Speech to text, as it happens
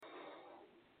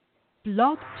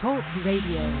Blog Talk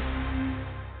Radio.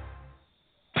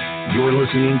 You're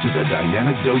listening to the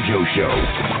Dynamic Dojo Show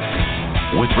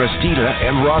with Restita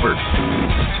and Robert.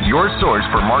 Your source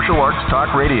for martial arts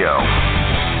talk radio.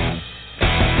 3,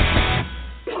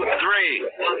 2,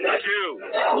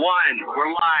 1, we're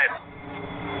live.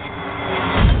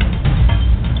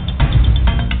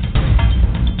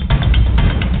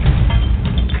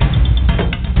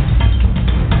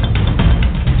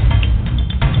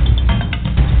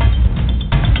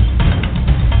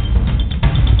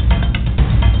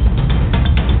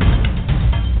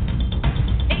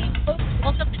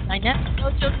 Dynamic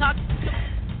Dojo Talkradio.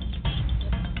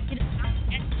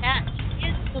 Cat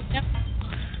is November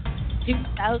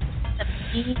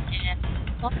 2017, and as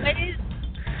always,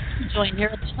 joined here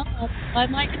at the show by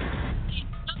my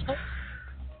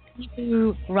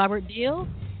co-host, Robert Deal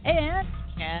and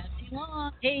Kathy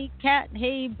Long. Hey, Kat.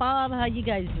 Hey, Bob. How you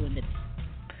guys doing today?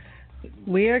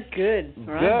 We are good. I'm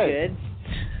good.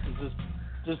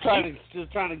 Just trying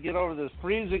to get over this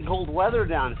freezing cold weather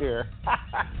down here.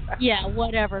 Yeah,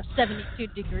 whatever. 72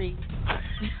 degrees.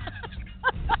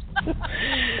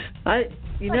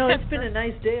 It's been a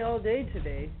nice day all day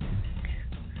today.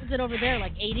 Is it over there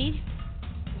like 80?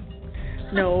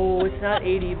 No, it's not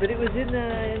 80, but it was in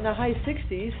the high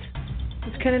 60s.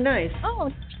 It's kind of nice. Oh,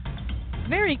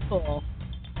 very cool.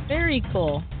 Very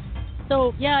cool.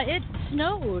 So, yeah, it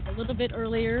snowed a little bit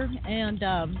earlier, and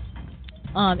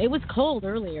it was cold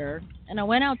earlier, and I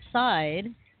went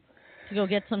outside to go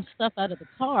get some stuff out of the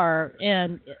car,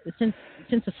 and since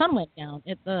the sun went down,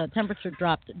 the temperature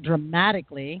dropped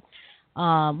dramatically.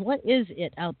 What is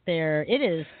it out there? It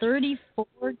is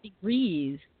 34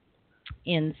 degrees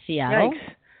in Seattle.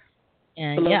 Yikes.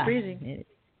 And below freezing.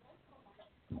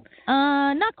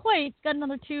 Not quite. It's got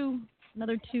another two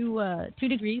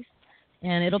degrees,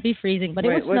 and it'll be freezing. But it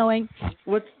was snowing.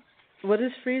 What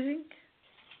is freezing?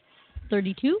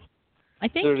 32, I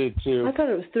think. 32. I thought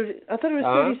it was 30. I thought it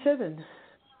was 37.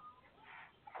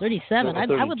 37. No, I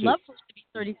would love for it to be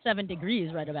 37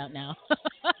 degrees right about now.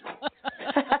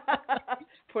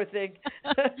 Poor thing.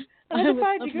 Another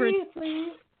 5 degrees,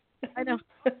 please. I know.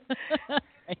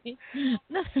 Right?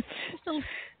 No,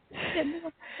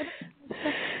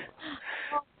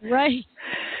 right.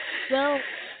 So,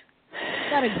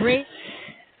 got a great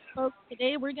folks.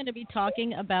 Today we're going to be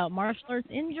talking about martial arts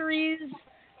injuries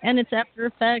and its after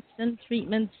effects and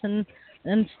treatments and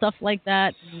stuff like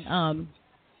that, and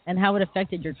how it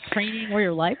affected your training or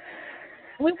your life.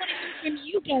 And we want to hear from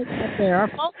you guys out there. Our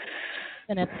phone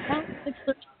is at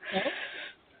 630.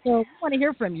 So we want to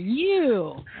hear from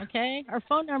you, okay? Our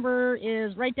phone number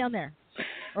is right down there.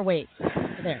 Or wait,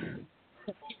 there.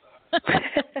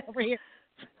 Over here.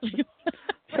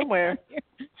 Somewhere.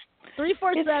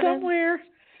 347. It's somewhere.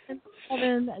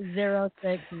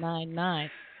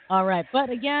 70699. All right, but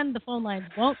again, the phone lines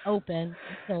won't open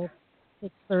until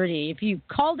 6:30. If you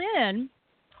called in,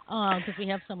 because we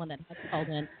have someone that has called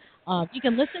in, you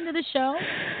can listen to the show,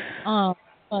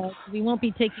 but we won't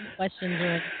be taking questions or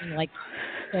anything like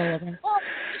that. Well,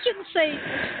 you shouldn't say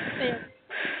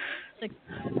 6.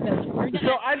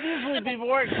 So I'd usually be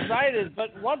more excited,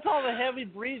 but what's all the heavy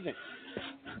breathing?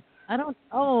 I don't.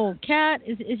 Oh, Kat,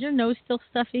 is your nose still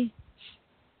stuffy?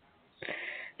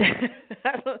 I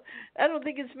don't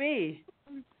think it's me.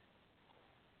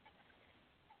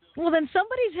 Well, then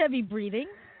somebody's heavy breathing.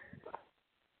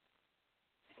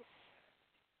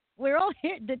 We're all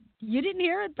here. You didn't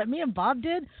hear it, but me and Bob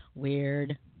did.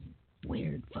 Weird,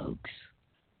 folks.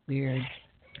 Weird.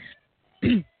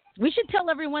 We should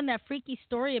tell everyone that freaky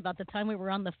story about the time we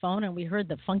were on the phone and we heard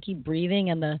the funky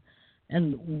breathing and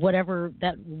whatever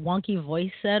that wonky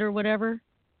voice said or whatever.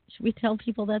 Should we tell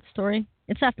people that story?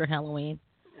 It's after Halloween,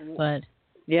 but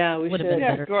yeah, we should.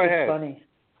 Yeah, go ahead. It's funny.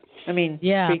 I mean,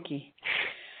 freaky.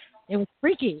 It was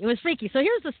freaky. So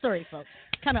here's the story, folks.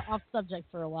 Kind of off subject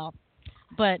for a while,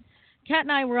 but Kat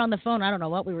and I were on the phone. I don't know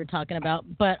what we were talking about,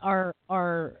 but our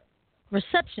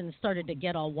reception started to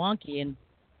get all wonky,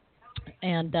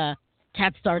 and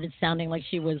Kat started sounding like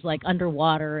she was like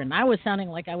underwater, and I was sounding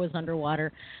like I was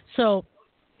underwater. So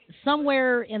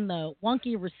somewhere in the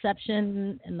wonky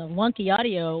reception and the wonky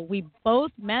audio, we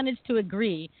both managed to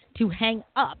agree to hang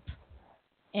up,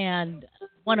 and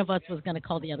one of us was going to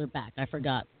call the other back. I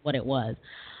forgot what it was,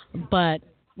 but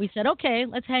we said, okay,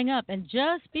 let's hang up. And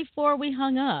just before we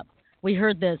hung up, we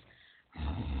heard this.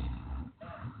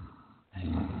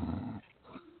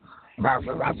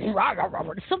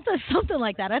 Something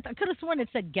like that. I could have sworn it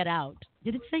said "get out."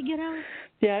 Did it say "get out"?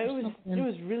 Yeah, it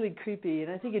was really creepy,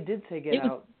 and I think it did say "get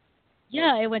out."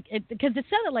 Yeah, it went because it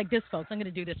sounded like this, folks. I'm going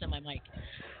to do this in my mic.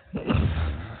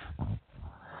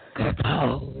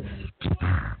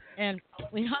 And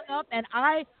we hung up, and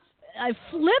I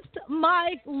flipped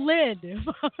my lid,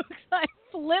 folks. I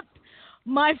flipped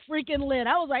my freaking lid.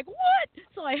 I was like, what?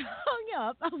 So I hung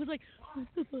up. I was like, what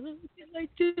the fuck did I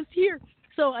just hear?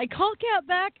 So I called Kat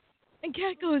back, and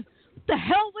Kat goes, what the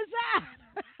hell was that?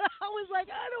 I was like,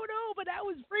 I don't know, but that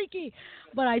was freaky.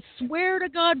 But I swear to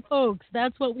God, folks,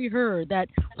 that's what we heard. That.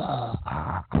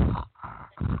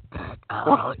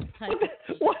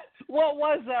 What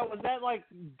was that? Was that like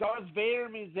Darth Vader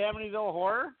meets Amityville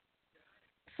Horror?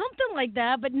 Something like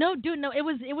that, but no, dude, no, it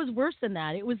was worse than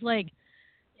that. It was like.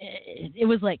 Yeah, it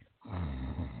was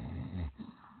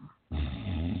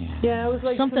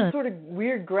like something. some sort of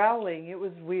weird growling. It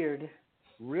was weird.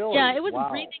 Really? Yeah, it was wow.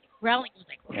 breathing, growling. It was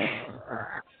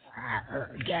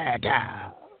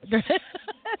like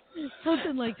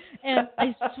something like, and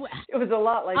I swear It was a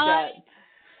lot like that.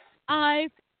 I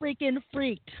freaking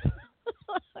freaked.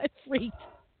 I freaked.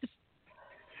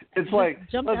 It's like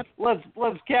let's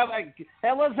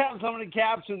have somebody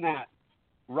caption that.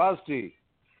 Rusty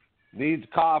needs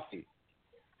coffee.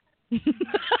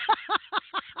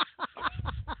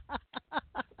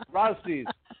 Rusty's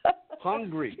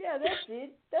hungry. Yeah, that's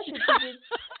it. That's what you did.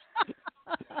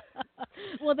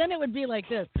 Well, then it would be like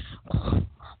this.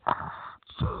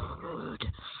 Food.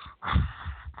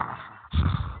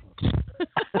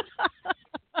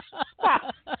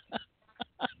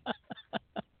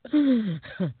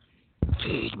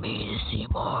 Feed me to see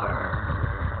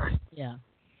more. Yeah.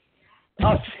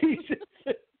 Oh, Jesus.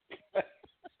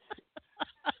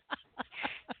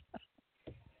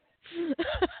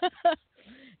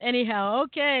 Anyhow,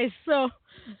 okay, so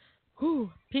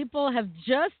people have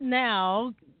just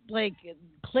now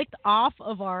clicked off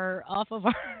of our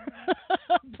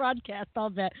broadcast. I'll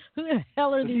bet. Who the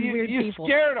hell are these weird people?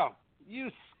 You scared them.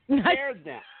 You scared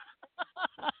them.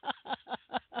 I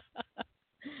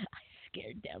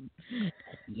scared them.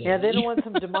 Yeah, they don't want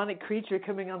some demonic creature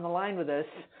coming on the line with us.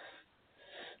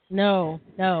 No.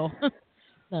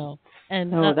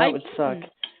 And that would suck.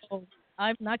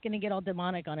 I'm not going to get all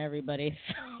demonic on everybody.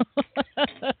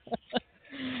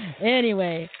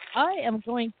 Anyway, I am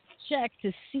going to check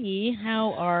to see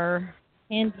how our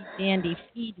handy dandy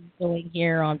feed is going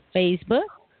here on Facebook.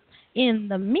 In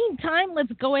the meantime,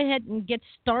 let's go ahead and get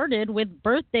started with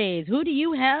birthdays. Who do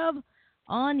you have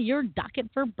on your docket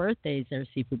for birthdays there,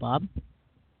 Sifu Bob?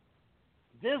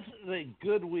 This is a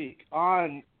good week.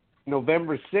 On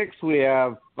November 6th, we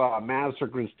have Master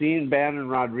Christine Bannon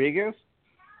Rodriguez,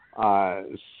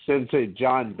 Sensei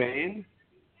John Bain,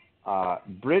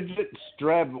 Bridget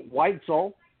Streb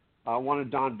Weitzel, one of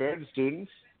Don Baird's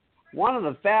students, one of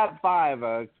the Fab Five,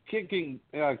 kickboxing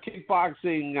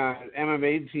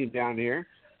MMA team down here,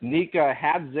 Nika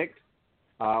Hadzik,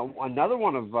 another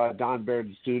one of Don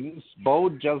Baird's students, Bo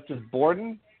Justice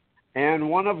Borden, and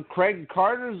one of Craig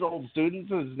Carter's old students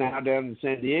is now down in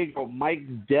San Diego, Mike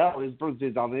Dell. His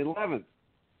birthday's on the 11th.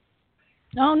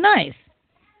 Oh, nice.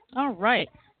 All right.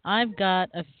 I've got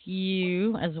a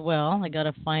few as well. I got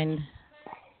to find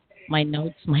my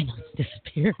notes. My notes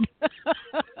disappeared.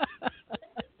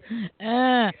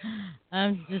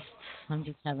 I'm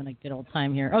just having a good old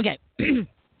time here. Okay.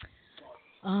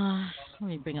 Let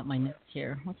me bring up my notes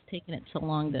here. What's taking it so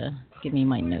long to give me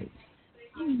my notes?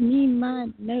 Give me my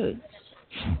notes.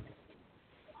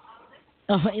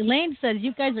 Oh, Elaine says,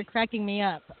 you guys are cracking me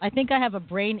up. I think I have a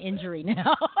brain injury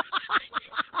now.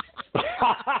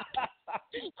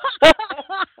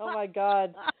 Oh, my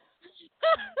God.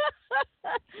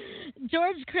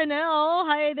 George Crennell,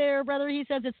 hi there, brother. He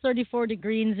says it's 34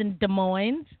 degrees in Des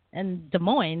Moines. And Des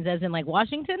Moines, as in like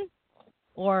Washington?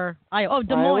 Or, Des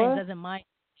Moines, Iowa? as in my...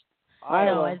 Iowa.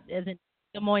 No, as in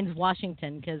Des Moines,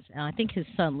 Washington, because I think his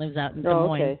son lives out in Des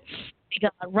Moines. Okay. We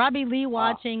got Robbie Lee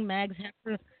watching, Mags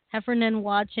Heffernan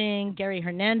watching, Gary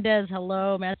Hernandez,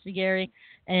 hello, Master Gary,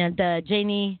 and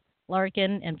Janie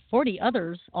Larkin, and 40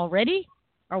 others already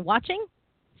are watching?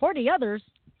 40 others?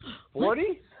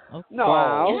 40? Oh, no.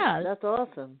 Wow. Yeah. That's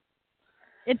awesome.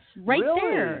 It's right Really?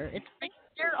 there. It's right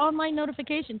there on my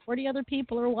notification. 40 other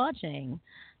people are watching.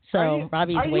 So Are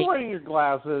you waiting. wearing your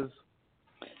glasses?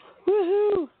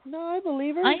 Woohoo! No, I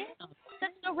believe her. I am.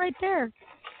 That's so right there.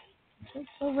 That's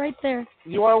so right there.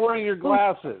 You are wearing your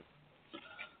glasses.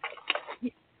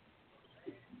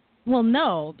 Well,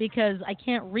 no, because I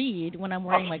can't read when I'm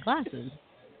wearing my glasses.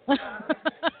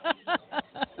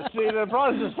 See, there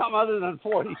probably is something other than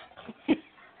 40.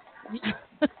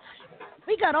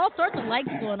 We got all sorts of likes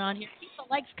going on here. Keep the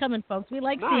likes coming, folks. We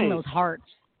like seeing Nice. those hearts.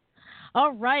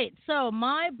 All right, so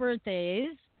my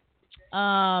birthdays.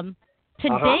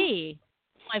 Today,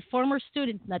 my former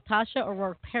student, Natasha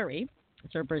O'Rourke Perry,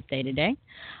 It's her birthday today.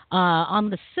 On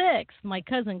the 6th, my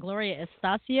cousin Gloria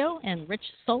Estacio and Rich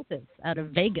Soltis out of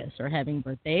Vegas are having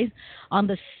birthdays. On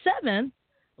the 7th,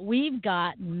 we've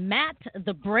got Matt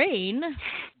the Brain.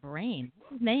 Brain.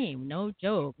 What's his name? No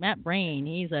joke. Matt Brain.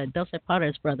 He's a Del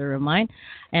Padres brother of mine.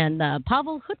 And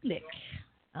Pavel Hutlik.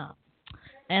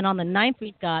 And on the 9th,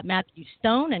 we've got Matthew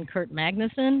Stone and Kurt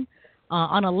Magnuson.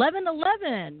 On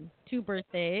 11/11, 2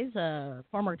 birthdays,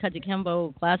 former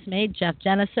Kajikembo classmate Jeff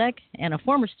Janicek and a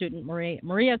former student,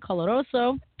 Maria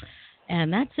Coloroso.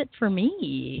 And that's it for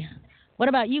me. What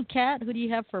about you, Kat? Who do you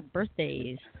have for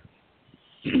birthdays?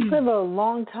 I have a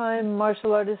longtime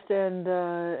martial artist and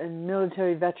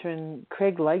military veteran,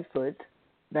 Craig Lightfoot.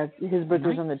 That his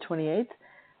birthday's on the 28th.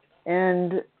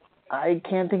 And I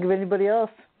can't think of anybody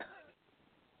else.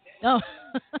 Oh,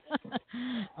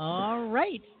 all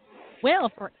right.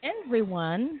 Well, for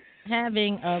everyone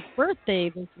having a birthday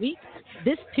this week,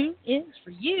 this tune is for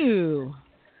you.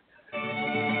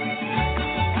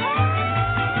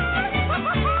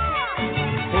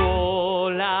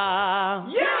 Hola.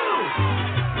 You!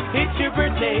 It's your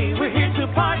birthday. We're here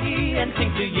to party and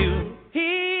sing to you.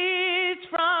 It's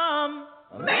from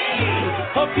me.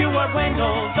 Hope you are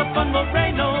bueno. The fun will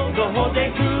reign the whole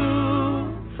day through.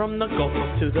 From the Gulf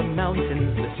to the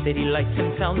mountains, the city lights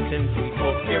and fountains, we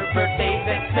hope your birthday's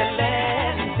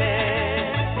excelente.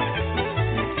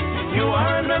 You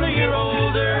are another year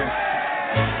older,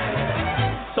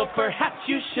 so perhaps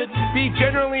you should be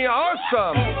generally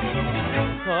awesome.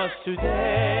 'Cause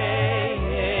today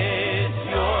is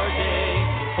your day.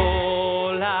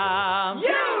 Hola.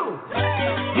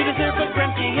 You deserve a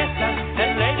grand fiesta,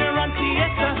 and later on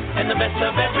fiesta, and the best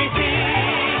of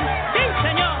everything. Sí,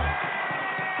 señor.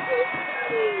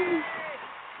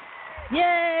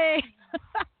 Yay!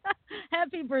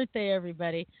 Happy birthday,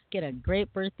 everybody. Get a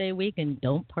great birthday week and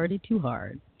don't party too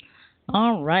hard.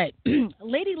 All right.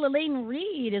 Lady Lelaine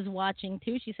Reed is watching,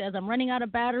 too. She says, I'm running out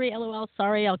of battery. LOL,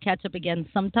 sorry. I'll catch up again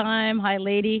sometime. Hi,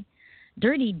 lady.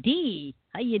 Dirty D,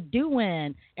 how you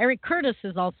doing? Eric Curtis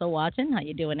is also watching. How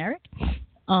you doing, Eric?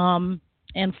 And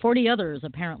 40 others,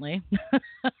 apparently.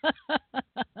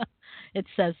 It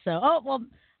says so. Oh, well,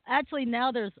 actually,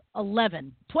 now there's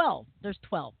 12. There's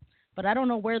 12. But I don't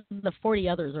know where the 40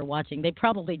 others are watching. They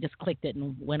probably just clicked it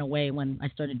and went away when I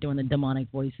started doing the demonic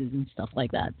voices and stuff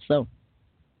like that. So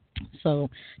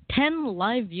 10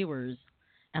 live viewers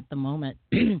at the moment.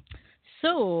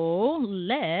 So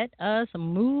let us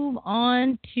move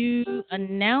on to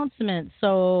announcements.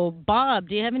 So, Bob,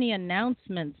 do you have any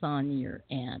announcements on your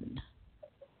end?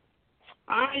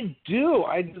 I do.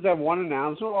 I just have one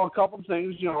announcement. Well, a couple of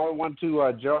things. I went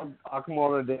to Gerald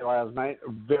Akamoto Day last night.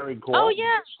 Very cool. Oh,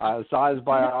 yeah. Saw his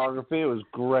biography. It was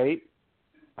great.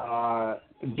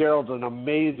 Gerald's an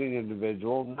amazing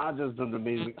individual, not just an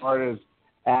amazing artist,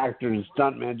 actor, and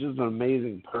stuntman, just an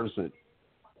amazing person.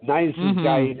 Nicest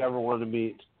guy you'd ever want to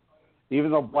meet.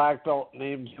 Even though Black Belt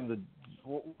named him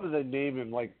what did they name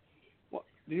him? Like, what,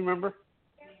 do you remember?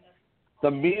 The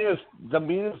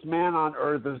meanest man on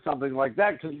earth or something like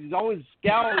that, because he's always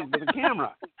scowling for the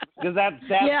camera, because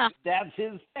that's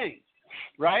his thing,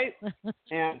 right?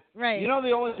 And right.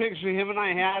 The only picture him and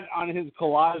I had on his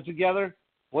collage together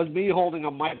was me holding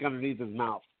a mic underneath his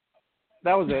mouth.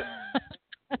 That was it.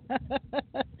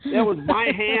 It was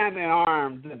my hand and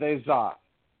arm that they saw.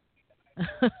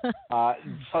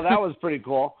 So that was pretty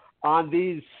cool. On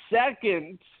the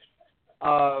 2nd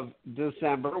of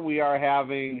December, we are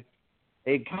having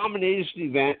a combination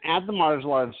event at the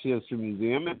Martial Arts History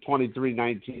Museum at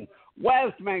 2319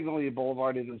 West Magnolia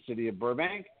Boulevard in the city of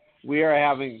Burbank. We are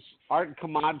having Art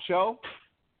Camacho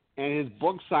and his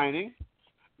book signing.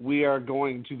 We are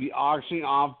going to be auctioning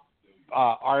off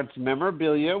Art's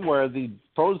memorabilia, where the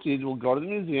proceeds will go to the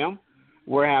museum.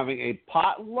 We're having a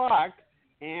potluck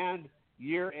and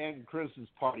year-end Christmas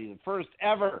party, the first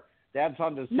ever. That's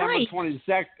on December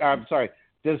 22nd.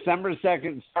 December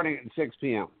 2nd, starting at 6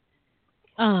 p.m.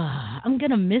 I'm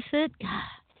going to miss it.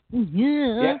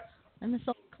 Yeah. I miss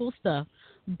all the cool stuff.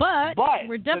 But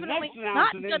we're definitely the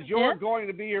next announcement is you're going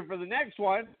to be here for the next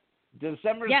one.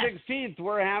 December 16th,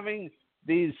 we're having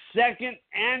the second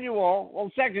annual,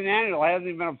 it hasn't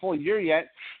even been a full year yet,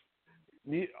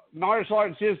 Martial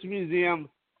Arts History Museum.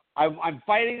 I'm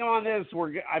fighting on this.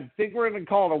 I think we're going to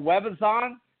call it a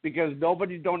webathon because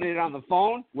nobody donated on the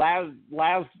phone. Last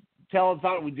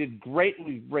telethon, we did great.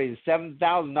 We raised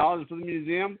 $7,000 for the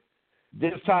museum.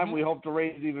 This time, we hope to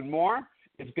raise even more.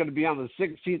 It's going to be on the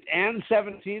 16th and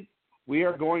 17th. We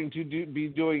are going to be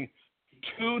doing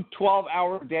 2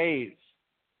 12-hour days.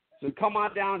 So come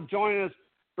on down, join us,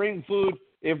 bring food.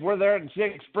 If we're there at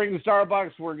 6, bring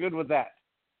Starbucks. We're good with that.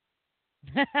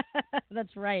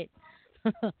 That's right.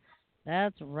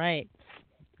 That's right.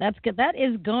 That's good. That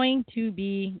is going to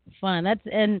be fun. I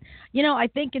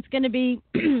think it's going to be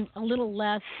a little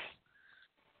less.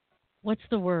 What's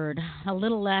the word? A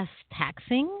little less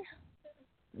taxing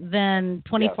than Yes.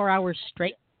 24 hours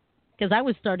straight. Because I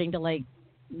was starting to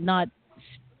not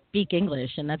speak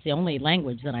English, and that's the only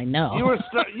language that I know. You were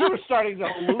starting to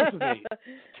hallucinate.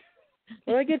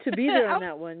 Well, I get to be there on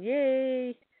that one.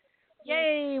 Yay!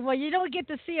 Yay! Well, you don't get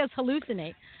to see us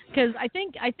hallucinate because I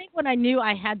think when I knew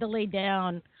I had to lay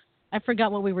down, I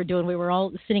forgot what we were doing. We were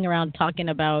all sitting around talking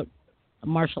about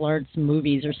martial arts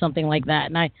movies or something like that,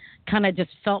 and I kind of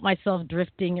just felt myself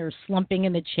drifting or slumping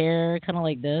in the chair, kind of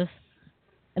like this.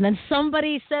 And then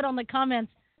somebody said on the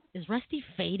comments, "Is Rusty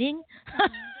fading?"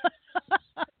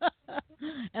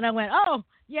 And I went, "Oh,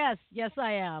 yes,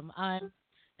 I am."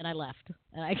 And I left.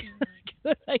 And I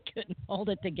couldn't hold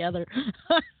it together.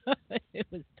 It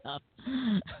was tough.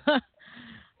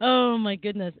 Oh my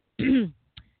goodness.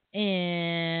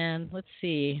 And let's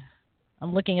see.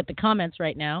 I'm looking at the comments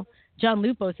right now. John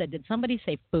Lupo said, "Did somebody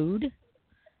say food?"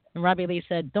 And Robbie Lee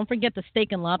said, "Don't forget the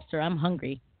steak and lobster. I'm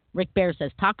hungry." Rick Bear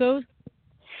says, "Tacos."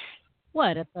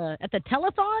 What, at the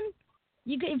telethon?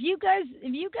 If you guys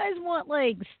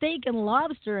want steak and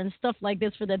lobster and stuff like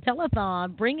this for the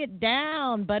telethon, bring it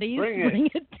down, buddies. Bring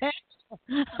it down.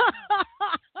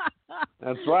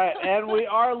 That's right. And we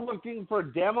are looking for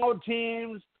demo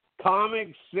teams,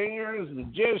 comics, singers,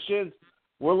 magicians.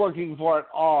 We're looking for it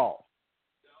all.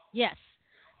 Yes.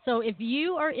 So if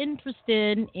you are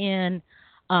interested in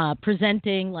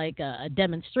presenting a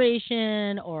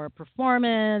demonstration or a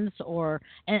performance,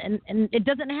 and it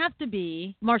doesn't have to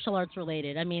be martial arts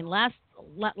related. I mean, last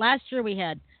year we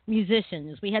had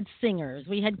musicians, we had singers,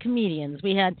 we had comedians,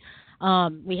 we had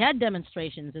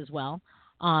demonstrations as well.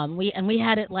 We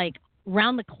had it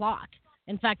round the clock.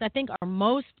 In fact, I think our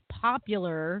most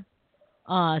popular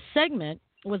segment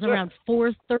was around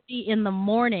 4:30 in the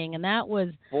morning, and that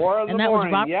was 4 in the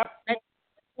morning. Robert, Yep.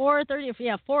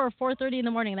 4:30, 4 or 4:30 in the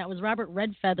morning. That was Robert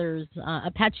Redfeather's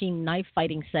Apache knife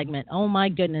fighting segment. Oh my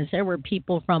goodness, there were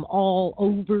people from all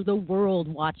over the world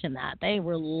watching that. They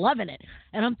were loving it,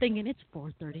 and I'm thinking it's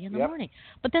 4:30 in the morning.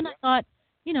 But then I thought,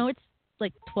 it's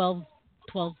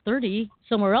 12:30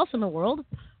 somewhere else in the world,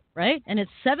 right? And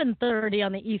it's 7:30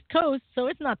 on the East Coast, so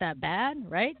it's not that bad,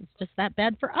 right? It's just that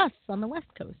bad for us on the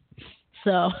West Coast.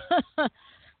 So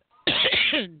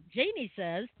Jamie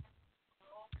says,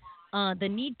 the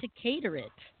need to cater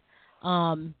it.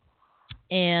 And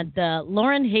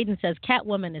Lauren Hayden says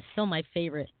Catwoman is still my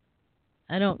favorite.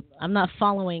 I'm not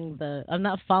following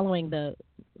the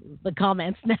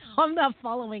comments now. I'm not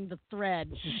following the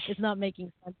thread. It's not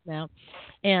making sense now.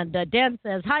 And Dan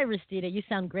says, "Hi Restita, you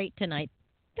sound great tonight."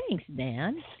 Thanks,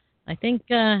 Dan. I think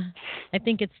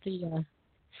it's the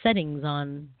settings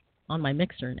on my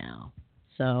mixer now.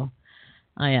 So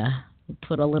I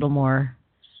put a little more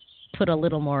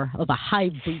of a high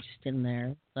boost in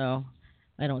there, so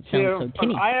I don't sound so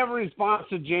tinny. I have a response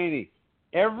to Janie.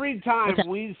 Every time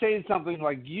we say something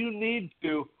like "you need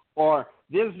to" or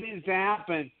 "this needs to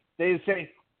happen," they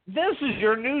say, "This is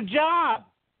your new job.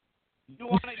 You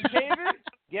want it catered?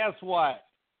 Guess what?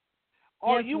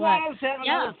 Oh, you want us to have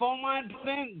another phone line put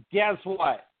in? Guess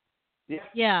what?"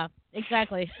 Yeah,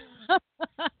 exactly.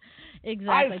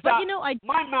 Exactly. But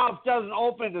my mouth doesn't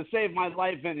open to save my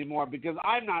life anymore because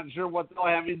I'm not sure what they'll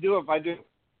have me do if I do.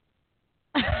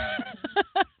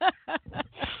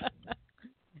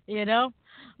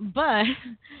 But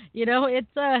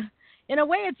it's in a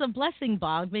way it's a blessing,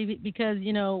 Bob, maybe because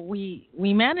we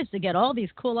managed to get all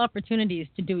these cool opportunities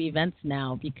to do events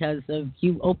now because of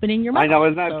you opening your mouth. I know,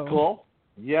 isn't that cool?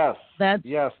 Yes.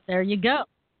 Yes. There you go.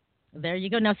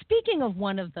 Now, speaking of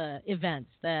one of the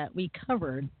events that we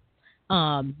covered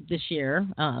this year,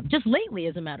 just lately,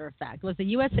 as a matter of fact, was the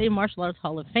USA Martial Arts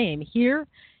Hall of Fame here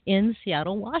in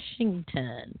Seattle,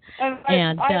 Washington. And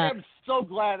I am so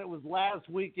glad it was last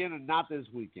weekend and not this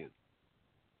weekend.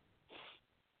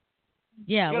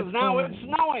 Yeah. Because now it's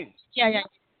snowing. Yeah.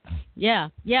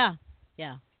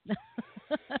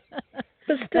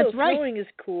 But still, snowing is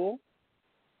cool.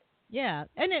 Yeah,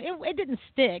 and it didn't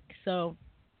stick, so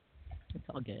it's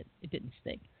all good. It didn't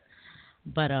stick.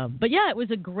 But yeah, it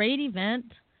was a great event.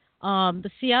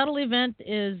 The Seattle event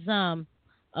is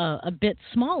a bit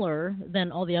smaller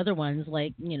than all the other ones,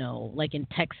 like in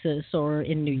Texas or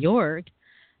in New York,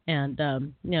 and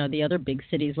the other big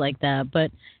cities like that.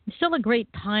 But it's still a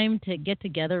great time to get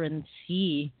together and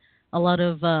see a lot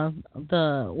of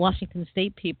the Washington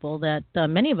State people that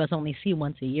many of us only see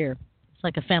once a year. It's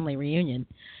like a family reunion.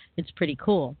 It's pretty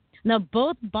cool. Now,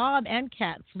 both Bob and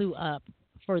Kat flew up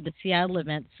for the Seattle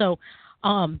event. So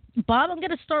Bob, I'm going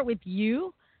to start with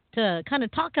you to kind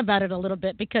of talk about it a little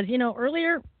bit because,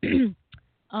 earlier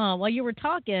while you were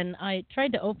talking, I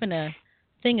tried to open a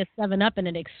thing of 7-Up and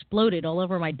it exploded all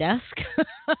over my desk.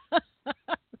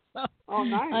 So, Oh,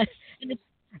 nice. and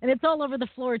it's all over the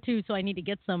floor, too, so I need to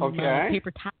get some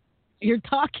paper towels. You're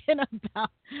talking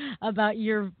about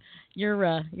your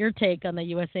take on the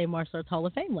USA Martial Arts Hall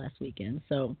of Fame last weekend.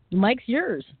 So, Mike's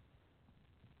yours.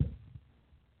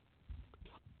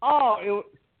 Oh,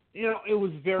 it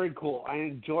was very cool. I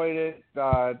enjoyed it.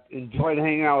 Enjoyed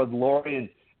hanging out with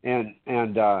Lori and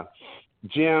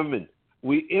Jim, and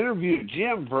we interviewed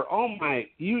Jim for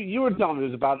you were telling me it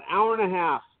was about an hour and a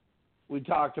half. We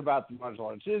talked about the Martial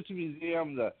Arts History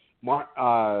Museum, the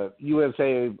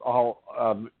USA Hall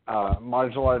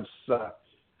Martial Arts.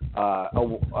 I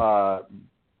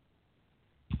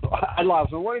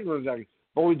lost my words for a second,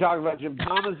 but we talked about Jim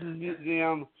Thomas's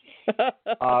museum.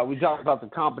 We talked about the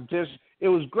competition. It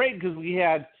was great because we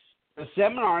had the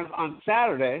seminars on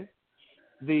Saturday,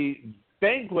 the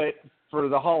banquet for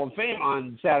the Hall of Fame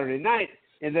on Saturday night,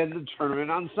 and then the tournament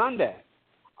on Sunday.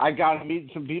 I got to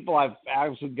meet some people I've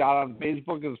actually got on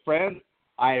Facebook as friends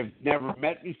I have never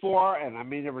met before, and I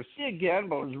may never see again,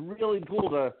 but it was really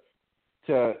cool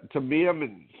to meet them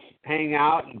and hang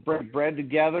out and break bread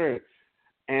together.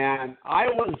 And I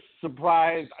was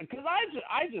surprised because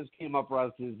I just came up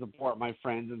Rusty to support my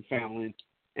friends and family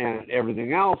and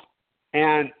everything else.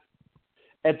 And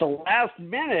at the last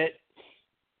minute,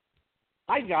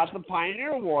 I got the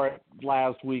Pioneer Award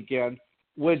last weekend,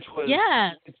 which was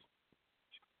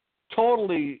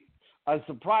totally a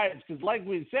surprise because, like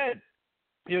we said,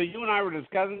 you and I were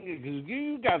discussing it because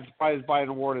you got surprised by an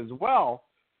award as well.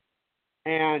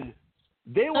 And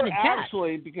they were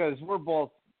actually, because we're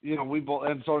both, we both,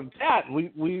 and so did Kat,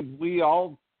 we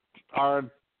all are,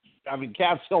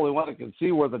 Kat's the only one that can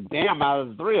see worth a damn out of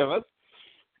the three of us.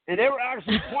 And they were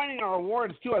actually pointing our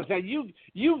awards to us. Now,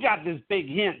 you got this big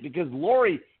hint because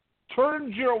Lori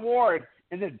turned your award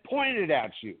and then pointed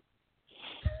at you.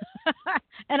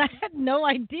 And I had no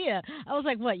idea. I was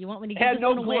like, what, you want me to give this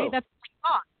one away? That's what I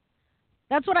thought.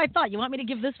 That's what I thought. You want me to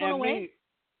give this one away?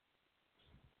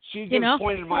 She just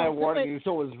pointed my award at you,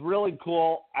 so it was really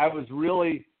cool. I was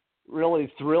really,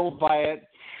 really thrilled by it.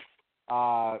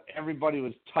 Everybody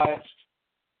was touched.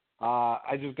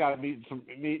 I just got to meet and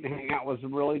hang out with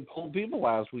some really cool people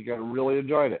last week. I really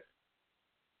enjoyed it.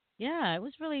 Yeah, it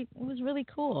was really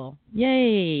cool.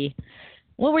 Yay!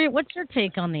 What's your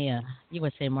take on the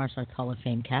USA Martial Arts Hall of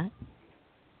Fame, Kat?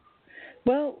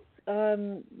 Well,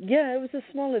 it was a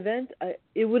small event.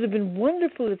 It would have been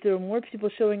wonderful if there were more people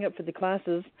showing up for the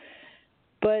classes,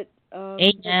 but I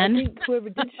think whoever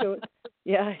did show it,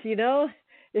 I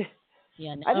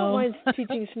don't mind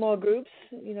teaching small groups.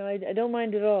 I don't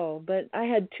mind at all. But I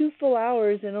had 2 full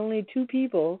hours and only 2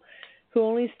 people who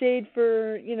only stayed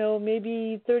for,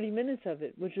 maybe 30 minutes of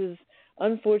it, which was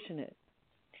unfortunate.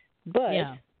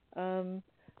 But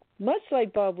much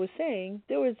like Bob was saying,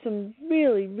 there were some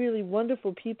really, really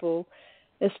wonderful people,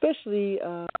 especially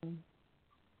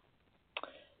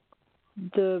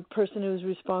the person who was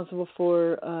responsible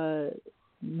for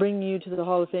bringing you to the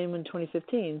Hall of Fame in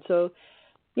 2015. So,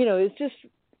 it's just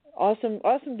awesome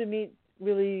to meet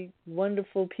really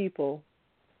wonderful people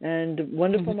and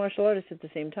wonderful martial artists at the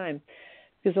same time.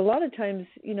 Because a lot of times,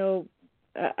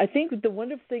 I think the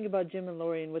wonderful thing about Jim and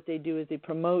Lori and what they do is they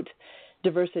promote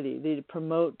diversity. They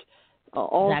promote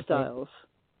all styles.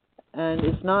 And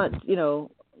it's not,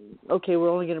 okay, we're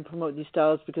only going to promote these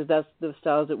styles because that's the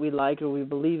styles that we like or we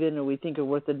believe in or we think are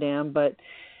worth a damn, but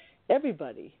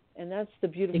everybody. And that's the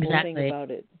beautiful thing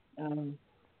about it.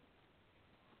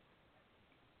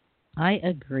 I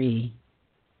agree.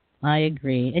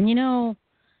 And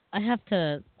I have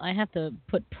to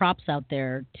put props out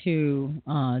there to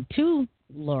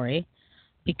Lori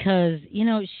because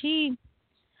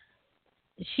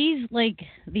she's like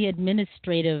the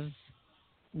administrative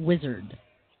wizard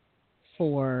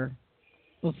for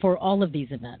all of these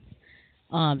events.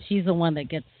 She's the one that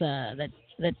gets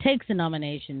that takes the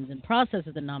nominations and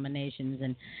processes the nominations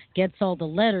and gets all the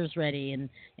letters ready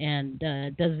and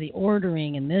does the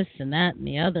ordering and this and that and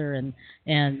the other and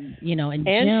Jim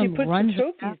she puts runs the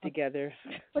trophies together.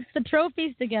 Puts the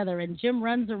trophies together and Jim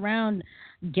runs around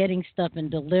getting stuff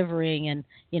and delivering and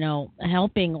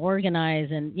helping organize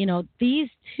and these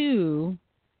two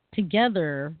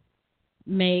together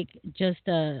make just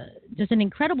an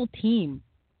incredible team.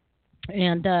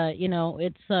 And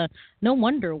it's no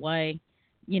wonder why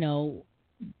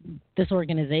this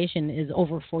organization is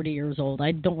over 40 years old.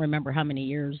 I don't remember how many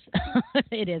years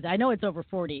it is. I know it's over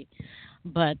 40,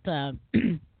 but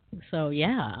so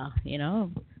yeah,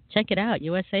 check it out,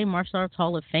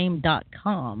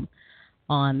 USAMartialArtsHallOfFame.com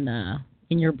on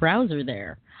in your browser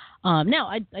there. Now,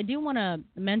 I do want to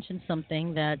mention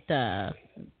something that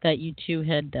that you two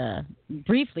had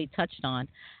briefly touched on,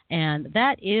 and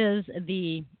that is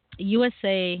the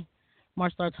USA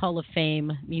Martial Arts Hall of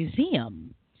Fame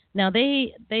Museum. Now,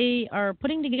 they are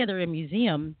putting together a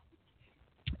museum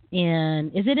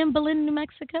is it in Berlin, New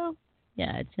Mexico?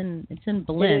 Yeah, it's in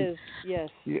Berlin. It is, yes.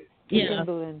 Yeah. It's in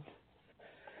Berlin.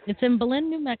 It's in Berlin,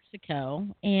 New Mexico,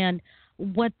 and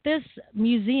what this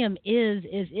museum is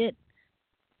it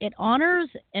honors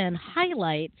and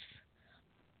highlights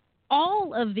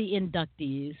all of the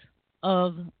inductees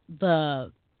of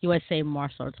the USA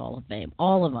Martial Arts Hall of Fame,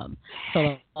 all of them. So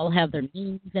they'll all have their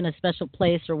names in a special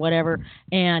place or whatever.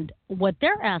 And what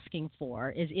they're asking for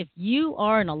is if you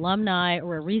are an alumni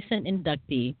or a recent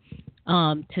inductee,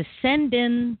 to send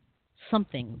in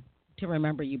something to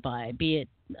remember you by, be it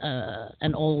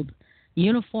an old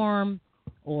uniform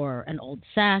or an old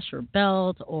sash or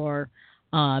belt or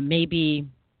maybe,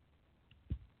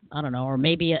 I don't know, or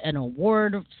maybe an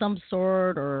award of some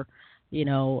sort or,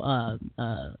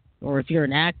 or if you're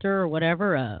an actor or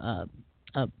whatever, a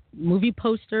movie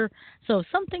poster. So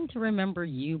something to remember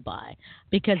you by,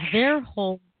 because their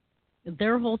whole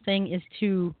thing is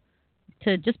to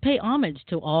just pay homage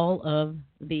to all of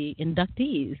the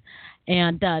inductees,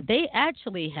 and they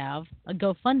actually have a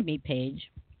GoFundMe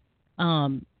page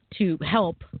to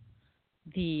help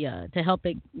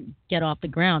it get off the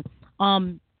ground.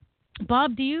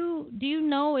 Bob, do you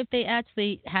know if they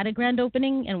actually had a grand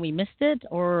opening and we missed it,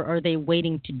 or are they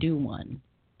waiting to do one?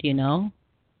 Do you know?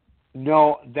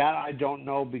 No, that I don't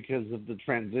know because of the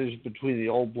transition between the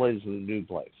old place and the new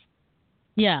place.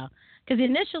 Yeah, because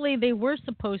initially they were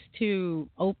supposed to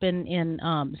open in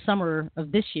summer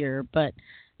of this year, but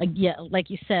yeah,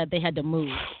 like you said, they had to move,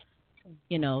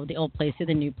 the old place to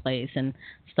the new place and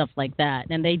stuff like that.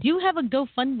 And they do have a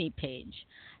GoFundMe page,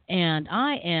 and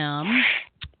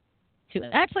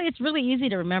actually, it's really easy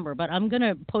to remember, but I'm going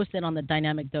to post it on the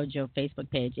Dynamic Dojo Facebook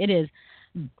page. It is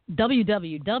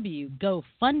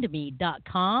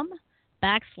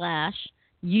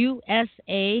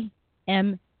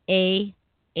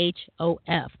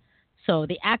www.gofundme.com/USAMAHOF. So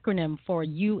the acronym for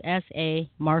USA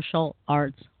Martial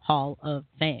Arts Hall of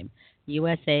Fame,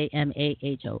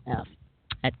 USAMAHOF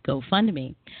at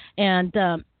GoFundMe. And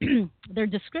their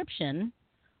description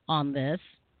on this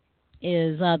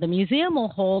is the museum will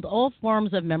hold all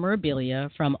forms of memorabilia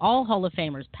from all Hall of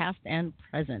Famers, past and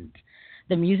present.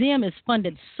 The museum is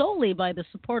funded solely by the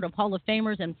support of Hall of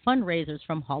Famers and fundraisers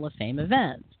from Hall of Fame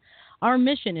events. Our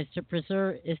mission is to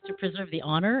preserve the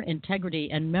honor, integrity,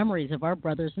 and memories of our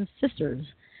brothers and sisters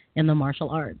in the martial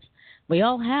arts. We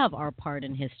all have our part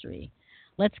in history.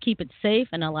 Let's keep it safe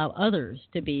and allow others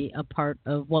to be a part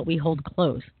of what we hold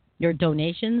close. Your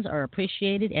donations are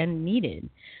appreciated and needed.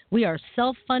 We are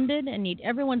self-funded and need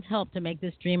everyone's help to make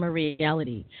this dream a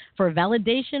reality. For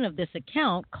validation of this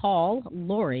account, call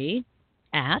Lori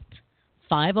at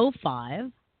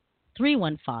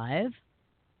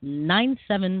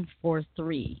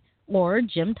 505-315-9743 or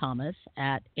Jim Thomas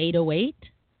at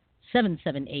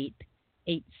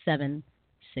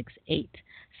 808-778-8768.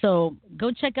 So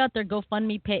go check out their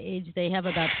GoFundMe page. They have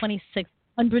about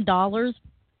 $2,600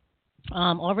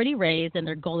 already raised, and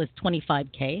their goal is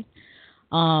 $25K.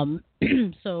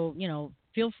 So,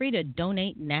 feel free to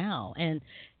donate now. And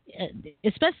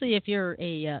especially if you're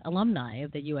a alumni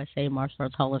of the USA Martial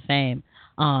Arts Hall of Fame.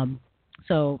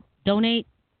 So donate,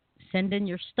 send in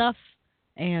your stuff,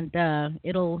 and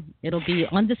it'll be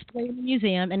on display in the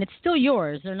museum, and it's still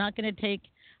yours. They're not going to take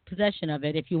possession of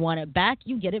it. If you want it back,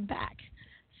 you get it back.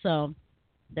 So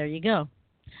there you go.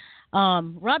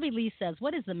 Robbie Lee says,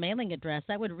 what is the mailing address?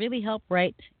 That would really help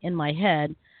right in my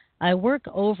head. I work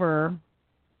over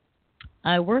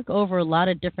a lot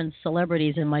of different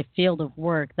celebrities in my field of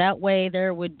work. That way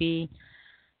there would be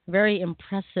very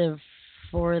impressive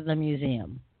for the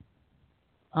museum.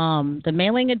 The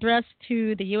mailing address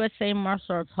to the USA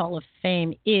Martial Arts Hall of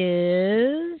Fame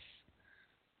is,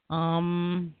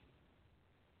 darn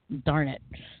it.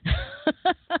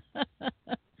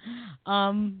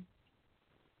 I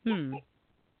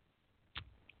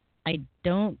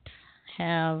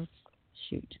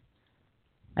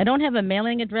don't have a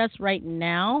mailing address right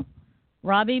now,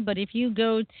 Robbie, but if you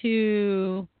go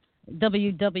to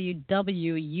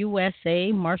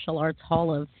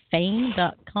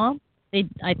www.usamartialartshalloffame.com,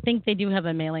 I think they do have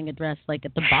a mailing address like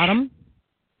at the bottom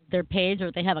of their page,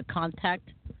 or they have a contact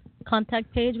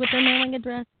page with their mailing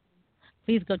address.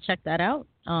 Please go check that out,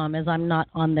 as I'm not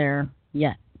on there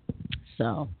yet.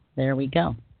 So there we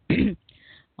go.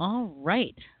 All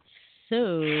right.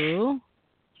 So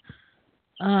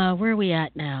Where are we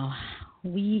at now?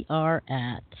 We are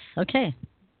at, okay,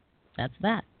 that's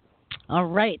that. All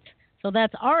right. So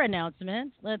that's our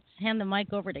announcements. Let's hand the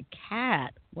mic over to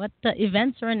Kat. What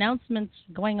events or announcements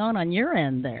going on your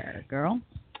end there, girl?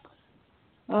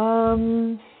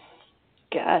 Gosh,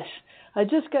 I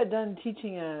just got done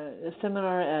teaching a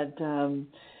seminar at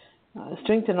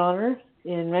Strength and Honor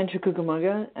in Rancho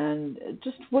Cucamonga, and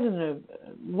just what a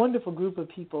wonderful group of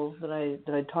people that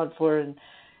I taught for and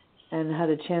had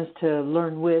a chance to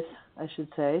learn with, I should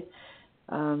say.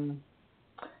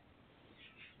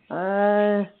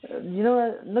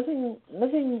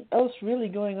 Nothing else really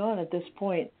going on at this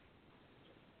point.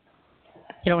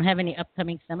 You don't have any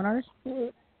upcoming seminars?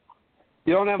 You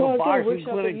don't have a boxing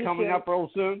clinic coming up real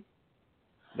soon?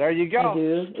 There you go. I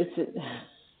do.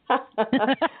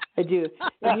 I do.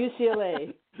 In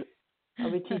UCLA,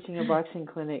 I'll be teaching a boxing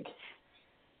clinic.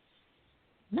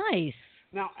 Nice.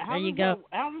 Now, how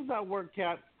does that work,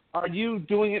 Kat? Are you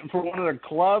doing it for one of the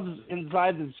clubs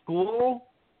inside the school,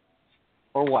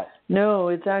 or what? No,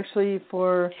 it's actually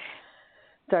for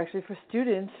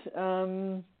students.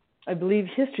 I believe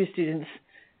history students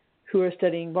who are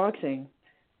studying boxing.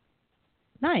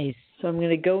 Nice. So I'm going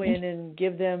to go in and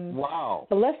give them a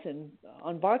lesson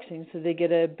on boxing so they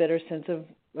get a better sense of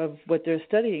what they're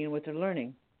studying and what they're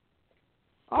learning.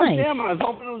 Oh, nice. Damn, I was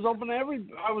hoping it was open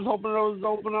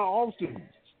to all students.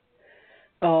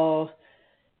 Oh,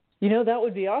 that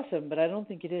would be awesome, but I don't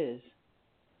think it is.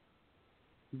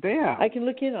 Damn. I can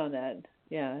look in on that.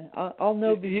 Yeah, I'll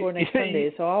know before next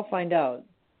Sunday, so I'll find out.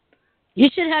 You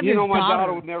should have your daughter. My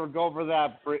daughter would never go for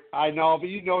that. I know, but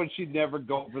she'd never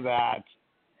go for that.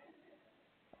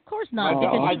 Of course not.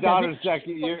 My daughter's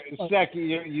second year at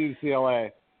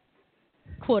UCLA.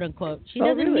 Quote unquote. She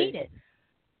doesn't need it.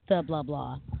 The blah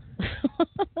blah.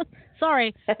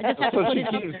 Sorry, I just have to put it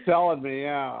out there. She keeps telling me,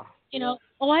 yeah.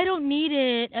 I don't need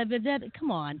it. But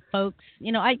come on, folks.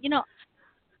 I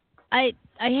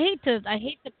hate to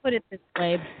put it this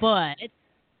way, but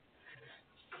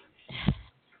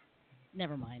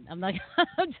never mind. I'm not.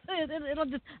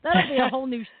 That'll be a whole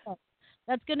new show.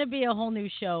 That's going to be a whole new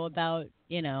show about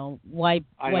why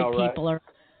people are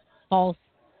false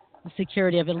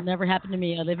security. It'll never happen to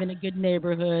me. I live in a good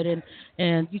neighborhood,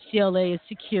 and UCLA is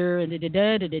secure, and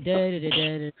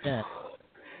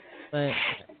But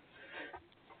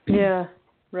yeah,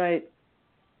 right.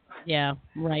 Yeah,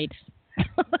 right.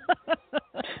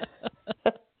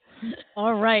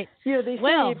 All right. They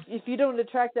say if you don't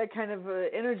attract that kind of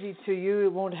energy to you,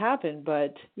 it won't happen.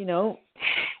 But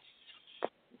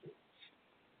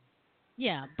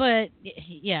Yeah, but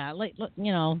yeah,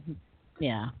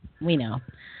 yeah, we know.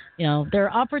 There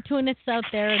are opportunists out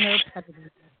there and there are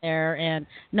predators out there, and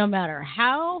no matter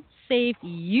how safe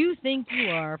you think you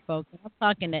are, folks, I'm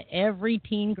talking to every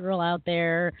teen girl out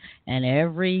there and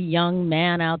every young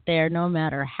man out there, no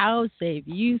matter how safe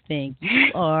you think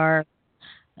you are,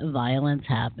 violence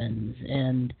happens.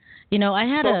 And I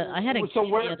had a kid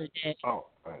the other day. Oh,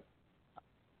 go ahead.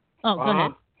 Oh, go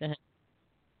ahead. Go ahead.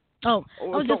 Oh, I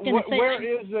was just going to say. Where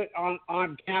is it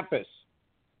on campus?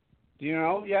 Do you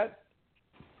know yet?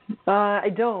 I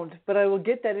don't, but I will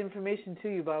get that information to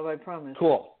you, Bob. I promise.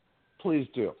 Cool. Please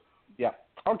do. Yeah.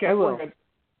 Okay. I will. We're good.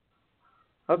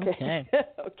 Okay.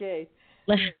 Okay.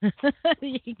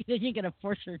 You're gonna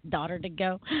force your daughter to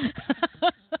go?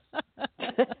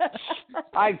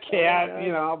 I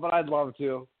can't, but I'd love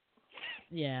to.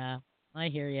 Yeah, I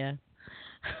hear you.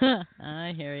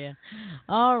 I hear you.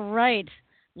 All right,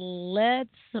 let's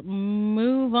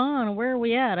move on. Where are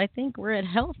we at? I think we're at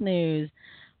health news.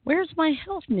 Where's my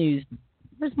health news?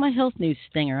 Where's my health news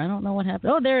stinger? I don't know what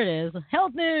happened. Oh, there it is.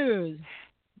 Health news.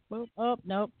 Oh,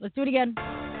 nope. Let's do it again.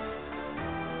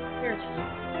 Here it is.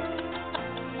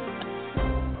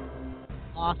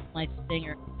 Lost my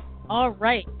stinger. All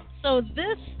right. So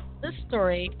this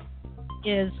story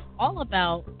is all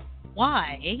about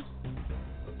why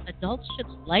adults should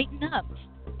lighten up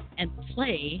and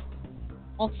play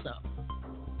also.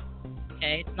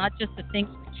 Okay? It's not just a thing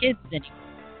for kids anymore.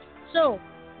 So,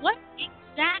 what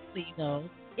exactly, though,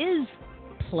 is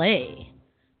play,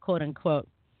 quote unquote?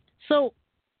 So,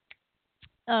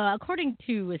 according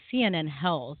to CNN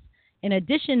Health, in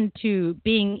addition to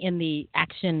being in the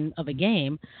action of a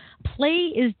game,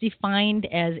 play is defined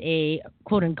as a,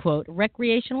 quote unquote,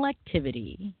 recreational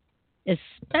activity,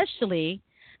 especially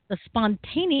the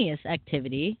spontaneous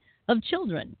activity of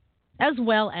children, as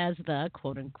well as the,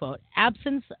 quote unquote,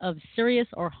 absence of serious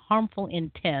or harmful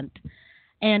intent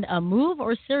and a move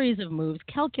or series of moves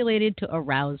calculated to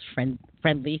arouse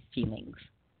friendly feelings.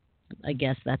 I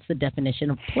guess that's the definition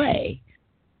of play.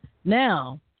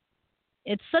 Now,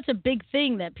 it's such a big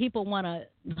thing that people want to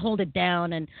hold it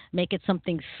down and make it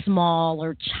something small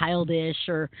or childish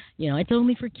or, it's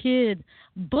only for kids.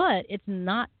 But it's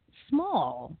not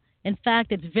small. In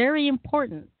fact, it's very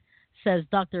important, says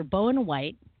Dr. Bowen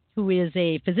White, who is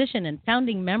a physician and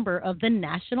founding member of the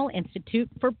National Institute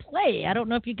for Play. I don't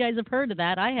know if you guys have heard of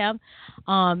that. I have.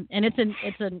 And it's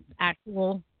an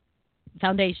actual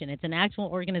foundation. It's an actual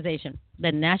organization,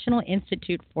 the National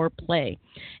Institute for Play.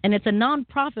 And it's a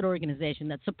nonprofit organization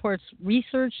that supports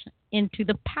research into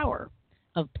the power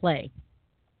of play.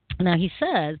 Now, he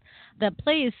says that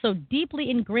play is so deeply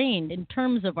ingrained in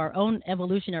terms of our own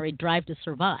evolutionary drive to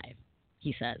survive.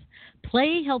 He says,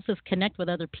 play helps us connect with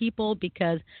other people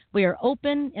because we are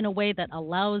open in a way that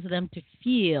allows them to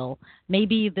feel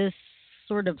maybe this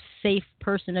sort of safe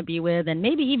person to be with and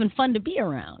maybe even fun to be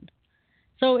around.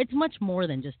 So it's much more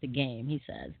than just a game, he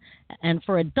says. And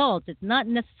for adults, it's not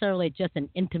necessarily just an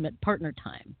intimate partner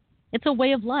time. It's a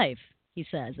way of life, he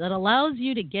says, that allows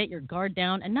you to get your guard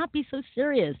down and not be so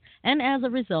serious, and as a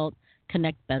result,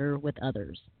 connect better with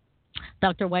others.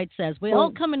 Dr. White says, we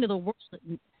all come into the world.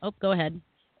 Oh, go ahead.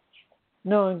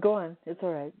 No, go on. It's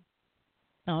all right.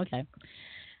 Oh, okay.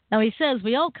 Now, he says,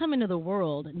 we all come into the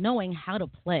world knowing how to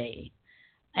play,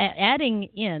 adding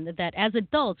in that as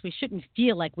adults, we shouldn't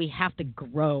feel like we have to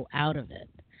grow out of it.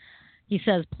 He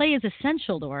says, play is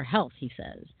essential to our health, he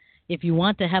says. If you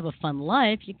want to have a fun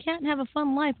life, you can't have a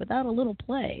fun life without a little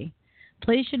play.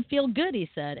 Play should feel good, he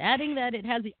said, adding that it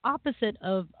has the opposite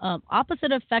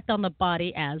effect on the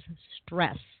body as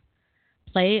stress.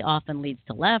 Play often leads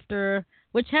to laughter,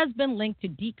 which has been linked to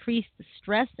decreased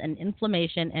stress and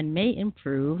inflammation and may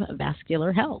improve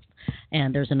vascular health.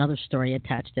 And there's another story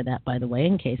attached to that, by the way,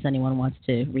 in case anyone wants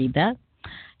to read that.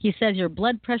 He says your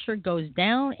blood pressure goes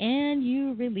down and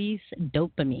you release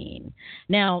dopamine.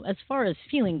 Now, as far as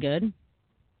feeling good,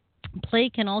 play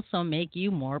can also make you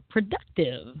more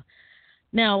productive.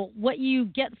 Now, what you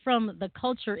get from the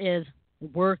culture is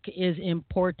work is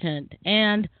important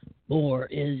and more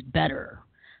is better,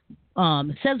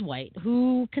 says White,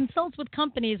 who consults with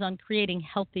companies on creating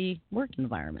healthy work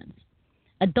environments.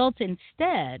 Adults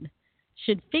instead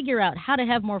should figure out how to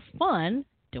have more fun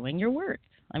doing your work.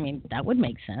 I mean, that would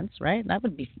make sense, right? That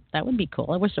would be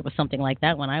cool. I wish there was something like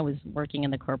that when I was working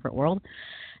in the corporate world.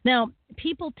 Now,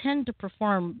 people tend to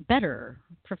perform better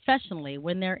professionally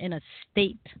when they're in a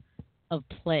state of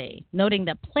play, noting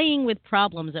that playing with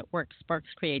problems at work sparks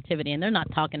creativity. And they're not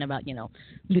talking about,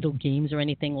 little games or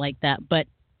anything like that, but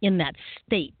in that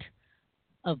state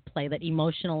of play, that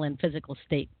emotional and physical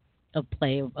state of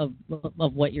play of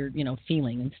what you're,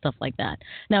 feeling and stuff like that.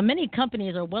 Now, many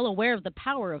companies are well aware of the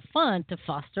power of fun to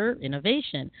foster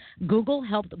innovation. Google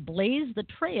helped blaze the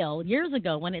trail years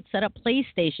ago when it set up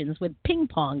PlayStations with ping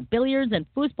pong, billiards, and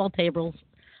foosball tables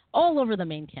all over the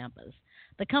main campus.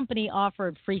 The company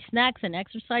offered free snacks and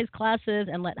exercise classes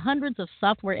and let hundreds of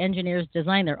software engineers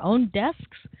design their own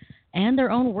desks and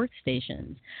their own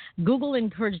workstations. Google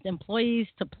encouraged employees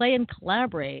to play and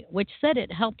collaborate, which said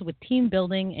it helped with team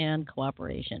building and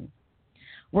cooperation.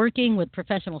 Working with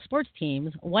professional sports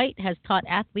teams, White has taught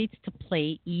athletes to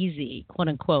play easy, quote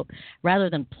unquote, rather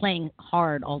than playing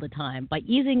hard all the time, by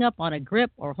easing up on a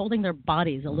grip or holding their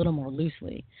bodies a little more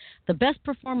loosely. The best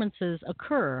performances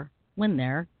occur when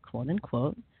they're, quote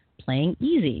unquote, playing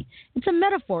easy. It's a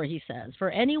metaphor, he says, for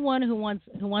anyone who wants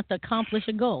to accomplish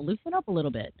a goal. Loosen up a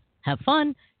little bit, have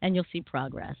fun, and you'll see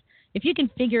progress. If you can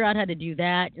figure out how to do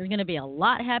that, you're going to be a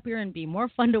lot happier and be more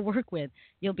fun to work with.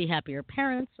 You'll be happier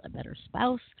parents, a better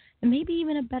spouse, and maybe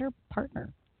even a better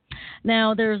partner.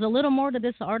 Now, there's a little more to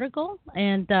this article,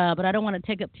 but I don't want to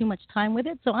take up too much time with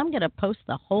it, so I'm going to post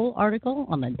the whole article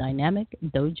on the Dynamic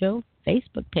Dojo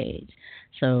Facebook page.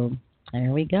 So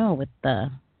there we go with that.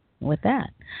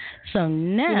 So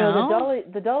now,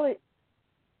 the dolly.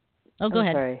 Oh, go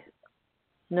ahead. Sorry.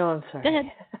 No, I'm sorry. Go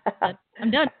ahead.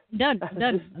 I'm done.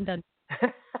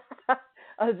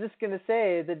 I was just going to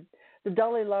say that the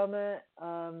Dalai Lama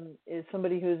is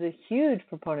somebody who's a huge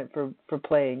proponent for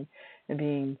playing and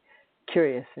being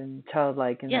curious and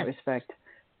childlike in that respect.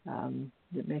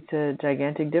 It makes a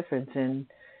gigantic difference in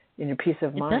your peace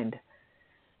of mind.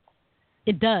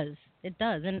 It does,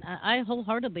 and I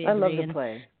wholeheartedly agree. I love to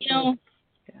play.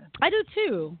 I do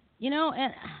too.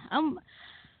 And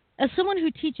as someone who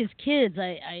teaches kids,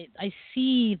 I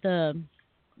see the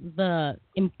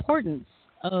importance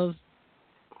of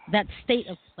that state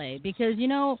of play because,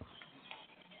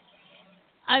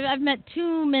 I've met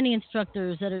too many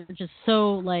instructors that are just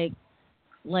so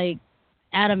like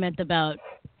adamant about,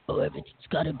 everything's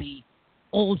got to be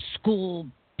old school,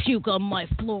 puke on my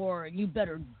floor, and you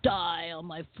better die on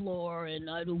my floor, and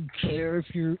I don't care if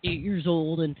you're 8 years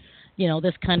old, and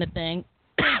this kind of thing.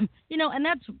 And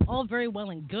that's all very well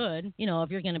and good,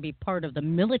 if you're going to be part of the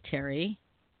military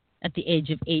at the age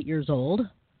of 8 years old.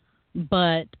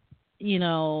 But, there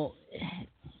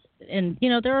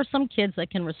are some kids that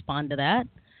can respond to that.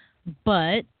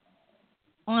 But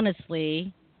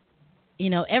honestly,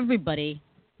 everybody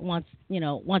wants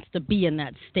to be in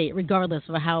that state, regardless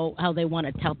of how they want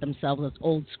to tout themselves as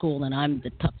old school and I'm the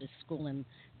toughest school in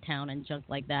town and junk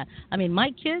like that. I mean,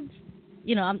 my kids,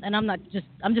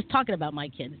 I'm just talking about my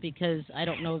kids because I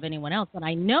don't know of anyone else, but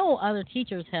I know other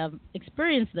teachers have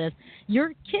experienced this.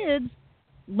 Your kids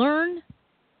learn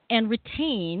and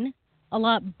retain a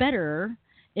lot better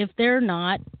if they're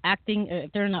not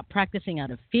practicing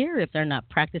out of fear, if they're not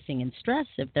practicing in stress,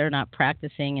 if they're not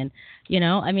practicing and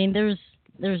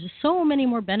there's so many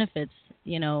more benefits,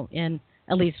 in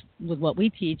at least with what we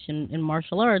teach in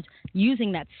martial arts,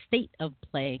 using that state of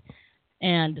play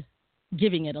and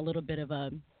giving it a little bit of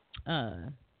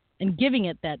and giving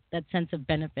it that sense of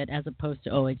benefit as opposed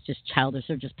to, it's just childish,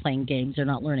 they're just playing games, they're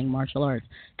not learning martial arts.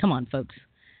 Come on, folks.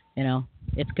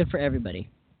 It's good for everybody.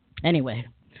 Anyway,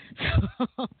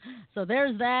 so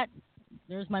there's that.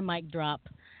 There's my mic drop.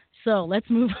 So let's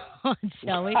move on,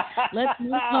 shall we? Let's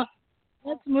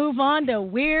move on to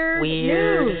weird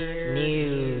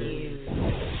news.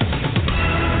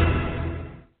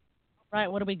 Right,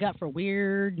 what do we got for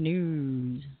weird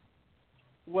news?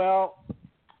 Well,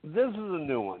 this is a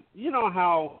new one. You know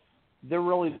how they're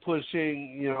really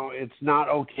pushing, it's not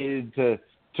okay to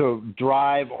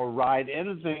drive or ride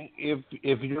anything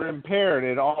if you're impaired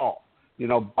at all.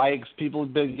 Bikes, people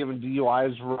have been given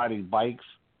DUIs for riding bikes,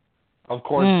 of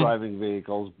course, driving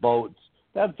vehicles, boats,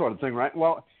 that sort of thing, right?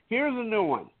 Well, here's a new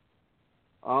one.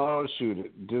 Oh, shoot,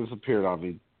 it disappeared on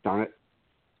me, darn it.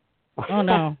 Oh,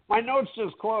 no. My notes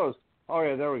just closed. Oh,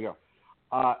 yeah, there we go.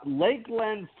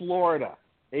 Lakeland, Florida.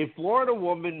 A Florida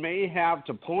woman may have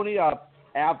to pony up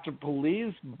after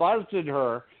police busted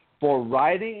her for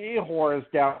riding a horse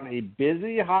down a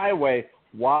busy highway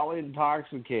while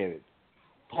intoxicated.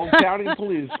 Polk County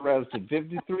Police arrested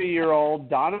 53-year-old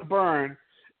Donna Byrne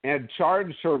and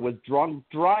charged her with drunk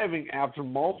driving after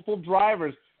multiple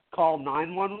drivers called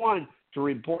 911 to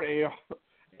report a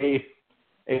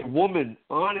woman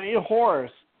on a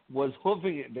horse was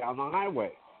hoofing it down the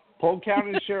highway. Polk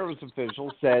County Sheriff's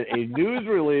officials said a news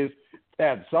release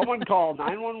that someone called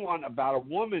 911 about a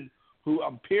woman who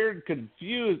appeared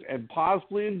confused and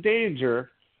possibly in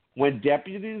danger. When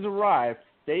deputies arrived,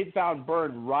 they found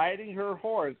Byrne riding her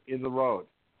horse in the road.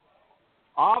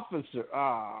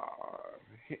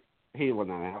 Hate when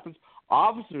that happens.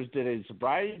 Officers did a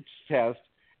sobriety test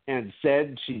and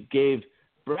said she gave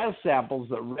breath samples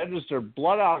that registered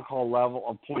blood alcohol level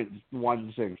of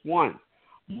 0.161,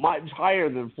 much higher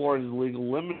than Florida's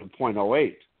legal limit of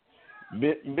 0.08.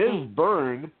 Ms.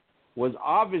 Byrne was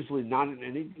obviously not in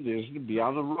any condition to be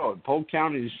on the road. Polk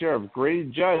County Sheriff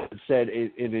Grady Judd said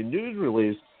in a news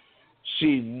release,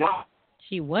 She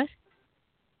what?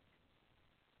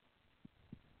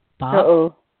 Bob?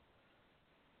 Uh-oh.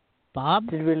 Bob?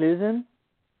 Did we lose him?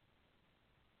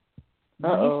 No,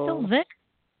 he's still there.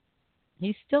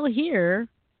 He's still here.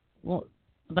 Well,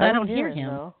 but I don't hear him.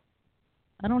 No.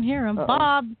 I don't hear him. Uh-oh.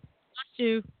 Bob, lost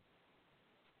you.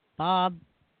 Bob.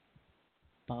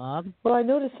 Well, I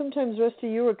noticed sometimes, Rusty,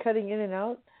 you were cutting in and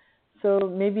out, so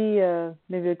maybe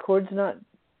the cord's not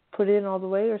put in all the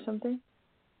way or something.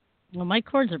 Well, my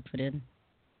cords are put in.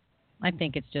 I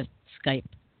think it's just Skype.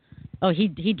 Oh,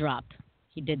 he dropped.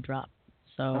 He did drop.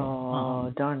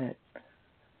 So. Darn it.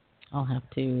 I'll have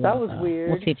to. That was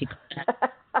weird. We'll see if he calls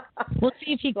back. We'll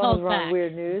see if he calls back.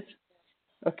 Weird news.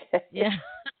 Okay. Yeah.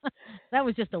 That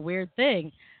was just a weird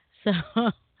thing.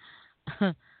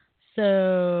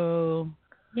 So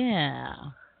yeah.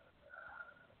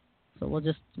 So we'll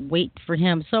just wait for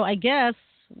him. So I guess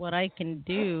what I can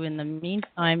do in the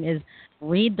meantime is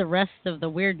read the rest of the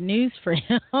weird news for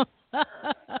him.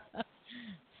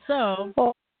 So,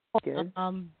 good.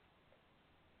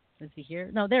 Is he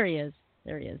here? No, there he is.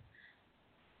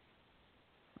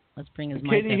 Let's bring his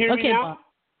mic in. Can you hear me now? Bob.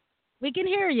 We can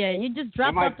hear you. You just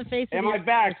dropped off the face of Am I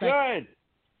back? Good. Okay.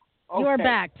 You are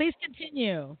back. Please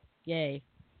continue. Yay.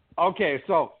 Okay,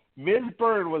 so Ms.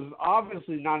 Byrne was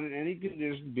obviously not in any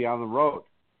condition to be on the road.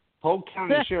 Polk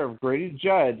County Sheriff Grady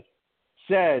Judd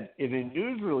said in a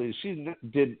news release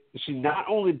she not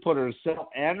only put herself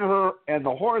and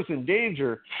the horse in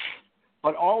danger,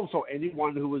 but also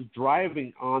anyone who was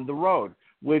driving on the road,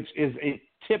 which is a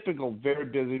typical very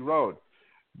busy road.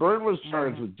 Byrne was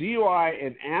charged with DUI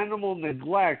and animal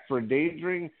neglect for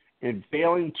endangering and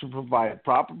failing to provide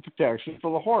proper protection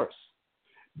for the horse.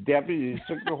 Deputies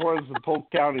took the horse to Polk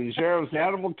County Sheriff's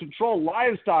Animal Control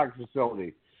Livestock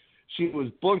Facility. She was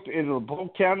booked into the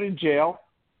Polk County Jail.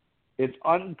 It's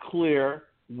unclear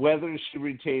whether she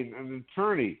retained an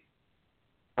attorney.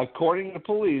 According to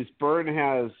police, Byrne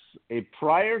has a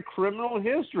prior criminal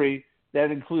history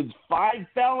that includes 5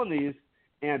 felonies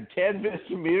and 10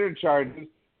 misdemeanor charges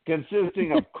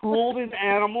consisting of cruelty to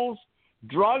animals,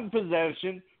 drug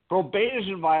possession,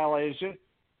 probation violation,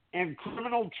 and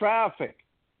criminal traffic.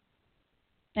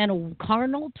 And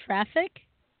carnal traffic?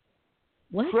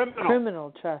 What?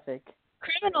 Criminal traffic.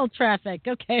 Criminal traffic.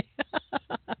 Okay.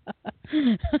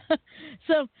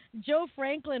 So Joe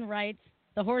Franklin writes,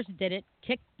 the horse did it,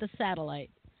 kicked the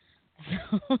satellite.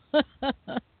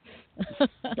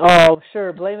 Oh,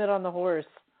 sure. Blame it on the horse.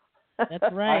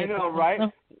 That's right. I know, right?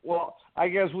 Well, I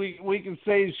guess we can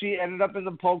say she ended up in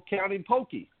the Polk County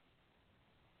Pokey.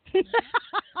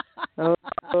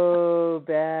 Oh,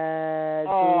 bad.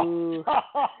 Oh.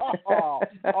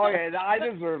 Okay, I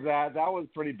deserve that. That was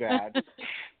pretty bad.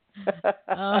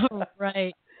 All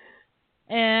right.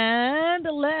 And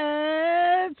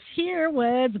let's hear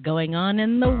what's going on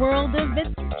in the world of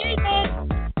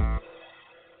entertainment.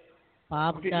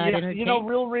 Bob's got entertainment. You know,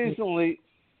 real recently,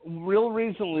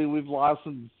 we've lost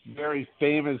some very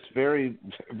famous, very,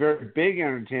 very big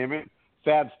entertainment.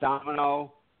 Fats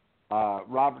Domino,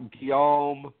 Robert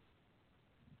Guillaume.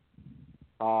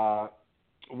 Now,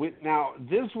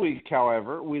 this week,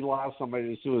 however, we lost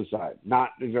somebody to suicide. Not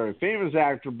a very famous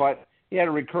actor, but he had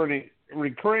a recurring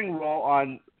role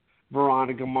on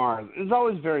Veronica Mars. It's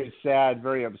always very sad,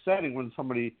 very upsetting when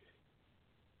somebody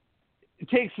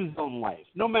takes his own life,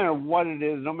 no matter what it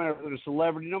is, no matter if they're a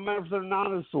celebrity, no matter if they're not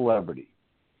a celebrity.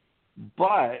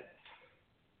 But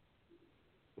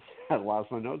I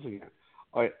lost my notes again.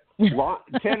 All right,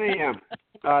 10 a.m.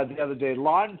 The other day,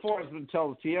 law enforcement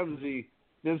tells TMZ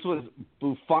this was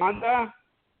Bufanda.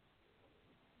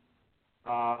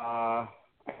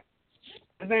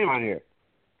 His name on here.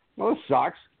 Well, this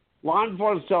sucks. Law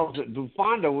enforcement tells that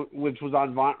Bufanda, which was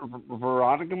on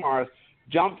Veronica Mars,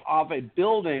 jumped off a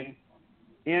building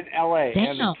in L.A. Damn.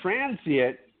 And the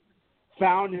transient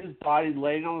found his body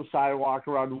laying on the sidewalk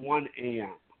around 1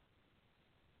 a.m.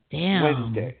 Damn.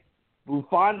 Wednesday.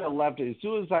 Bufanda left a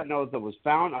suicide note that was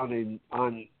found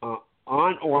on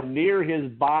or near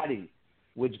his body,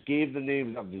 which gave the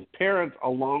names of his parents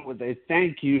along with a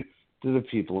thank you to the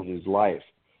people in his life.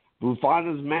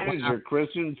 Bufanda's manager,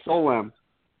 Christian Solem,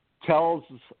 tells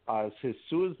us his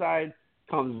suicide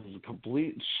comes as a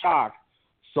complete shock.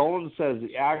 Solem says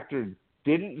the actor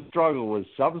didn't struggle with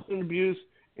substance abuse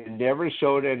and never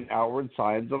showed any outward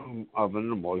signs of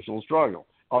an emotional struggle.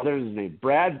 Others named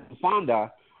Brad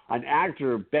Bufanda, an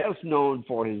actor best known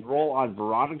for his role on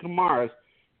Veronica Mars,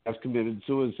 has committed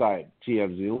suicide,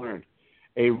 TMZ learned.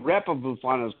 A rep of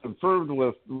Bufanda confirmed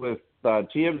with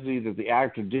TMZ that the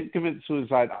actor did commit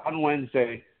suicide on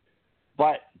Wednesday,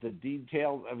 but the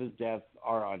details of his death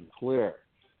are unclear.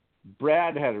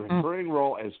 Brad had a recurring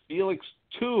role as Felix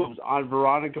Tubes on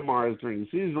Veronica Mars during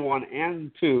season 1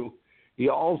 and 2. He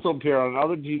also appeared on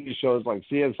other TV shows like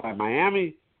CSI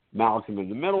Miami, Malcolm in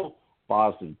the Middle,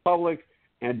 Boston Public,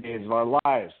 and Days of Our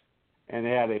Lives, and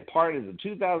had a part in the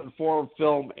 2004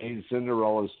 film A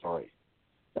Cinderella Story.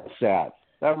 That's sad.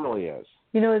 That really is.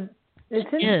 You know,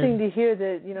 it's interesting to hear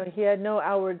that, you know, he had no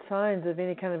outward signs of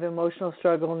any kind of emotional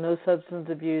struggle, no substance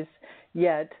abuse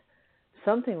yet.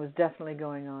 Something was definitely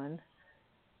going on.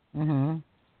 Mm-hmm.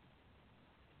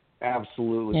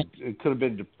 Absolutely. Yeah. It could have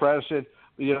been depression.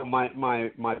 You know,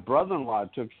 my brother-in-law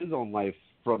took his own life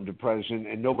from depression,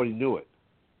 and nobody knew it.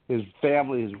 His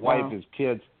family, his wife, his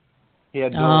kids. He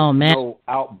had no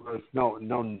outbursts, no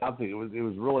nothing. It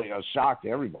was really a shock to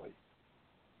everybody.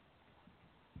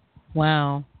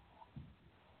 Wow.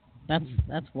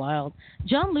 That's wild.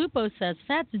 John Lupo says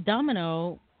Fats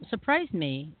Domino surprised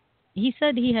me. He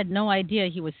said he had no idea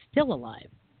he was still alive.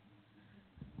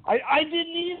 I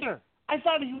didn't either. I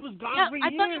thought he was gone for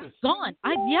years. I thought he was gone.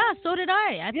 So did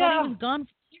I. I thought he was gone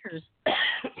for years.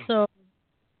 So,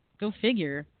 go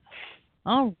figure.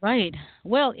 All right.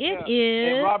 Well, it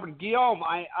is. And Robert Guillaume.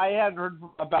 I hadn't heard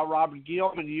about Robert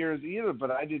Guillaume in years either,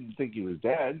 but I didn't think he was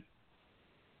dead.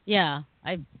 Yeah,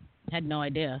 I had no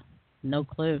idea. No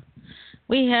clue.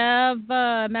 We have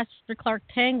Master Clark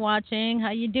Tang watching.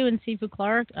 How you doing, Sifu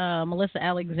Clark? Melissa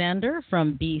Alexander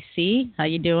from BC. How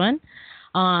you doing?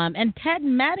 And Ted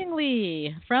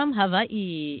Mattingly from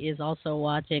Hawaii is also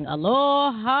watching.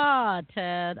 Aloha,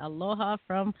 Ted. Aloha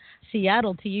from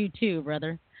Seattle to you too,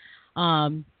 brother.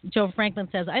 Joe Franklin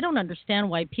says, I don't understand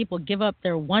why people give up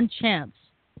their one chance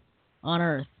on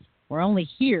Earth. We're only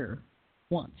here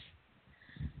once.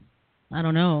 I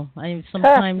don't know. I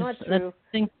sometimes Not true.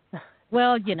 think,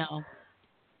 well, you know,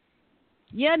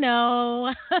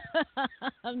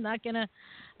 I'm not gonna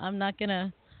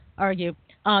argue.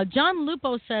 John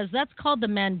Lupo says that's called the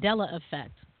Mandela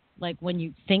effect. Like when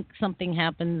you think something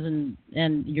happens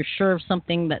and you're sure of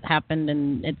something that happened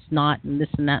and it's not, and this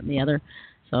and that and the other.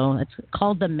 So it's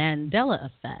called the Mandela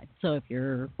effect. So if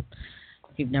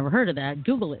you've never heard of that,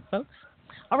 Google it, folks.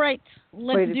 All right,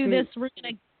 let's do this. We're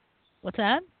gonna. What's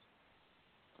that?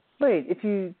 Wait, if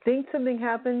you think something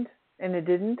happened and it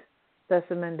didn't, that's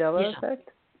the Mandela effect?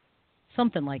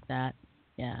 Something like that.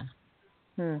 Yeah.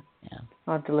 Yeah.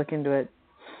 I'll have to look into it.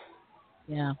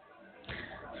 Yeah.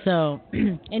 So,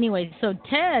 anyway, so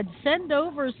Ted, send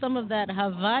over some of that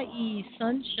Hawaii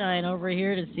sunshine over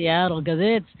here to Seattle because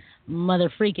it's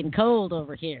mother freaking cold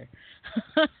over here.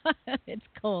 It's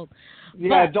cold.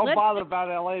 Yeah, but don't bother about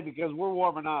LA because we're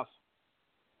warm enough.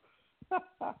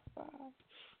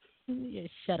 Yeah,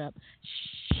 shut up.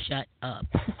 Shut up.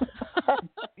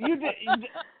 You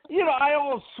know, I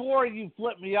almost swore you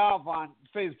flipped me off on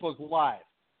Facebook Live.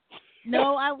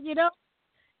 No,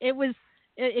 it was,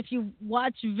 if you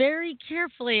watch very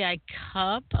carefully, I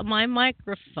cup my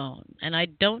microphone and I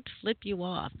don't flip you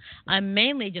off. I'm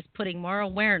mainly just putting more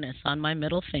awareness on my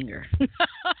middle finger.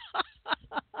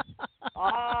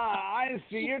 I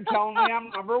see. You're telling me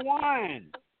I'm number one.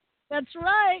 That's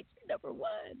right. Number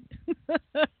one.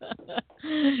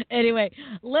 Anyway,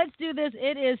 let's do this.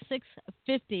 It is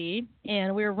 6:50,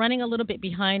 and we're running a little bit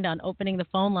behind on opening the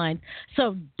phone lines.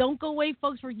 So don't go away,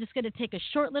 folks. We're just going to take a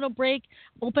short little break,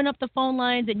 open up the phone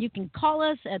lines, and you can call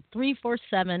us at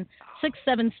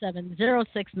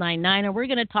 347-677-0699. And we're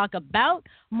going to talk about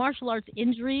martial arts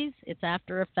injuries, its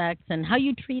after effects, and how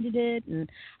you treated it, and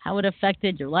how it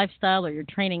affected your lifestyle or your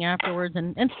training afterwards,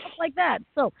 and stuff like that.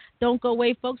 So don't go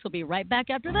away, folks. We'll be right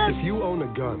back after this. If you own a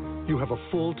gun, you have a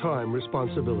full-time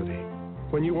responsibility.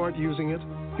 When you aren't using it,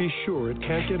 be sure it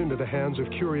can't get into the hands of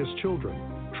curious children,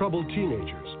 troubled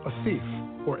teenagers, a thief,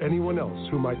 or anyone else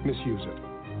who might misuse it.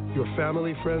 Your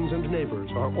family, friends, and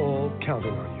neighbors are all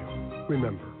counting on you.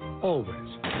 Remember, always,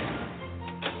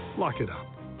 lock it up.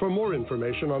 For more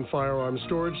information on firearm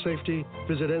storage safety,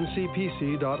 visit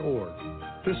ncpc.org.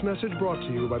 This message brought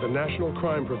to you by the National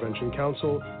Crime Prevention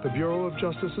Council, the Bureau of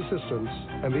Justice Assistance,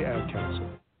 and the Ad Council.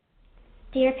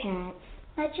 Dear parents,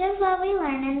 much of what we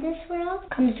learn in this world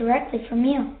comes directly from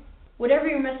you. Whatever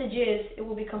your message is, it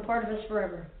will become part of us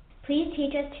forever. Please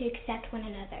teach us to accept one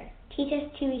another. Teach us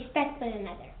to respect one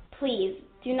another. Please,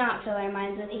 do not fill our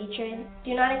minds with hatred.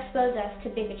 Do not expose us to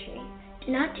bigotry.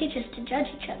 Do not teach us to judge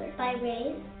each other by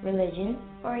race, religion,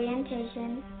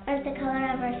 orientation, or the color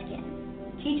of our skin.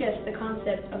 Teach us the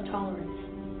concept of tolerance.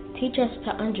 Teach us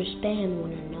to understand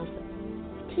one another.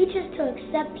 Teach us to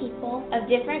accept people of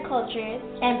different cultures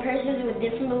and persons with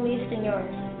different beliefs than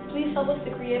yours. Please help us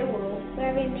to create a world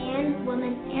where every man,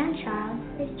 woman, and child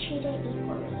is treated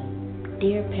equally.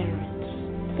 Dear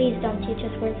parents, please don't teach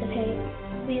us words of hate.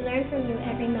 We learn from you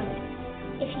every moment.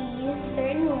 If you use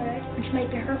certain words which might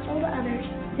be hurtful to others,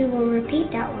 we will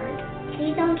repeat that word.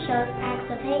 Please don't show acts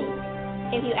of hate.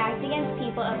 If you act against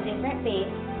people of different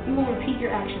faiths, we will repeat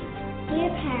your actions.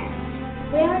 Dear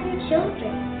parents, we are your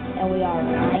children, and we are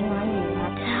relying on you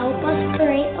to help us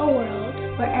create a world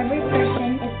where every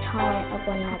person is tolerant of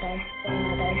one another.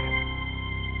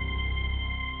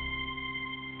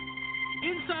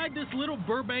 Inside this little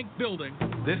Burbank building,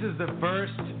 this is the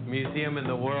first museum in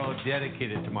the world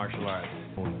dedicated to martial arts.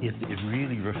 It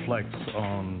really reflects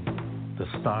on the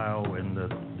style and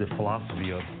the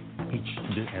philosophy of each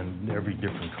and every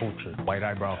different culture. White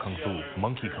eyebrow kung fu,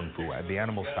 monkey kung fu, the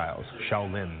animal styles,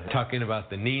 Shaolin. Talking about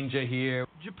the ninja here.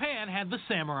 Japan had the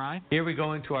samurai. Here we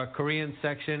go into our Korean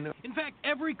section. In fact,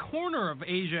 every corner of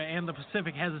Asia and the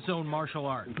Pacific has its own martial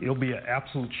art. It'll be an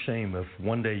absolute shame if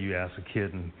one day you ask a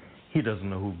kid and he doesn't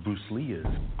know who Bruce Lee is.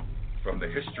 From the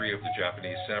history of the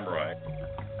Japanese samurai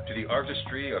to the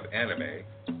artistry of anime,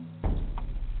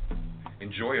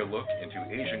 enjoy a look into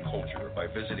Asian culture by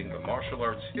visiting the Martial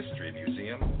Arts History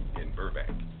Museum in Burbank.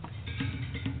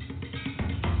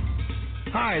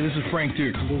 Hi, this is Frank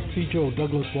Dukes. This is Joe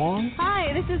Douglas Wong.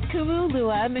 Hi, this is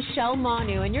Kumulua Michelle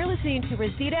Manu, and you're listening to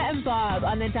Rosita and Bob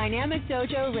on the Dynamic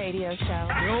Dojo Radio Show.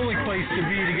 The only place to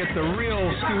be to get the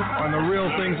real scoop on the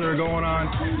real things that are going on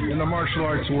in the martial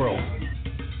arts world.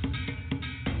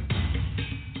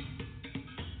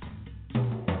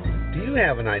 Do you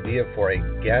have an idea for a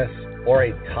guest or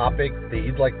a topic that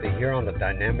you'd like to hear on the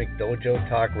Dynamic Dojo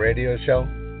Talk Radio Show?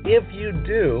 If you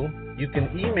do, you can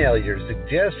email your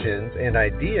suggestions and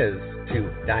ideas to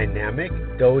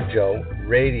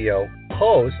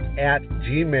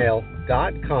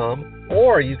dynamicdojoradiohost@gmail.com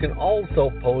or you can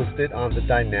also post it on the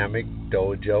Dynamic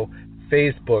Dojo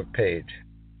Facebook page.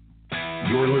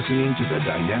 You're listening to the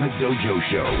Dynamic Dojo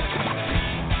Show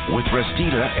with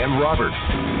Restita and Robert,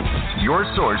 your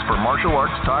source for martial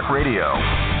arts talk radio.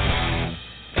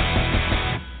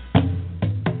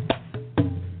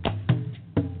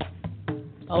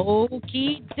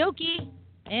 Okie dokie,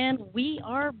 and we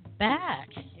are back.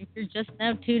 If you're just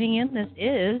now tuning in, this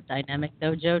is Dynamic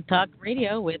Dojo Talk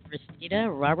Radio with Restita,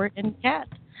 Robert, and Kat.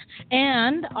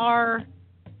 And our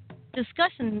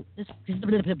discussion is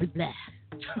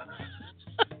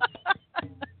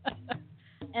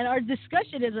and our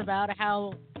discussion is about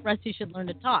how Rusty should learn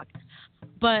to talk.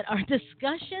 But our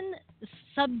discussion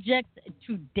subject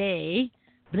today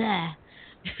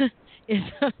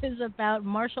is about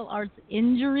martial arts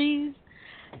injuries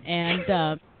and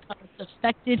how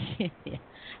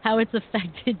it's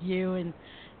affected you and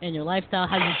your lifestyle,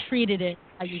 how you treated it,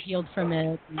 how you healed from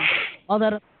it, and all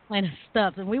that kind of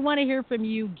stuff. And we want to hear from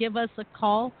you. Give us a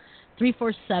call,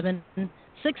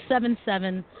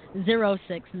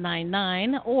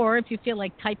 347-677-0699, or if you feel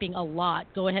like typing a lot,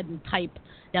 go ahead and type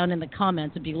down in the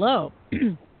comments below.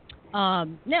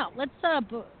 Now, let's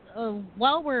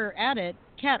while we're at it,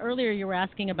 Kat, earlier you were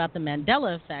asking about the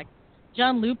Mandela effect.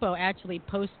 John Lupo actually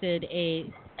posted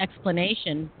a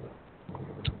explanation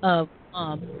of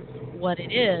what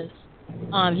it is.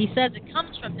 He says it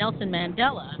comes from Nelson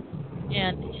Mandela,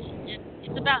 and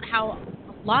it's about how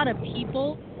a lot of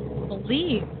people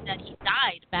believe that he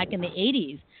died back in the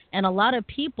 80s, and a lot of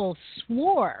people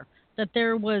swore that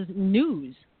there was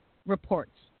news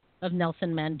reports of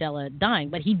Nelson Mandela dying,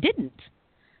 but he didn't.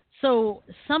 So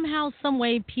somehow, some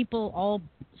way, people all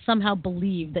somehow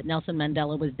believe that Nelson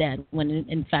Mandela was dead when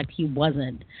in fact he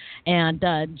wasn't. And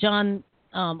John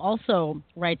also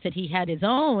writes that he had his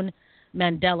own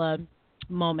Mandela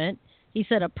moment. He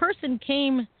said, a person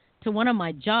came to one of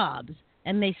my jobs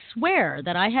and they swear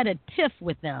that I had a tiff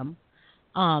with them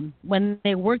when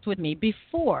they worked with me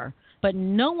before, but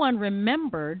no one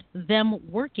remembered them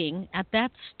working at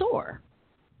that store.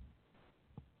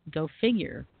 Go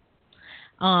figure.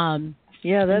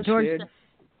 Yeah, that's weird.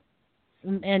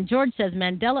 And George says,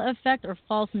 Mandela effect or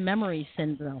false memory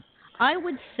syndrome? I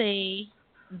would say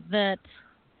that,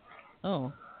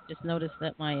 just noticed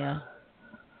that my,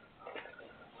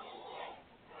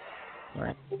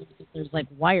 there's like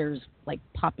wires like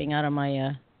popping out of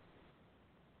my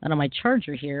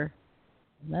charger here.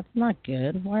 That's not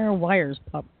good. Why are wires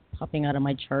popping out of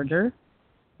my charger?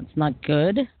 That's not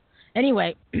good.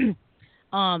 Anyway,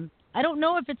 I don't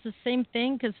know if it's the same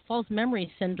thing, because false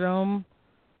memory syndrome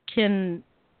can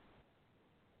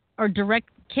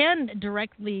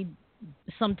directly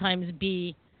sometimes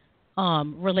be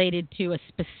related to a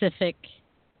specific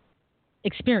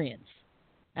experience,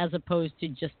 as opposed to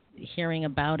just hearing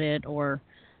about it or,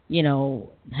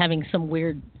 having some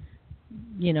weird,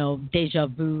 deja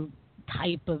vu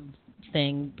type of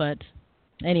thing. But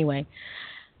anyway,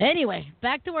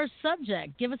 back to our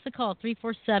subject. Give us a call,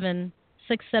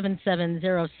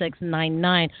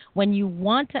 347-677-0699. When you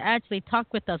want to actually talk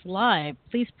with us live,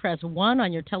 please press 1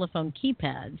 on your telephone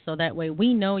keypad, so that way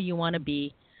we know you want to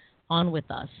be on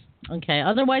with us. Okay.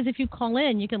 Otherwise, if you call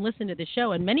in, you can listen to the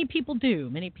show, and many people do.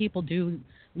 Many people do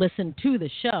listen to the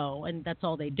show, and that's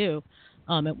all they do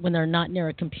when they're not near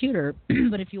a computer.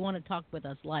 But if you want to talk with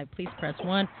us live, please press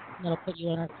 1, and that'll put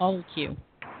you in our caller queue.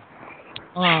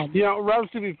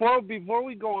 Rusty, before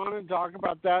we go on and talk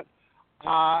about that,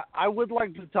 I would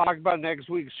like to talk about next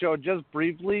week's show just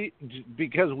briefly,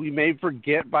 because we may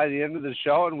forget by the end of the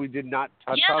show, and we did not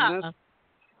touch on this.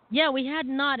 Yeah, we had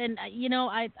not, and I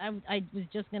was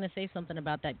just going to say something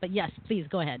about that, but yes, please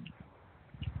go ahead.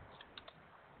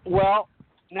 Well,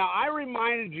 now I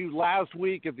reminded you last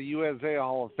week at the USA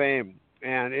Hall of Fame,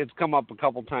 and it's come up a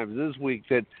couple times this week,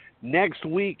 that next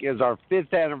week is our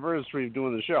 5th anniversary of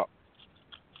doing the show.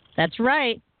 That's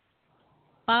right.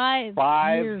 5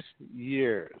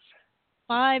 years.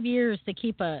 5 years to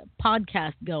keep a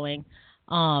podcast going.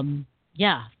 5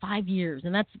 years,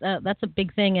 and that's a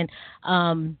big thing. And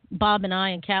Bob and I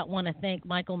and Kat want to thank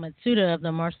Michael Matsuda of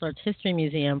the Martial Arts History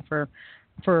Museum for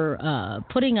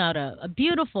putting out a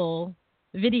beautiful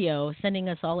video, sending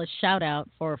us all a shout out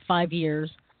for 5 years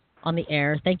on the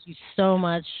air. Thank you so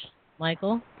much,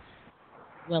 Michael.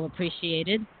 Well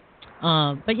appreciated.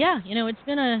 But yeah, it's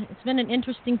been an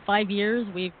interesting 5 years.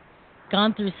 We've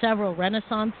gone through several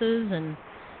renaissances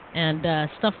and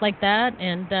stuff like that,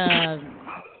 and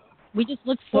we just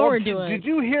look forward to it. Did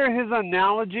you hear his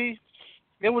analogy?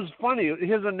 It was funny.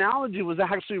 His analogy was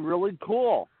actually really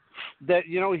cool. That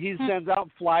he sends out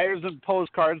flyers and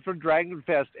postcards for Dragon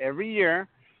Fest every year,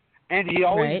 and he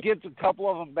always gets a couple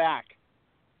of them back.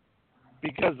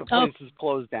 because the place is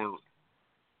closed down.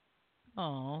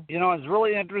 Oh. You know, it's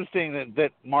really interesting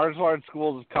that martial arts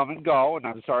schools come and go, and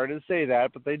I'm sorry to say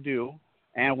that, but they do.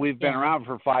 And we've been around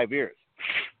for 5 years.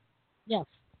 Yes.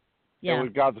 Yeah. And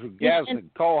we've gone through guests and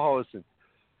co-hosts, and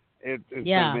it's been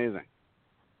amazing.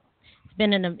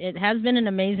 It has been an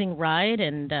amazing ride,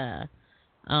 and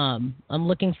I'm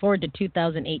looking forward to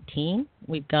 2018.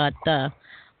 We've got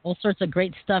all sorts of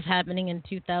great stuff happening in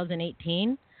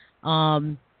 2018.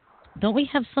 Don't we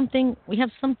have something? We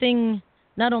have something.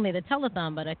 Not only the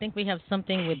telethon, but I think we have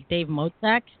something with Dave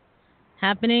Motzak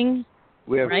happening.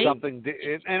 We have right? something,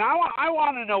 and I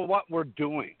want to know what we're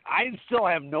doing. I still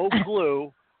have no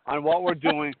clue on what we're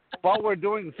doing, but we're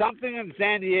doing something in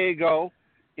San Diego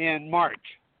in March.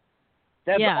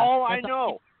 That's all I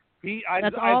know. I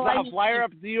saw a flyer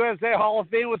up at the USA Hall of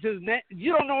Fame with his name.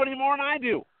 You don't know any more than I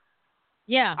do.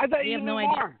 Yeah, I thought you knew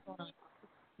more.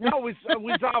 No, we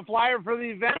saw a flyer for the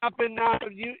event up in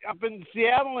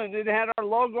Seattle, and it had our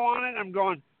logo on it. I'm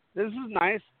going, this is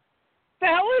nice. The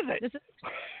hell is it? This is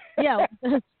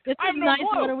nice.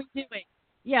 Clue. What are we doing?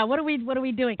 Yeah, what are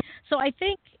we doing? So I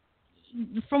think,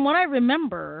 from what I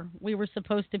remember, we were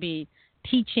supposed to be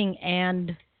teaching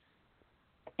and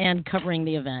covering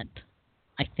the event.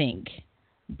 I think,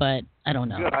 but I don't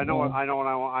know. Good. I know what I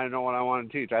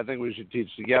want to teach. I think we should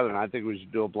teach together, and I think we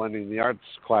should do a blending the arts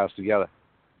class together.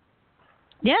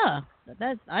 Yeah,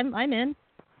 I'm in.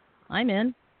 I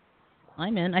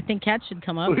think Kat should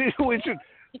come up. We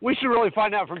should really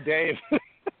find out from Dave.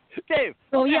 Dave,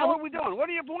 what are we doing? What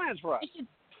are your plans for us?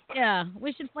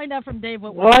 We should find out from Dave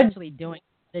what we're actually doing.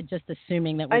 They're just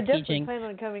assuming that we're teaching. I definitely plan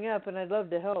on coming up, and I'd love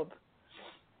to help.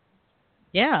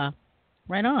 Yeah,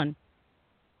 right on.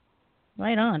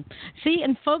 See,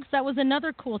 and folks, that was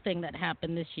another cool thing that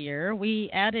happened this year. We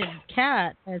added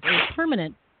Kat as a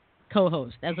permanent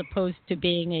co-host as opposed to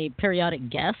being a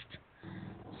periodic guest.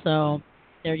 So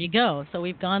there you go. So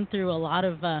we've gone through a lot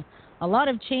of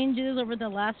changes over the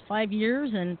last 5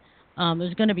 years, and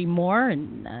there's going to be more.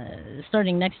 And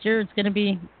starting next year, it's going to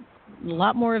be a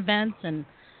lot more events and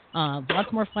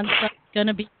lots more fun stuff. It's going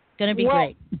to be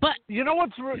great. But you know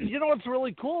what's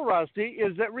really cool, Rusty,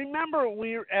 is that remember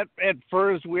at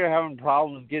first we were having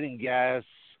problems getting guests,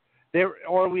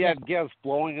 we had guests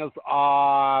blowing us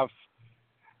off,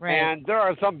 right. And there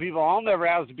are some people I'll never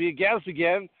ask to be a guest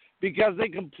again because they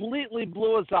completely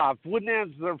blew us off, wouldn't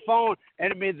answer their phone,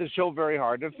 and it made the show very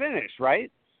hard to finish,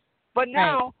 right? But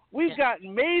now we've got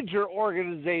major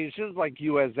organizations like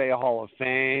USA Hall of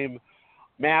Fame,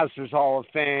 Masters Hall of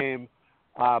Fame,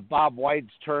 Bob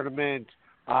White's tournament,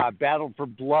 Battle for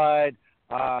Blood,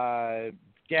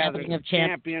 Gathering of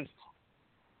Champions,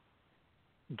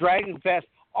 Dragon Fest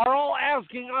are all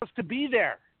asking us to be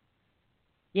there.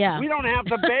 Yeah. We don't have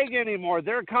to beg anymore.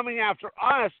 They're coming after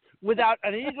us without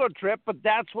an ego trip, but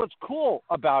that's what's cool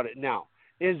about it now,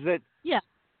 is that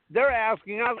they're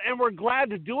asking us, and we're glad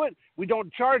to do it. We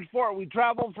don't charge for it. We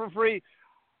travel for free,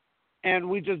 and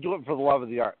we just do it for the love of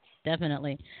the arts.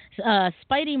 Definitely.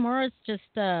 Spidey Morris just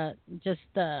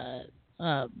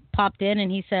popped in,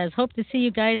 and he says, "Hope to see you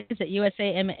guys at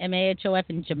USA MAHOF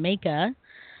in Jamaica,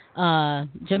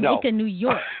 New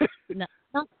York." No,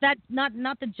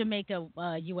 not the Jamaica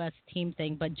U.S. team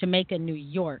thing, but Jamaica, New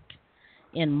York,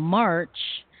 in March.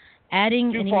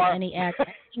 Adding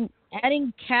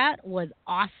Kat was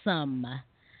awesome.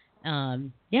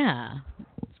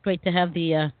 It's great to have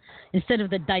the instead of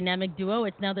the dynamic duo,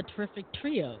 it's now the terrific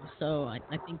trio. So I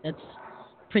think that's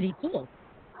pretty cool.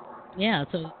 Yeah,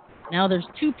 so now there's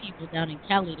two people down in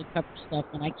Cali to cover stuff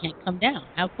when I can't come down.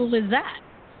 How cool is that?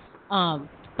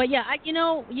 But yeah, you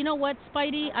know what,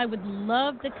 Spidey? I would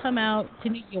love to come out to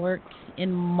New York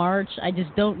in March. I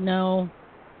just don't know.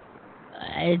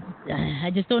 I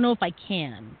just don't know if I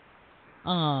can.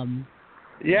 Yeah,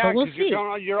 but we'll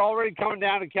because you're already coming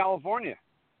down to California.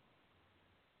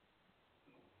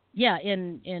 Yeah,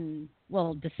 in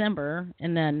December,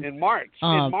 and then in March.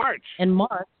 In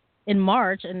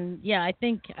March, and yeah, I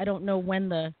don't know when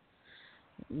the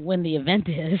event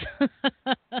is.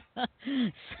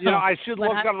 I should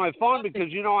look on my phone because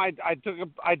I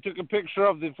took a picture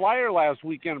of the flyer last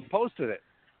weekend and posted it.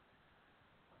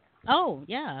 Oh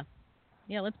yeah,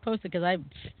 let's post it because I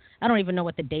don't even know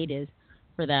what the date is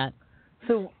for that.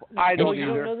 So I don't you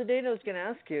don't know the date? I was going to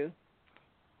ask you.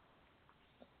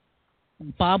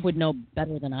 Bob would know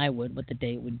better than I would what the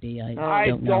date would be. I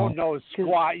don't know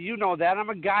squat. You know that. I'm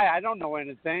a guy. I don't know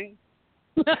anything.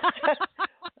 Well,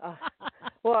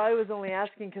 I was only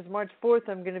asking because March 4th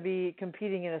I'm going to be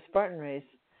competing in a Spartan race.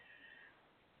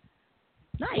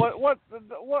 Nice. What is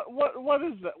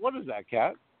that? What is that,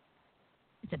 Kat?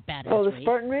 It's a badass race. Oh, the race.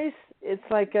 Spartan race? It's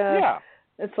like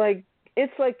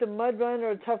it's like the mud run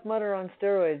or Tough Mudder on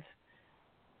steroids.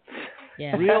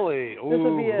 Yeah. Really? This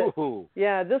will be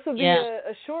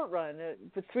a short run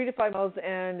for 3 to 5 miles,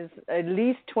 and it's at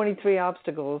least 23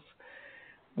 obstacles,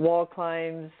 wall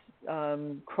climbs,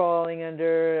 crawling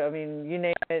under. I mean, you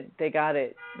name it, they got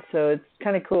it. So it's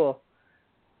kind of cool.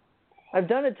 I've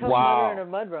done a Tough Mudder and a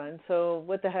mud run, so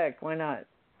what the heck? Why not?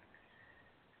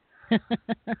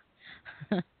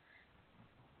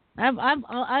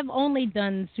 I've only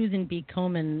done Susan B.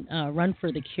 Komen runs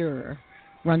for the cure,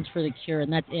 and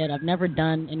that's it. I've never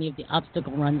done any of the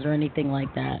obstacle runs or anything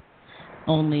like that. They're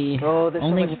so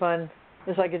much fun.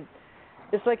 It's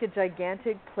like a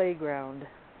gigantic playground.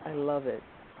 I love it.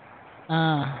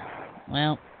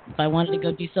 Well, if I wanted to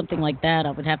go do something like that,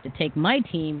 I would have to take my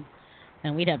team,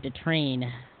 and we'd have to train.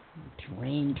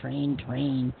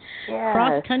 Yeah,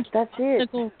 cross country. That's it.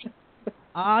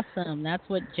 Awesome. That's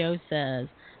what Joe says.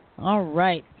 All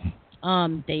right.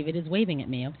 David is waving at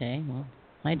me. Okay. Well,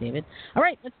 hi, David. All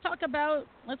right. Let's talk about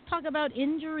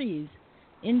injuries.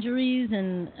 Injuries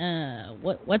and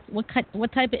what type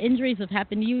of injuries have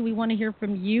happened to you? We want to hear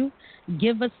from you.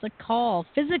 Give us a call,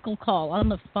 physical call on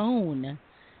the phone,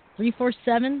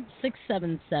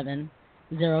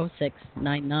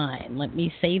 347-677-0699. Let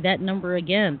me say that number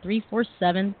again,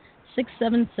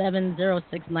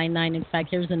 347-677-0699. In fact,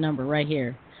 here's the number right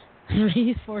here,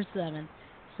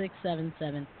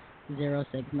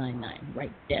 347-677-0699,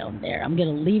 right down there. I'm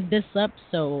going to leave this up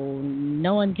so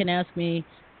no one can ask me,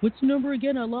 what's the number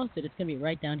again? I lost it. It's going to be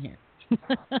right down here.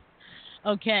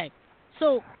 Okay.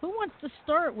 So who wants to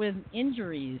start with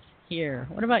injuries here?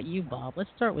 What about you, Bob? Let's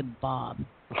start with Bob.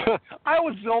 I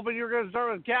was hoping you were going to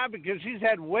start with Kat because she's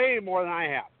had way more than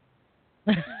I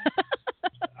have.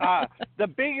 The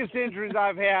biggest injuries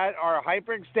I've had are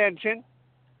hyperextension,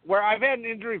 where I've had an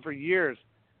injury for years.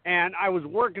 And I was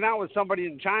working out with somebody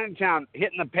in Chinatown,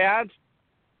 hitting the pads.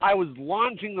 I was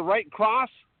launching the right cross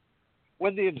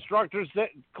when the instructor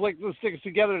clicked the sticks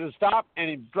together to stop, and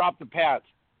he dropped the pads.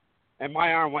 And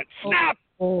my arm went snap.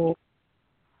 Oh,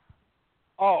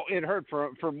 it hurt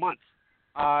for months.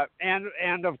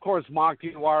 And of course,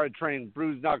 Makiwara training,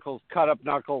 bruised knuckles, cut up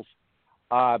knuckles,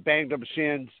 banged up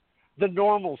shins, the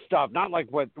normal stuff, not like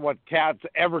what Kat's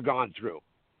ever gone through.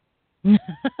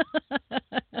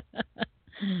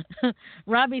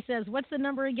 Robbie says, what's the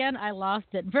number again? I lost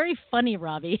it. Very funny,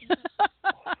 Robbie.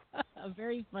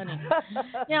 Very funny.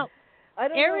 Now, I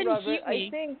don't Aaron know, Robert.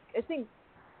 Huey, I think.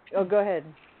 Oh, go ahead.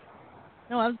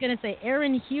 No, I was going to say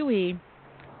Aaron Huey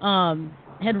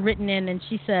had written in, and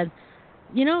she said,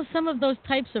 you know, some of those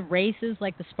types of races,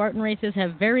 like the Spartan races,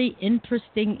 have very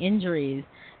interesting injuries.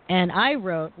 And I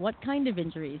wrote, what kind of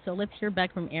injuries? So let's hear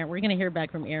back from Aaron. We're going to hear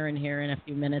back from Aaron here in a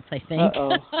few minutes, I think.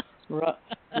 Uh-oh.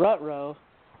 Rut-row.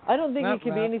 I don't think it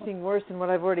could be anything worse than what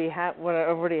I've already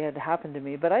had happened to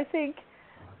me. But I think,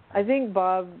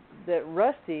 Bob, that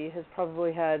Rusty has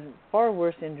probably had far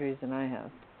worse injuries than I have.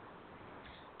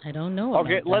 I don't know about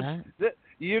that.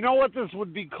 You know what this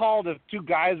would be called if two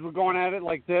guys were going at it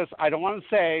like this? I don't want to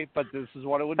say, but this is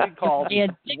what it would be called.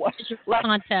 It'd be a dick measuring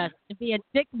contest. It'd be a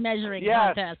dick measuring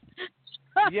contest.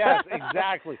 Yes,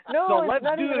 exactly. No, so it's let's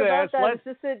not do even this. about that. It's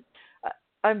just that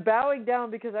I'm bowing down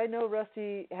because I know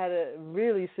Rusty had a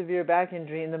really severe back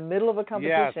injury in the middle of a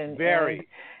competition. Yes, very.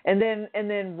 And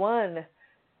then won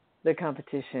the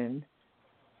competition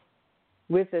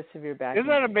with a severe back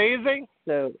injury. Isn't that amazing?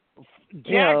 So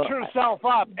jacked herself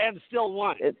up and still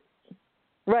won.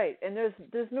 Right, and there's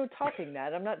no topping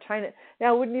that. I'm not trying to.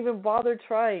 I wouldn't even bother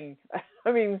trying.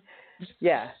 I mean,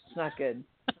 yeah, it's not good.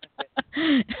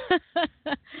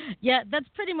 Yeah, that's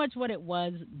pretty much what it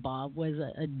was, Bob, was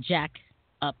a jack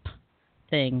up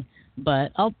thing.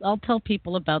 But I'll tell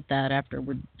people about that after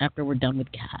we're done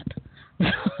with Kat.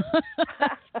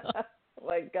 Oh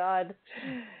my God.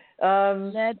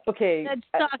 Let's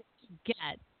talk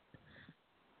Kat.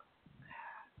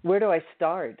 Where do I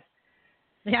start?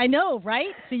 I know,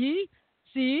 right? See?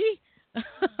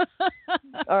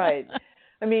 All right.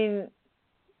 I mean,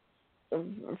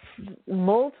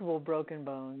 multiple broken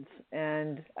bones,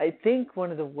 and I think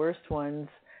one of the worst ones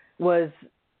was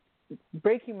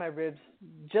breaking my ribs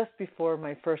just before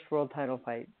my first world title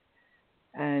fight.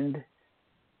 And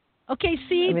okay,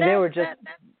 see, I mean, they were just.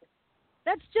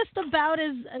 That's just about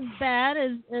as bad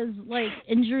as like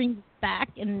injuring your back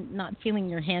and not feeling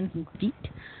your hands and feet.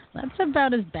 That's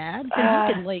about as bad because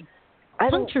you can like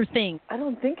puncture things. I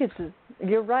don't think it's.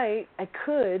 You're right. I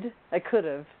could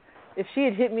have. If she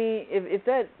had hit me, if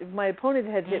my opponent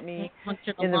had hit me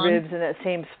in the ribs in that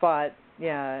same spot,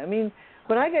 yeah. I mean,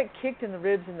 when I got kicked in the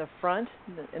ribs in the front,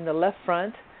 in the left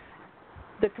front,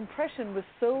 the compression was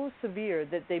so severe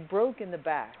that they broke in the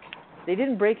back. They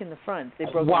didn't break in the front. They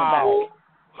broke wow.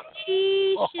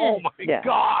 in the back. Oh my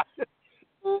God!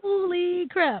 Holy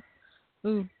crap!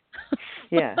 Ooh.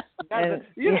 Yeah. And,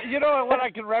 you know what I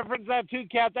can reference that to,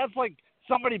 Kat? That's like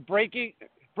somebody breaking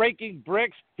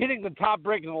bricks, hitting the top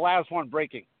brick, and the last one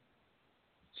breaking.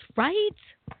 Right?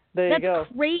 There you go.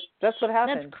 That's crazy. That's what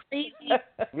happened. That's crazy.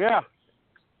 Yeah.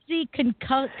 See,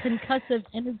 concussive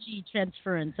energy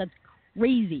transference. That's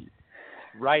crazy.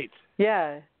 Right.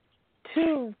 Yeah.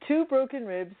 Two broken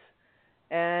ribs,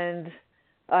 and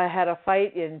I had a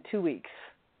fight in 2 weeks.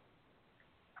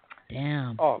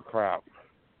 Damn. Oh crap.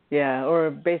 Yeah, or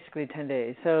basically 10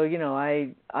 days. So, you know,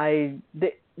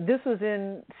 this was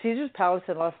in Caesar's Palace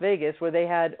in Las Vegas, where they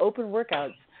had open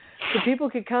workouts. So people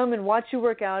could come and watch you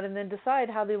work out and then decide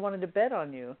how they wanted to bet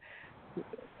on you.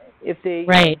 If they,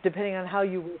 depending on how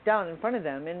you worked out in front of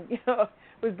them. And, you know,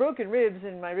 with broken ribs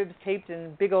and my ribs taped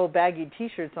and big old baggy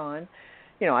T-shirts on,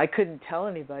 you know, I couldn't tell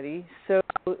anybody. So,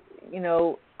 you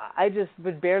know, I just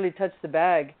would barely touch the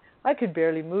bag. I could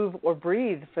barely move or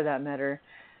breathe, for that matter.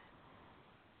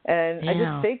 And I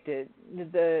just faked it.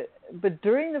 But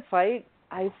during the fight,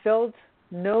 I felt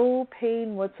no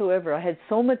pain whatsoever. I had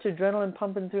so much adrenaline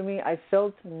pumping through me, I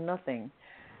felt nothing.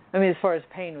 I mean, as far as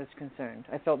pain was concerned,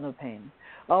 I felt no pain.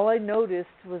 All I noticed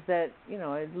was that, you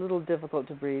know, it's a little difficult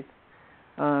to breathe.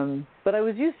 But I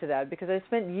was used to that because I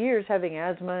spent years having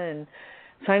asthma and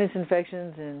sinus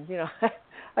infections, and, you know,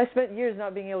 I spent years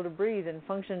not being able to breathe and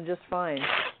function just fine,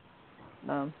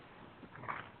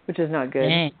 which is not good.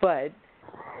 Dang. But,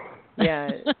 yeah,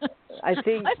 I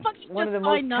think one of the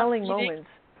most telling moments.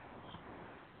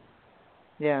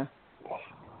 Yeah.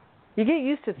 You get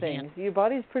used to things. Yeah. Your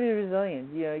body's pretty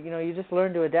resilient. You know, you just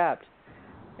learn to adapt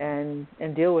and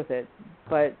deal with it.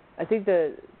 But I think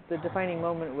the defining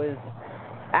moment was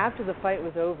after the fight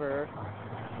was over,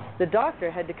 the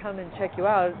doctor had to come and check you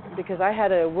out because I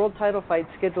had a world title fight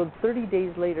scheduled 30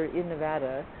 days later in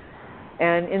Nevada.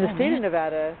 And in the state of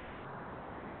Nevada,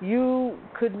 you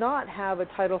could not have a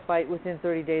title fight within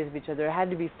 30 days of each other. It had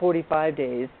to be 45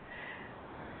 days.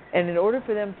 And in order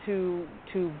for them to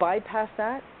bypass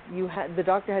that, the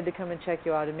doctor had to come and check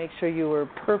you out and make sure you were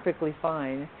perfectly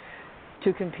fine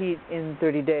to compete in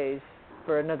 30 days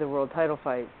for another world title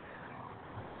fight.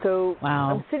 So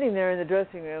I'm sitting there in the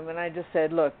dressing room, and I just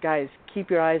said, look, guys, keep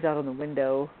your eyes out on the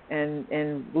window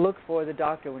and look for the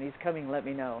doctor. When he's coming, let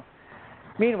me know.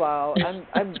 Meanwhile,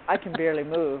 I can barely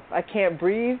move. I can't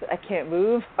breathe. I can't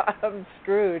move. I'm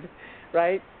screwed,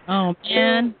 right? Oh,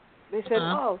 man. So they said,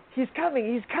 oh, he's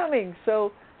coming.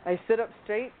 So I sit up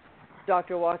straight.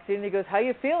 Doctor walks in, and he goes, how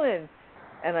you feeling?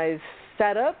 And I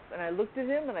sat up, and I looked at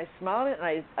him, and I smiled, and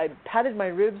I patted my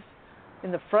ribs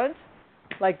in the front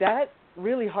like that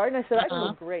really hard, and I said, I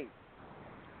feel great.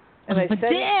 And I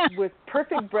said it with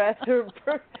perfect breath.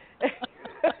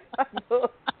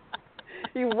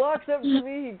 He walks up to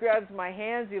me, he grabs my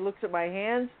hands, he looks at my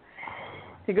hands.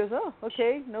 He goes, oh,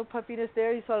 okay, no puffiness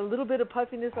there. He saw a little bit of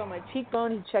puffiness on my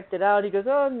cheekbone. He checked it out. He goes,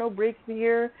 oh, no breaks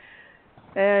here.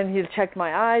 And he checked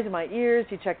my eyes and my ears.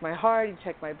 He checked my heart. He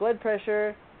checked my blood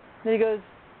pressure. Then he goes,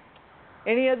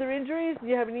 any other injuries? Do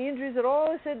you have any injuries at all?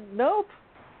 I said, nope.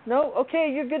 No,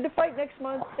 okay, you're good to fight next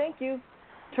month. Thank you.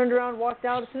 Turned around, walked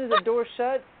out. As soon as the door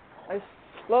shut, I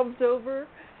slumped over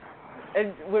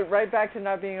and went right back to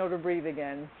not being able to breathe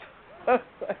again.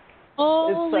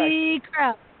 Holy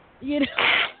crap. You know,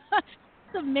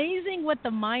 it's amazing what the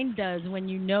mind does when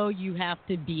you know you have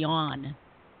to be on.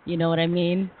 You know what I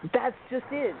mean? That's just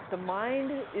it. The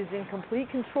mind is in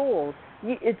complete control.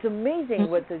 It's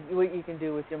amazing what you can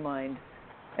do with your mind.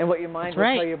 And what your mind will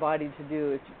tell your body to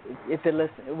do if it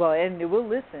listens. Well, and it will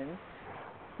listen.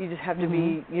 You just have to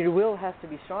be. Your will has to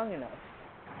be strong enough.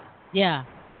 Yeah,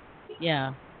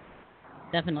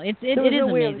 definitely. It is no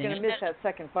way amazing. I was going to miss that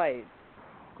second fight.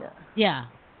 Yeah.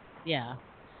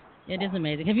 It is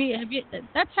amazing. Have you?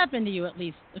 That's happened to you at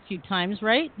least a few times,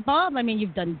 right, Bob? I mean,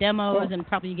 you've done demos and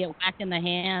probably you get whacked in the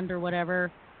hand or whatever.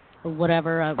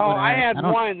 I had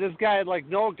one. This guy had like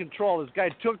no control. This guy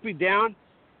took me down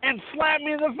and slapped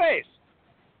me in the face.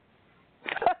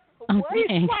 What? He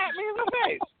slapped me in the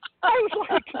face. I was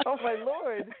like, oh my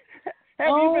Lord. Have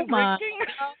you been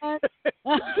drinking?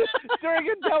 During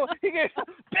a demo, he goes,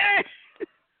 bang!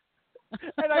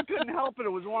 And I couldn't help it. It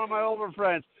was one of my older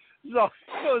friends. So it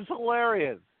was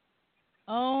hilarious.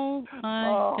 Oh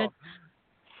my goodness.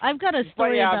 I've got a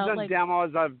story I've done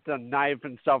demos, I've done knife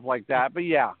and stuff like that. But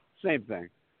yeah, same thing.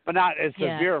 But not as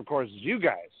severe, of course, as you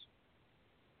guys.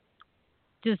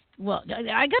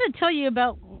 I got to tell you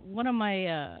about one of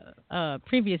my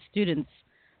previous students,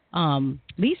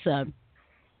 Lisa.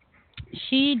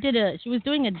 She was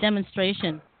doing a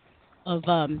demonstration of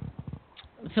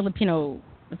Filipino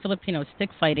stick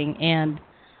fighting, and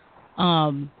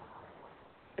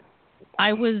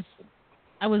I was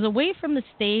away from the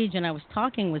stage, and I was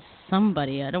talking with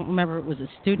somebody. I don't remember if it was a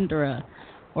student or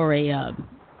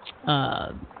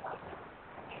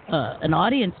an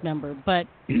audience member, but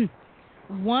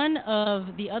one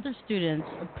of the other students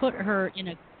put her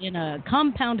in a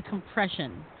compound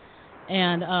compression,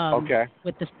 and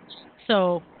with the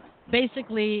so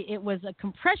basically it was a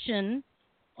compression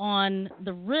on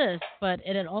the wrist, but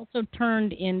it had also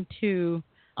turned into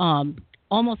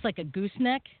almost like a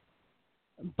gooseneck,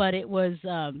 but it was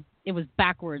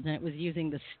backwards, and it was using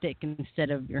the stick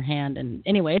instead of your hand. And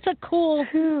anyway, it's a cool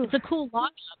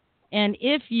lockup. And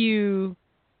if you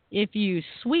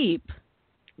sweep,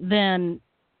 then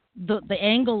the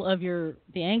angle of your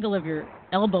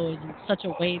elbow is in such a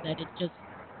way that it just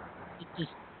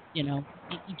you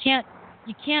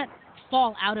can't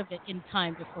fall out of it in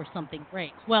time before something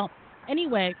breaks. Well,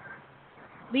 anyway,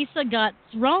 Lisa got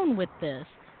thrown with this,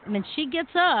 and then she gets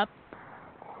up,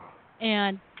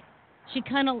 and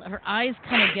her eyes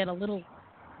kind of get a little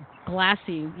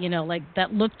glassy, like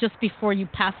that look just before you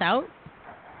pass out.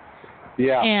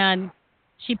 Yeah. And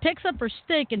she picks up her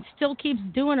stick and still keeps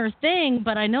doing her thing,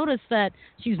 but I noticed that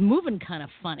she's moving kind of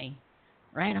funny,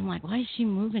 right? I'm like, why is she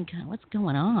moving? What's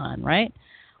going on, right?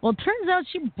 Well, it turns out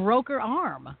she broke her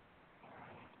arm.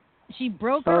 She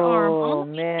broke her arm. Oh,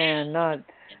 man, not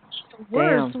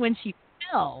worse when she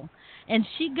fell. And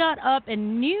she got up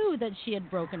and knew that she had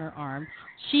broken her arm.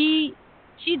 She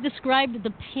described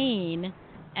the pain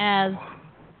as,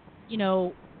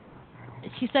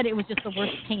 she said it was just the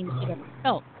worst pain she'd ever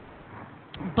felt.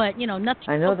 But, nothing.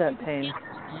 I know that pain.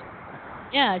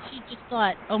 Yeah, she just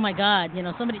thought, oh, my God,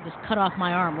 somebody just cut off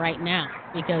my arm right now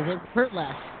because it hurt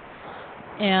less.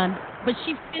 But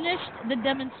she finished the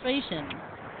demonstration.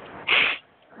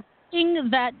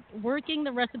 Working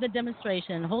the rest of the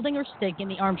demonstration, holding her stick in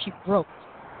the arm she broke.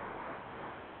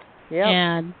 Yeah,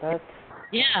 and that's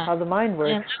how the mind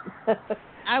works.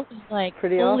 I was like,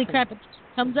 pretty holy awesome. crap. And she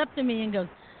comes up to me and goes,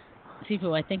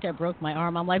 Sifu, I think I broke my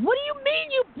arm. I'm like, what do you mean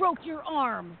you broke your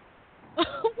arm?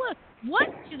 What?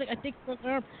 She's like, I think I broke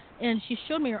my arm. And she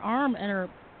showed me her arm, and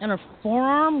her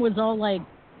forearm was all like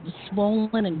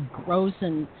swollen and gross,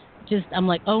 and just, I'm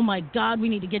like, oh my God, we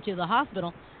need to get you to the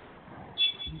hospital.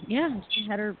 Yeah, she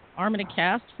had her arm in a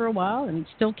cast for a while and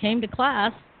still came to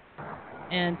class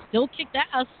and still kicked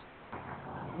ass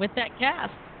with that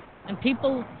cast. And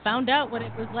people found out what it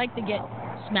was like to get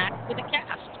smacked with a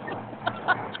cast.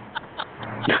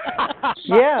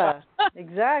 Yeah,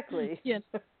 exactly.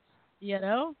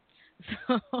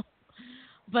 So,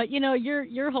 but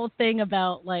your whole thing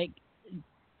about like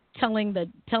telling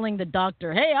the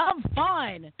doctor, hey, I'm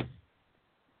fine,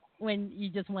 when you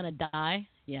just want to die.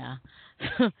 Yeah.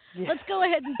 Let's go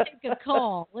ahead and take a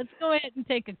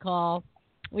call.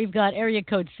 We've got area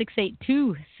code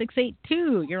 682.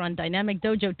 682. You're on Dynamic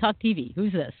Dojo Talk TV.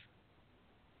 Who's this?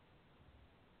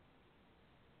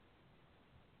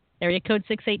 Area code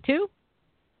 682.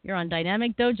 You're on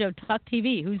Dynamic Dojo Talk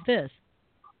TV. Who's this?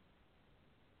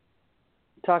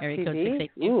 Talk area TV? Code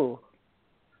 682. Ooh.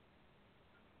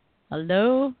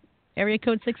 Hello? Area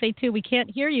code 682. We can't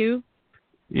hear you.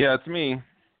 Yeah, it's me.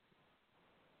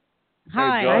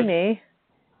 Hi. Hi, me.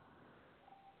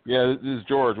 Yeah, this is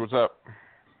George. What's up?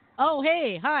 Oh,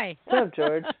 hey. Hi. What's up,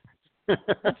 George?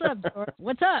 What's up, George?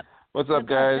 What's up? What's up,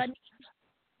 guys?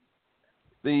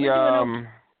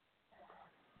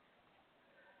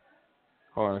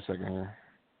 Hold on a second here.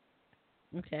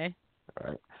 Okay.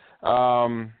 All right.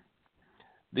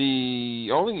 The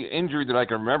only injury that I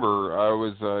can remember, I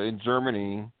was in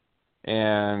Germany,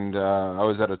 and I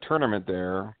was at a tournament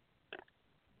there,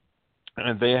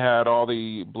 and they had all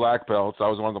the black belts. I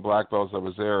was one of the black belts that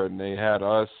was there, and they had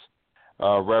us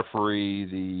referee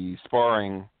the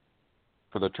sparring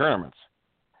for the tournaments.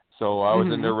 So I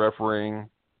was in there refereeing,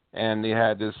 and they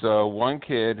had this one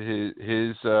kid.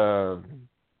 His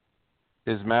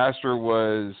master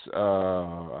was,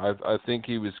 I think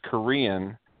he was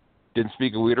Korean, didn't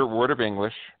speak a word of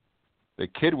English. The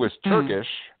kid was Turkish.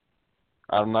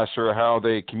 I'm not sure how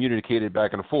they communicated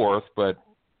back and forth, but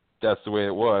that's the way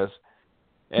it was.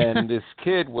 And this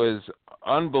kid was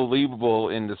unbelievable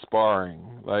in the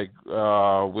sparring. Like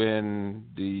when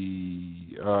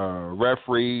the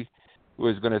referee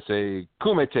was going to say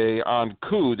kumite on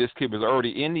ku, this kid was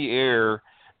already in the air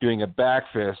doing a back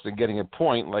fist and getting a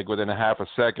point like within a half a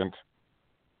second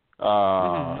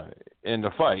in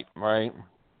the fight, right?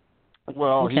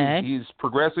 Well, he's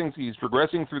progressing through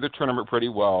the tournament pretty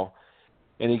well.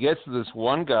 And he gets to this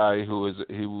one guy who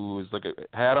was like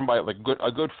had him by like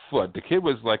a good foot. The kid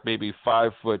was like maybe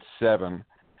 5'7",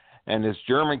 and this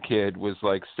German kid was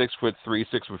like 6'3",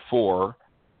 6'4",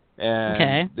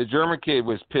 and the German kid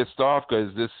was pissed off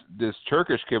because this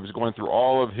Turkish kid was going through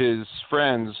all of his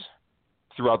friends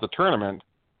throughout the tournament.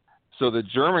 So the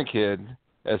German kid,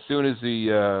 as soon as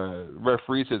the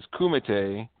referee says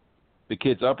kumite, the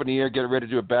kid's up in the air, getting ready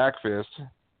to do a back fist.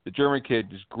 The German kid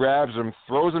just grabs him,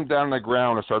 throws him down on the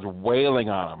ground, and starts wailing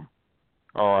on him.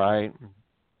 All right,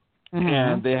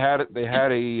 and they had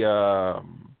a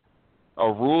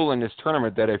rule in this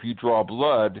tournament that if you draw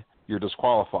blood, you're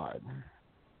disqualified.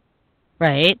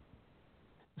 Right.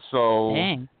 So,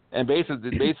 Dang. and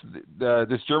basically,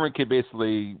 this German kid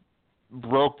basically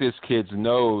broke this kid's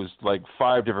nose like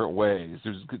 5 different ways.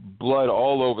 There's blood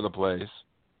all over the place.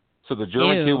 So the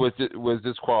German kid was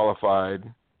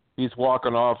disqualified. He's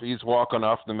walking off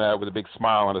the mat with a big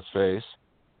smile on his face.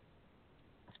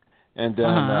 And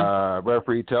then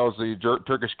referee tells the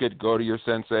Turkish kid, go to your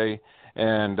sensei,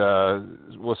 and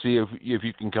we'll see if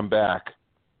you can come back.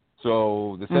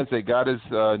 So the sensei got his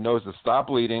nose to stop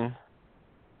bleeding,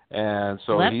 and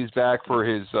so he's back for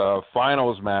his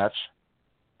finals match.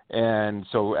 And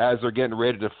so as they're getting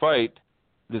ready to fight,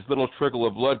 this little trickle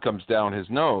of blood comes down his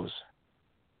nose.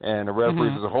 And the referee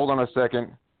says, hold on a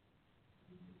second.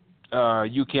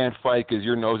 You can't fight because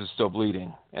your nose is still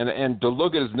bleeding. And to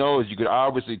look at his nose, you could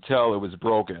obviously tell it was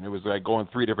broken. It was like going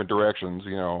 3 different directions,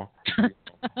 you know.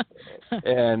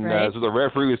 And so the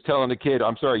referee was telling the kid,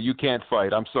 I'm sorry, you can't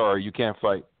fight. I'm sorry, you can't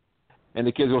fight. And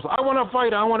the kid goes, I want to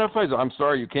fight. So, I'm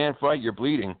sorry, you can't fight. You're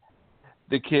bleeding.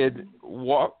 The kid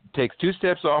takes 2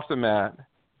 steps off the mat,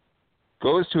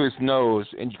 goes to his nose,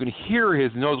 and you can hear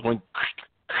his nose going,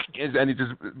 and he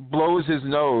just blows his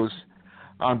nose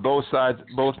on both sides,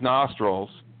 both nostrils,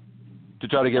 to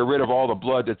try to get rid of all the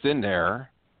blood that's in there.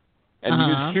 And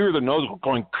you just hear the nose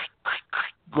going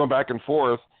back and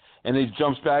forth, and he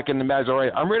jumps back in the match. All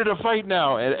right, I'm ready to fight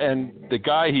now. And the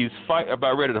guy he's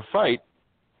about ready to fight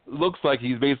looks like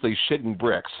he's basically shitting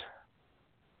bricks.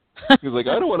 He's like,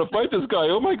 I don't want to fight this guy.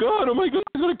 Oh my god,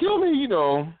 he's gonna kill me, you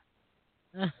know.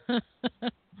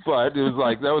 But it was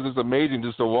like that was just amazing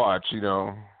just to watch, you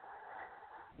know.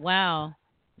 Wow.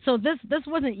 So this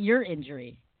wasn't your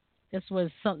injury. This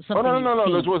was something. Oh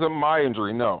no. This wasn't my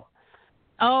injury. No.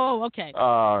 Oh, okay.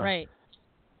 Right.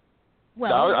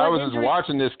 Well, I was just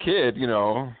watching this kid, you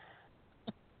know.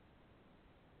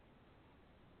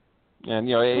 And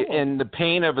you know, and the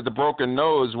pain of the broken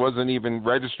nose wasn't even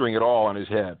registering at all in his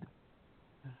head.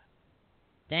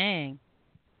 Dang.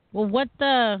 Well, what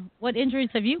injuries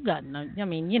have you gotten? I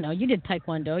mean, you know, you did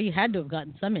Taekwondo. You had to have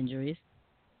gotten some injuries.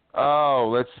 Oh,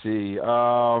 let's see.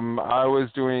 I was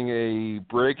doing a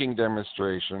breaking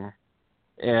demonstration,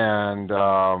 and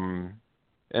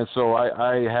so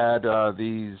I had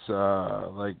these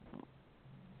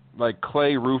like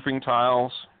clay roofing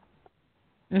tiles.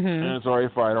 And it's all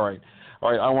right, fine, all right.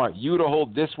 I want you to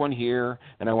hold this one here,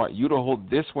 and I want you to hold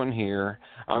this one here.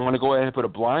 I'm going to go ahead and put a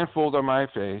blindfold on my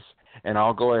face, and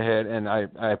I'll go ahead and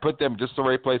I put them just the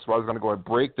right place where I was going to go and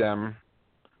break them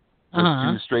with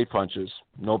 2 straight punches.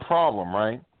 No problem,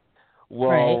 right?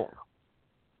 Well,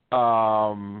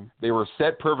 they were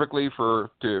set perfectly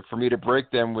for me to break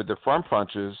them with the front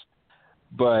punches,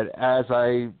 but as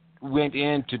I went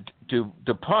in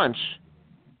to punch,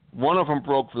 one of them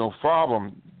broke no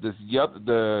problem.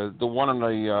 The one on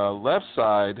the left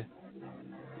side,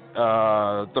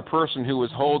 the person who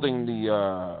was holding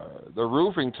the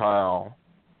roofing tile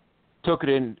took it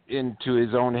into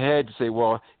his own head to say,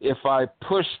 well, if I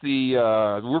push the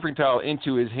roofing tile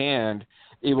into his hand,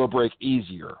 it will break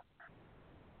easier.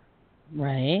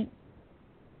 Right.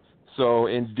 So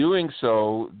in doing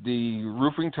so, the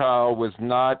roofing tile was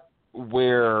not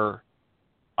where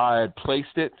I had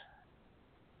placed it,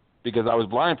 because I was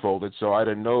blindfolded, so I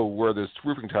didn't know where this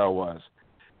roofing tile was.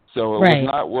 So it was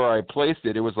not where I placed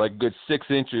it. It was like a good 6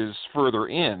 inches further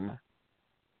in.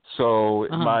 So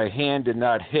my hand did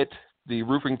not hit the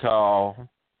roofing tile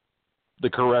the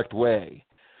correct way.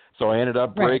 So I ended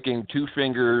up breaking 2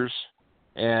 fingers,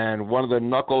 and one of the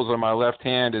knuckles on my left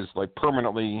hand is like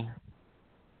permanently,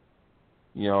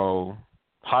 you know,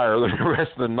 higher than the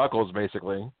rest of the knuckles,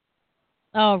 basically.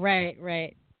 Oh,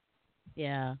 right.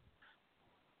 Yeah.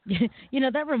 You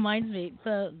know, that reminds me,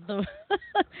 the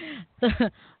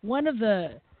one of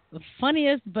the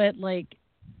funniest but, like,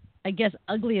 I guess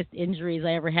ugliest injuries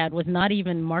I ever had was not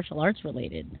even martial arts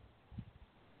related.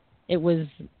 It was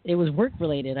work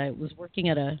related. I was working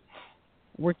at a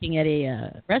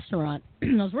restaurant. I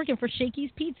was working for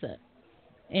Shakey's Pizza,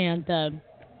 and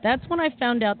that's when I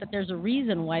found out that there's a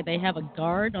reason why they have a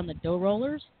guard on the dough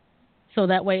rollers, so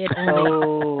that way it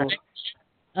only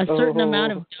a certain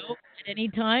amount of dough at any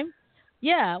time.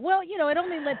 Yeah, well, it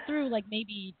only let through like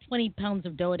maybe 20 pounds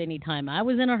of dough at any time. I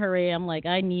was in a hurry. I'm like,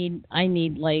 I need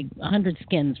like 100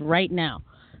 skins right now.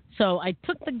 So I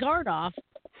took the guard off,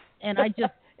 and I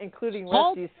just including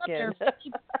hauled Rusty's up skin.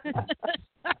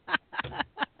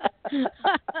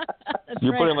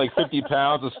 You're right. putting like 50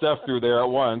 pounds of stuff through there at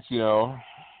once, Yeah,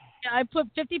 I put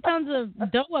 50 pounds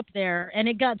of dough up there, and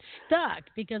it got stuck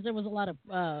because there was a lot of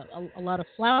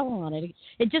flour on it.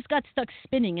 It just got stuck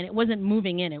spinning, and it wasn't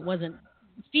moving in. It wasn't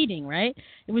feeding, right?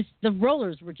 It was the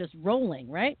rollers were just rolling,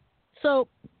 right? So,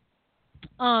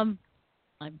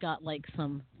 I've got like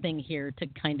some thing here to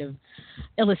kind of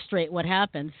illustrate what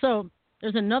happened. So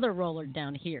there's another roller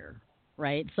down here,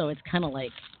 right? So it's kind of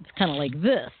like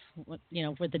this, with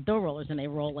the dough rollers, and they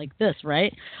roll like this,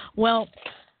 right? Well,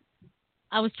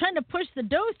 I was trying to push the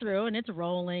dough through, and it's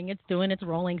rolling. It's doing its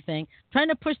rolling thing. Trying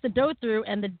to push the dough through,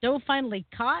 and the dough finally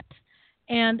caught,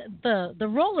 and the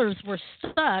rollers were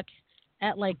stuck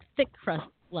at like thick crust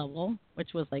level,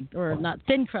 which was like, or not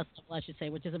thin crust level, I should say,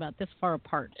 which is about this far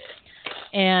apart.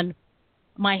 And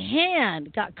my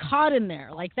hand got caught in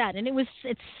there like that, and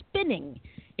it's spinning.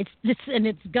 And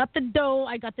it's got the dough.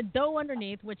 I got the dough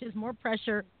underneath, which is more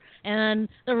pressure, and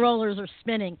the rollers are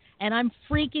spinning, and I'm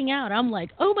freaking out. I'm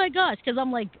like, oh my gosh, because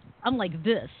I'm like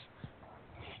this,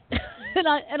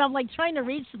 and I'm like trying to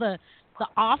reach the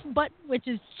off button, which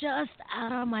is just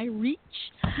out of my reach.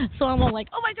 So I'm all like,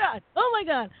 oh my god, oh my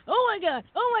god, oh my god,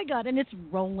 oh my god, and it's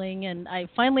rolling, and I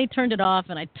finally turned it off,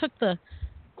 and I took the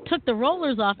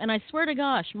rollers off, and I swear to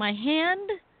gosh, my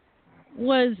hand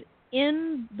was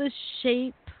in the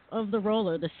shape of the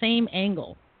roller, the same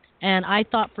angle, and I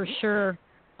thought for sure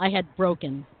I had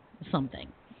broken something.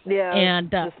 Yeah, and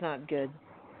that's not good.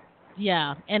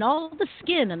 Yeah, and all the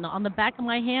skin on the back of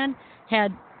my hand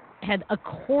had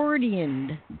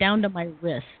accordioned down to my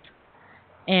wrist,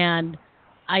 and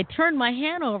I turned my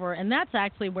hand over, and that's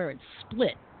actually where it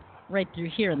split, right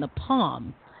through here in the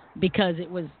palm, because it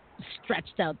was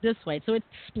stretched out this way, so it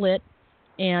split,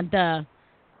 and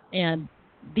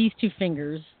these two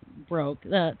fingers broke.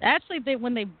 Actually,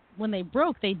 when they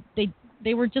broke,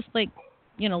 they were just like,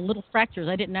 little fractures.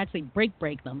 I didn't actually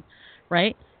break them,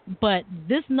 right? But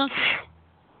this knuckle,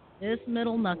 this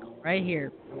middle knuckle right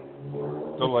here,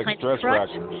 so like stress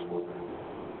fractures.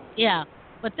 Yeah,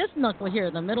 but this knuckle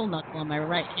here, the middle knuckle on my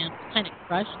right hand, is kind of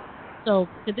crushed. So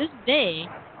to this day,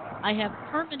 I have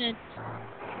permanent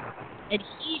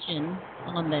adhesion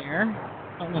on there.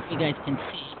 I don't know if you guys can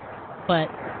see, but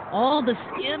all the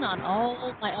skin on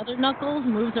all my other knuckles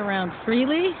moves around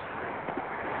freely,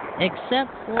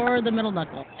 except for the middle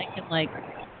knuckle. I can like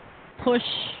push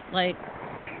like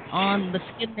on the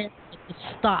skin there, it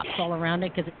stops all around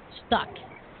it because it's stuck.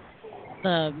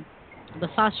 The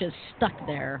fascia is stuck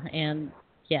there, and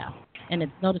yeah, and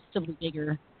it's noticeably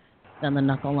bigger than the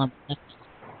knuckle on the left.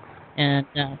 And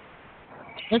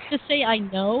let's just say I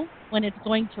know when it's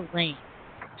going to rain.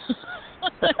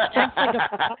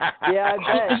 Yeah,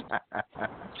 I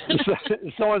bet.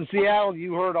 So in Seattle,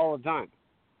 you heard all the time.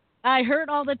 I heard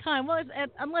all the time. Well,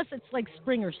 unless it's like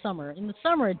spring or summer. In the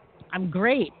summer, I'm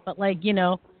great, but like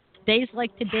days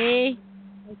like today,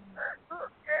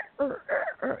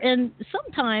 and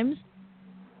sometimes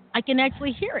I can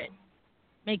actually hear it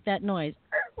make that noise.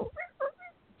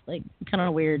 It's like kind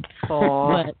of weird.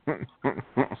 But,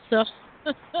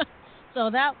 so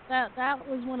that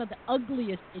was one of the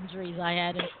ugliest injuries I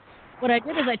had. And what I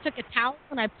did is I took a towel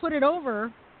and I put it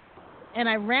over, and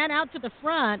I ran out to the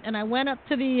front, and I went up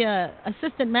to the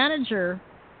assistant manager,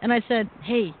 and I said,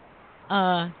 "Hey,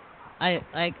 I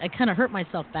kind of hurt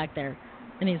myself back there."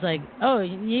 And he's like, "Oh,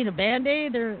 you need a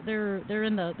Band-Aid? They're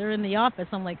in the office."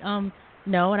 I'm like,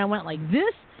 no. And I went like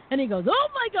this, and he goes, "Oh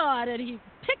my God!" And he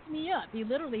picked me up. He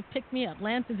literally picked me up.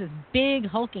 Lance is this big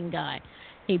hulking guy.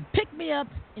 He picked me up,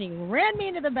 and he ran me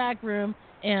into the back room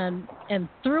and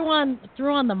threw on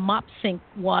the mop sink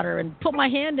water and put my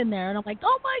hand in there, and I'm like,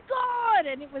 "Oh my God!"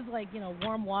 And it was like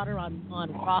warm water on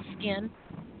raw skin,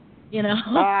 and,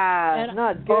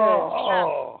 not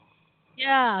good.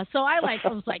 Yeah. So I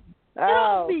was like, "Get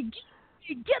off me!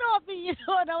 Get off me!" And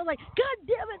I was like, "God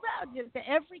damn it!" Now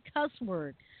every cuss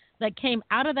word that came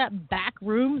out of that back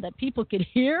room that people could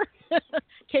hear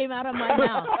came out of my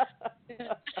mouth.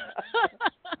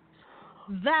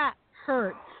 That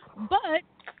hurt. But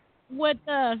what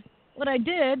I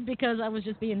did, because I was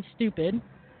just being stupid,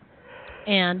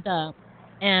 and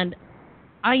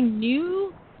I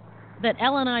knew that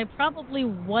LNI probably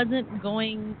wasn't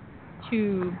going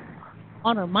to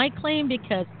honor my claim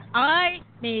because I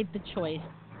made the choice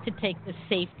to take the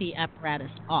safety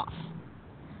apparatus off.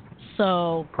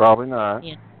 So probably not.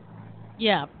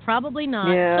 Yeah, probably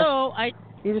not. Yeah. So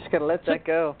You just gotta let that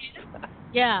go.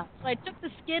 Yeah, so I took the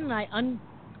skin and I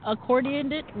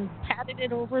accordioned it and patted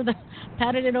it over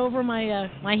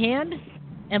my hand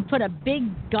and put a big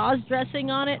gauze dressing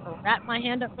on it and wrapped my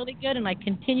hand up really good, and I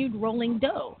continued rolling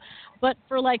dough. But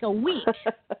for like a week,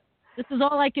 this is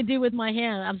all I could do with my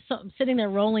hand. I'm sitting there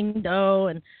rolling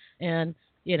dough and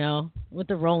with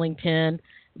the rolling pin,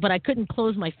 but I couldn't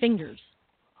close my fingers,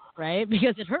 right,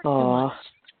 because it hurt too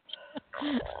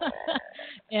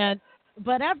much.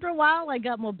 But after a while, I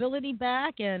got mobility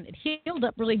back, and it healed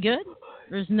up really good.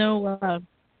 There's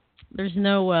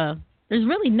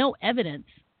really no evidence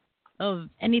of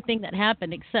anything that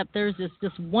happened except there's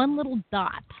this one little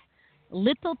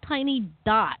tiny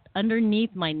dot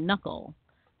underneath my knuckle,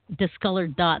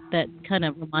 discolored dot that kind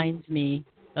of reminds me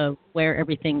of where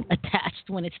everything attached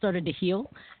when it started to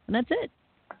heal, and that's it.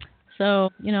 So,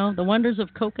 the wonders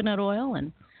of coconut oil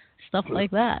and stuff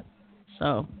like that.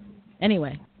 So,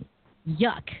 anyway.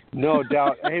 Yuck. No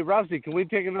doubt. Hey, Rusty, can we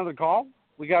take another call?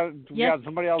 We got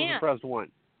somebody else to press 1.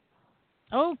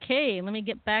 Okay, let me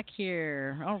get back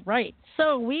here. All right.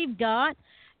 So we've got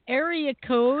area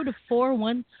code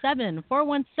 417.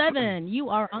 417, you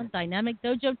are on Dynamic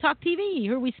Dojo Talk TV.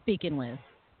 Who are we speaking with?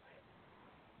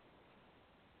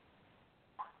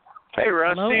 Hey,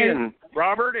 Rusty Hello? and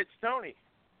Robert, it's Tony.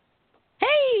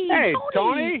 Hey,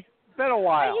 Tony. It's been a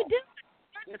while. How you doing?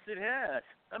 Yes, it has.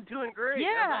 I'm doing great.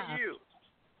 Yeah. How about you?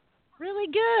 Really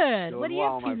good. Doing what are you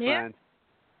well, up to, my man? friend.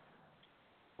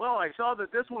 Well, I saw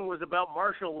that this one was about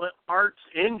martial arts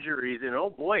injuries, and oh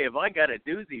boy, have I got a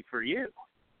doozy for you.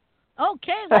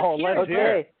 Okay, let's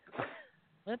hear it.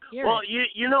 Let's hear it.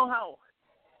 You know how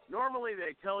normally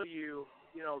they tell you,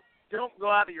 don't go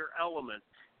out of your element.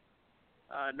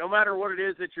 No matter what it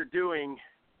is that you're doing,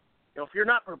 if you're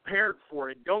not prepared for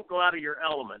it, don't go out of your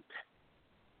element.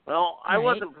 Well, I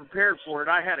wasn't prepared for it.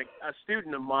 I had a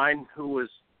student of mine who was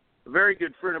a very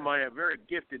good friend of mine, a very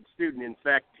gifted student, in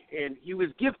fact, and he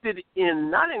was gifted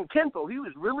not in Kempo, he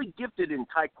was really gifted in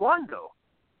Taekwondo.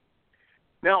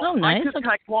 Now, nice. I took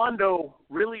Taekwondo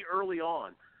really early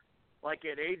on. Like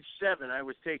at age 7, I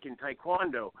was taking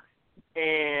Taekwondo,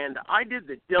 and I did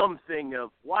the dumb thing of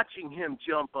watching him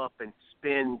jump up and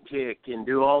spin kick and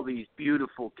do all these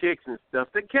beautiful kicks and stuff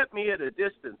that kept me at a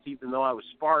distance, even though I was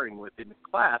sparring with him in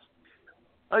class.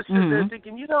 I was sitting there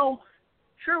thinking,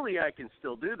 surely I can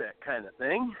still do that kind of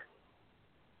thing.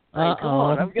 I mean, come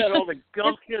on, I've got all the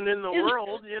gumption in the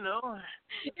world, Is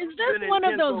this one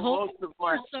of those hold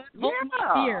my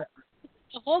beer?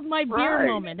 Hold my beer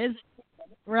moment, is it?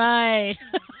 Right.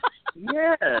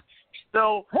 Yes.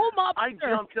 So hold my I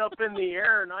jumped up in the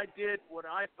air and I did what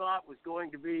I thought was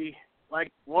going to be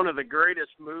like one of the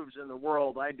greatest moves in the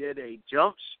world. I did a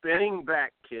jump spinning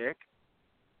back kick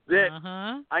that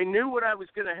I knew what I was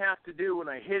going to have to do when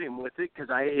I hit him with it, because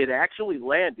it actually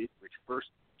landed, which first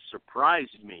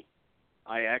surprised me.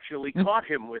 I actually caught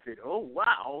him with it. Oh,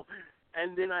 wow.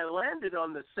 And then I landed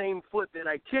on the same foot that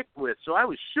I kicked with, so I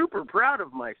was super proud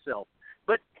of myself.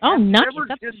 But have you ever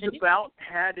just about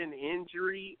had an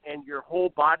injury and your whole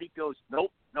body goes,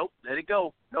 nope, let it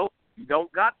go. Nope, you don't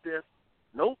got this.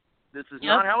 Nope, this is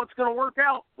not how it's going to work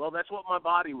out. Well, that's what my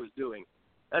body was doing.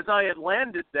 As I had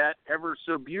landed that ever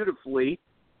so beautifully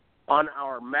on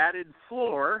our matted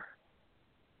floor,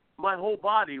 my whole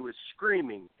body was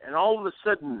screaming. And all of a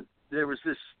sudden, there was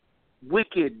this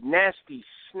wicked, nasty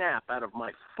snap out of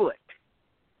my foot.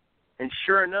 And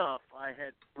sure enough, I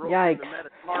had broken the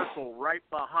metatarsal right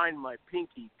behind my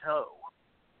pinky toe.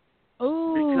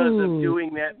 Ooh. Because of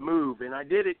doing that move. And I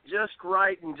did it just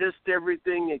right and just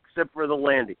everything except for the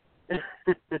landing.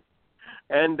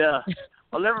 And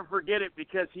I'll never forget it,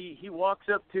 because he walks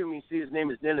up to me. See, his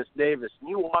name is Dennis Davis. And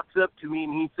he walks up to me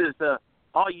and he says,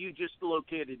 you just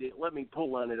located it. Let me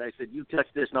pull on it. I said, you touch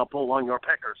this and I'll pull on your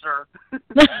pecker, sir.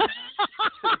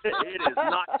 It is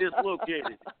not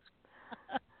dislocated.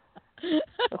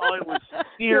 Oh, it was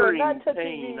searing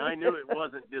pain. I knew it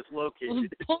wasn't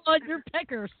dislocated. Pull on your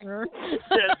pecker, sir.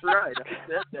 That's right. I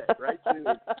said that right too.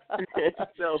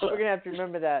 So, we're gonna have to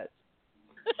remember that.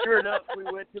 Sure enough, we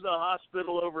went to the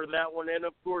hospital over that one, and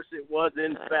of course it was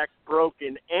in fact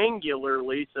broken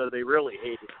angularly, so they really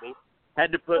hated me.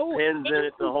 Had to put pins in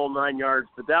it, the whole 9 yards.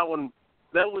 But that was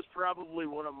probably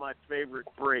one of my favorite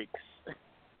breaks.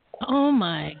 Oh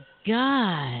my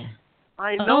God!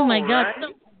 I know. Oh my God!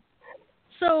 Right?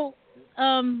 So,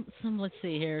 let's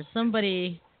see here.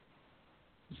 Somebody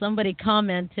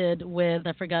commented with,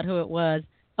 I forgot who it was.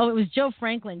 Oh, it was Joe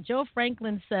Franklin. Joe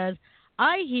Franklin says,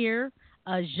 I hear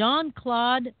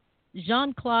Jean-Claude,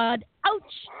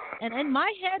 ouch. And in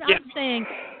my head, I'm saying,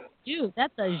 dude,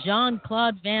 that's a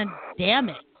Jean-Claude Van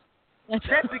Damme.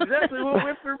 That's exactly what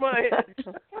went through my head.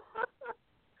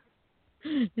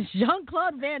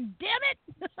 Jean-Claude Van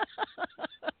Damme.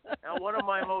 Now, one of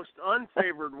my most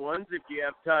unfavored ones, if you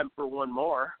have time for one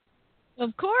more.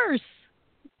 Of course.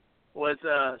 Was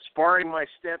sparring my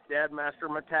stepdad, Master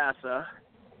Matassa.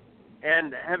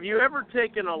 And have you ever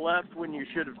taken a left when you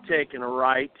should have taken a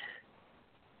right?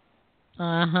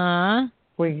 Uh-huh.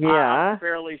 Well, yeah. I'm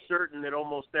fairly certain that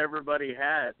almost everybody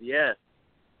has, yes.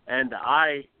 And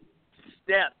I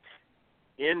stepped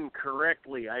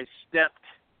incorrectly. I stepped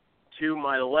to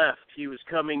my left. He was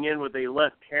coming in with a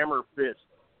left hammer fist,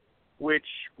 which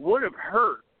would have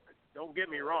hurt. Don't get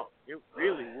me wrong. It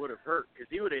really would have hurt because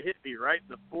he would have hit me right in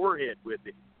the forehead with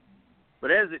it. But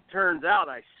as it turns out,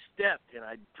 I stepped and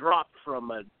I dropped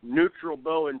from a neutral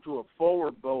bow into a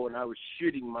forward bow, and I was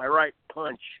shooting my right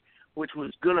punch, which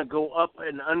was going to go up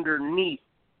and underneath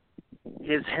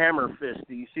his hammer fist.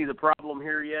 Do you see the problem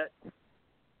here yet?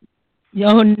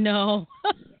 Oh, no.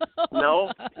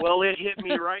 No? Well, it hit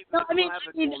me right in the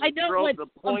clavicle. I know what, the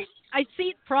point. I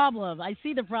see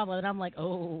the problem. And I'm like,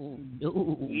 oh,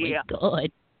 no, yeah. My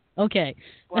God. Okay.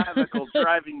 Clavicle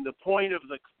driving the point of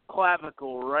the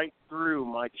clavicle right through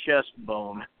my chest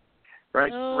bone.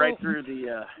 Right through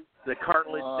the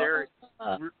cartilage there. It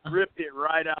ripped it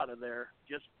right out of there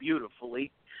just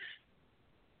beautifully.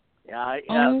 Yeah,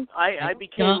 I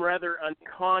became rather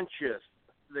unconscious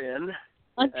then.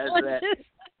 As that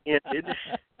ended.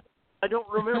 I don't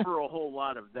remember a whole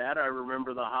lot of that. I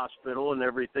remember the hospital and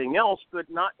everything else, but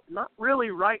not really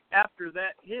right after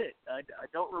that hit. I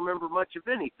don't remember much of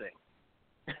anything.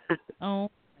 Oh,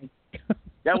 my God.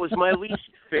 That was my least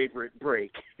favorite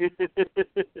break.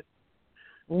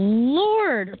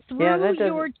 Lord, that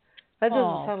doesn't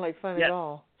sound like fun at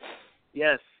all.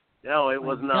 Yes. No, it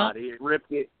was not. It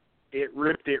ripped it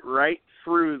right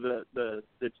through the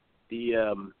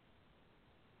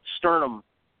sternum.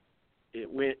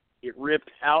 It ripped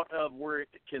out of where it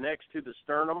connects to the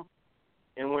sternum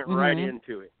and went right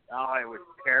into it. Oh, it was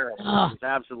terrible. It was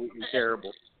absolutely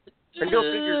terrible. And you'll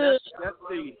figure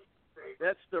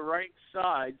that's the right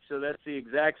side, so that's the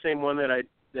exact same one that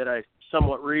I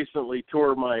somewhat recently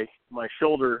tore my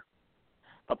shoulder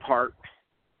apart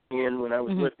in when I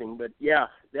was lifting. But yeah,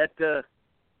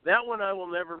 that one I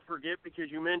will never forget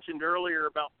because you mentioned earlier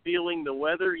about feeling the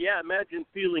weather. Yeah, imagine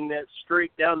feeling that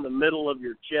straight down the middle of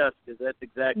your chest because that's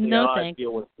exactly how I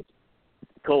feel when it's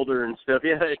colder and stuff.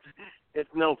 Yeah, it's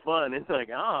no fun. It's like,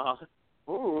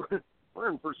 we're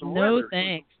in for some weather. No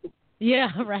thanks.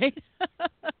 Yeah, right?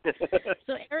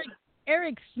 So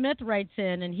Eric Smith writes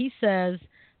in and he says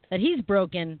that he's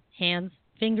broken hands,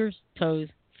 fingers, toes,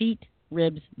 feet,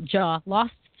 ribs, jaw,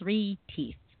 lost 3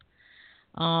 teeth.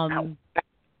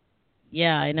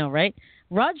 Yeah, I know, right?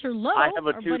 Roger Lowe. I have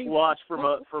a tooth loss from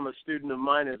a student of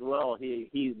mine as well.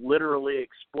 He literally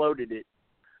exploded it.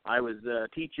 I was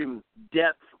teaching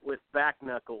depth with back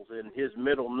knuckles, and his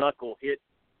middle knuckle hit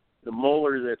the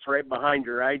molar that's right behind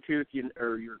your eye tooth,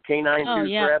 or your canine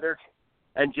tooth rather,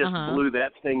 and just blew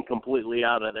that thing completely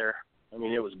out of there. I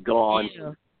mean, it was gone.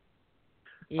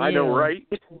 Ew. I know, right?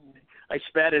 I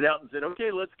spat it out and said,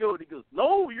 "Okay, let's go." And he goes,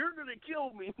 "No, you're going to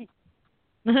kill me."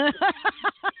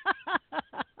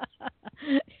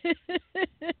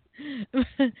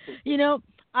 You know,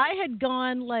 I had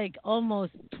gone like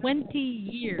almost 20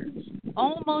 years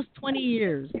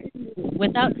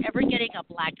without ever getting a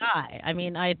black eye. I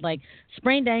mean, I had like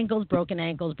sprained ankles, broken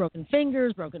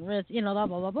fingers, broken wrists, blah,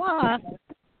 blah, blah, blah.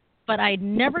 But I'd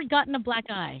never gotten a black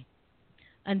eye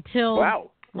until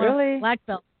really? Black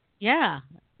belt. Yeah,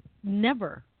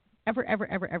 never. Ever.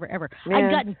 Man,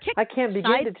 I've gotten kicked. I can't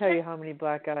begin to tell you how many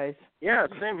black eyes. Yeah,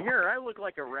 same here. I look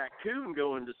like a raccoon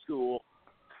going to school.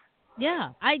 Yeah,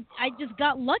 I just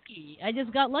got lucky.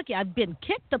 I've been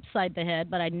kicked upside the head,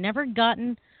 but I'd never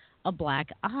gotten a black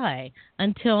eye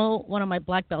until one of my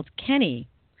black belts, Kenny,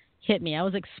 hit me. I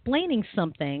was explaining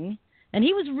something, and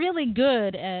he was really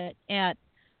good at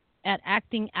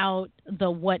acting out the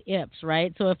what ifs,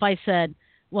 right? So if I said,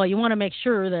 well, you want to make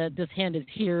sure that this hand is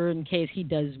here in case he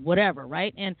does whatever,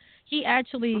 right? And he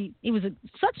was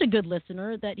such a good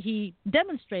listener that he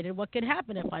demonstrated what could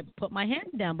happen if I put my hand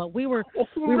down. But we were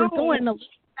going a little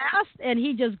fast, and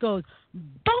he just goes,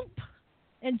 bump,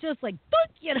 and just like, boop,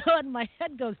 and my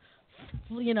head goes,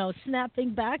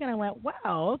 snapping back, and I went,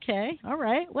 wow, okay, all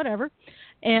right, whatever.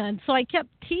 And so I kept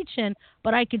teaching,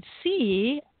 but I could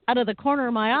see out of the corner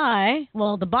of my eye,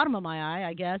 well, the bottom of my eye,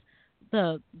 I guess,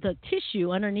 the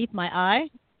tissue underneath my eye,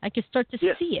 I could start to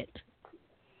see it.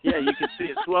 Yeah, you can see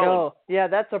it swelling. Oh, yeah,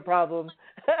 that's a problem.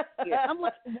 Yeah. I'm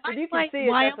like, if you can see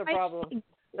it, that's a problem.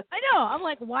 I know. I'm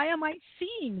like, why am I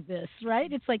seeing this,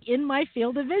 right? It's like in my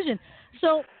field of vision.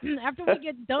 So after we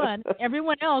get done,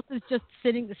 everyone else is just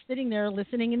sitting there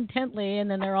listening intently,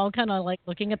 and then they're all kind of like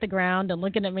looking at the ground and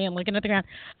looking at me and looking at the ground.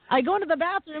 I go into the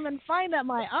bathroom and find that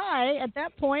my eye at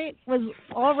that point was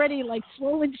already like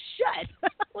swollen shut. I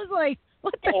was like,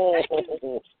 what the heck?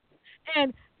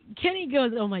 And Kenny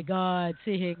goes, oh my God,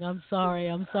 seeing, I'm sorry.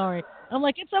 I'm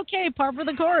like, it's okay, par for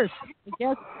the course. I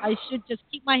guess I should just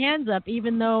keep my hands up,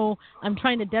 even though I'm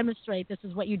trying to demonstrate this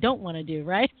is what you don't want to do,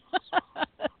 right?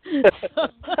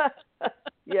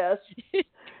 Yes.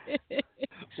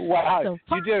 Wow, So,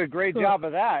 you did a great job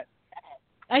of that.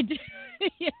 I did,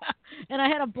 yeah. And I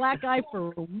had a black eye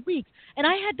for weeks, and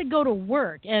I had to go to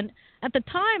work. And at the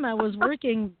time, I was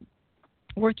working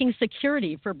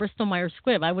security for Bristol Myers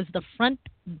Squibb. I was the front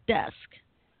desk,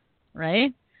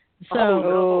 right?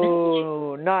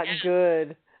 So, not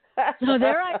good. So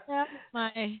there I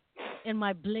am in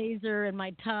my blazer and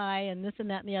my tie and this and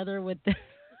that and the other with this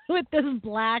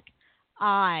black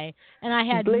eye, and I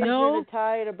had blazer and a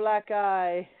tie and a black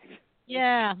eye.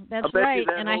 Yeah, that's I bet right. you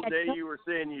that and whole I had day you were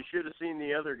saying you should have seen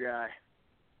the other guy.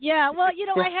 Yeah, well,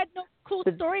 I had no cool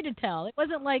story to tell. It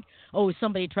wasn't like, oh,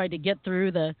 somebody tried to get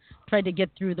through the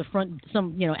front.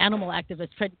 Some animal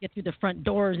activist tried to get through the front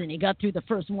doors, and he got through the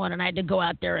first one, and I had to go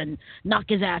out there and knock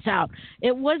his ass out.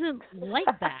 It wasn't like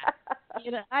that.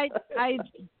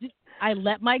 I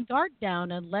let my guard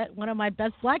down and let one of my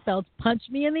best black belts punch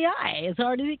me in the eye as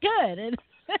hard as he could, and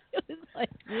it was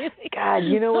like, really? God,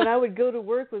 when I would go to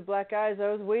work with black eyes,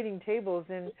 I was waiting tables,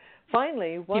 and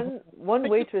finally one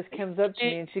waitress comes up to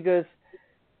me and she goes,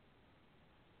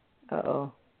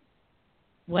 "Uh-oh."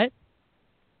 What?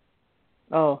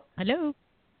 Oh. Hello?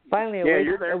 Finally,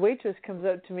 a waitress comes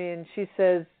up to me and she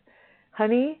says,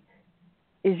 "Honey,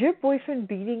 is your boyfriend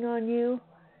beating on you?"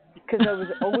 Because I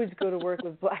would always go to work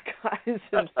with black eyes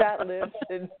and fat lips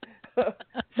and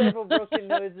several broken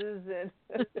noses. And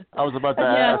I was about to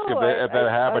ask if that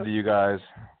happened to you guys.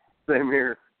 Same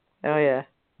here. Oh yeah.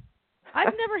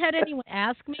 I've never had anyone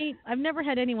ask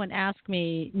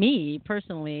me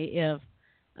personally, if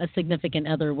a significant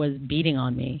other was beating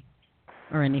on me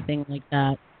or anything like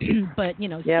that. But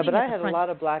yeah, but I had a lot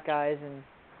of black eyes and.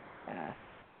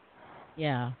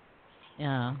 Yeah.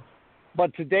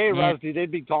 But today, Rusty,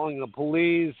 they'd be calling the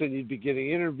police, and you'd be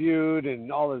getting interviewed, and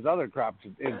all this other crap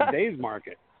in today's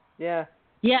market. Yeah.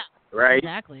 Yeah. Right.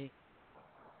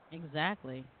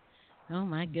 Exactly. Oh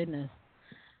my goodness.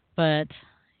 But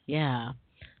yeah,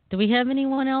 do we have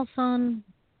anyone else on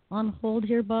hold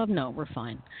here, Bob? No, we're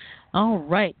fine. All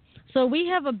right. So we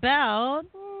have about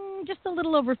just a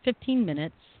little over 15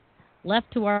 minutes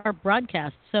left to our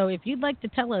broadcast. So if you'd like to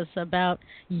tell us about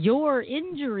your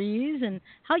injuries and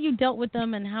how you dealt with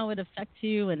them and how it affects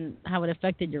you and how it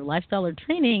affected your lifestyle or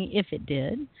training, if it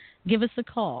did, give us a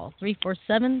call,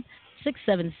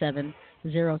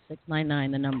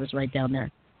 347-677-0699. The number's right down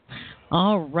there.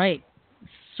 All right.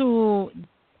 So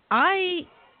the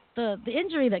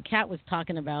injury that Kat was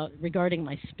talking about regarding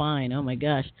my spine, oh my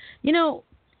gosh. It's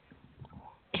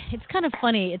kind of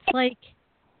funny. It's like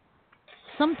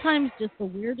sometimes just the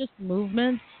weirdest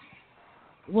movements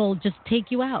will just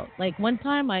take you out. Like one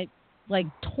time I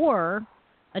tore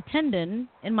a tendon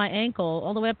in my ankle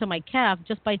all the way up to my calf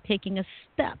just by taking a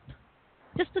step.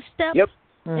 Just a step. Yep.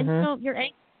 And your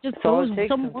ankle just That's goes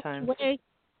some wonky way.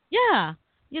 Yeah.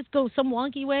 You just go some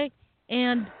wonky way.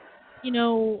 And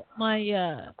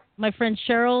my friend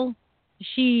Cheryl,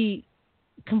 she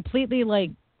completely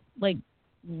like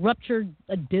ruptured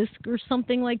a disc or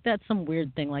something like that, some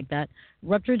weird thing like that.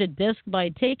 Ruptured a disc by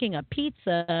taking a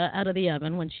pizza out of the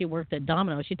oven when she worked at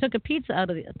Domino's. She took a pizza out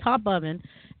of the top oven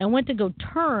and went to go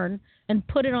turn and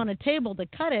put it on a table to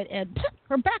cut it, and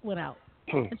her back went out.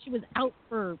 And she was out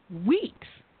for weeks.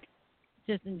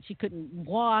 And she couldn't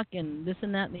walk and this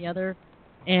and that and the other.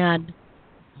 And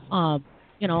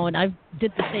and I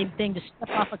did the same thing, to step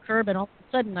off a curb, and all of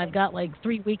a sudden I've got like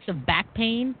 3 weeks of back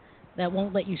pain that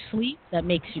won't let you sleep, that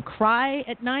makes you cry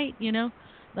at night,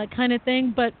 that kind of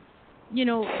thing. But,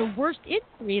 the worst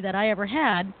injury that I ever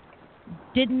had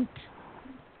didn't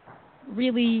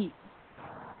really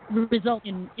result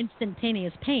in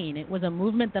instantaneous pain. It was a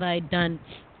movement that I had done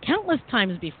countless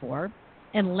times before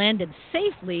and landed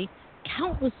safely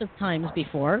countless of times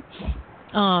before,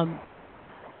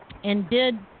 and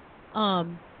did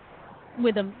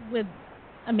with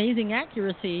amazing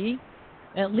accuracy,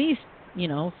 at least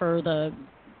for the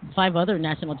 5 other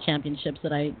national championships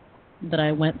that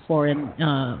I went for in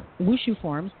wushu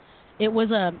forms. It was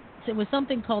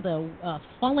something called a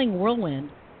falling whirlwind.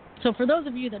 So for those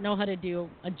of you that know how to do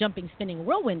a jumping spinning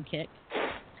whirlwind kick,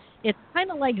 it's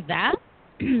kind of like that,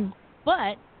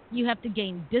 but you have to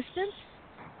gain distance,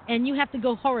 and you have to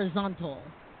go horizontal.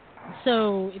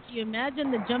 So if you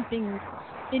imagine the jumping,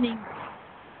 spinning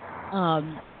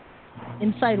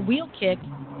inside wheel kick,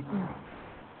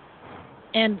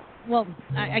 and well,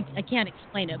 I can't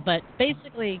explain it, but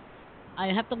basically I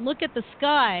have to look at the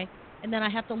sky and then I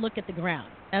have to look at the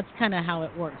ground. That's kind of how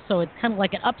it works. So it's kind of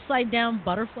like an upside down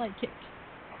butterfly kick,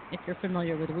 if you're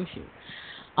familiar with wushu.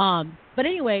 But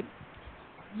anyway,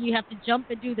 you have to jump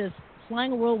and do this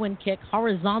flying whirlwind kick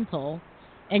horizontal,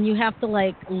 and you have to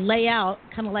like lay out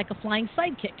kind of like a flying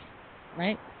side kick,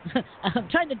 right? I'm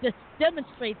trying to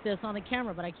demonstrate this on the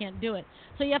camera, but I can't do it.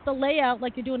 So you have to lay out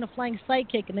like you're doing a flying side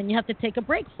kick, and then you have to take a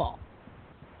break fall.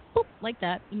 Boop, like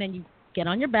that. And then you get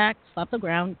on your back, slap the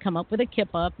ground, come up with a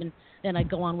kip up, and then I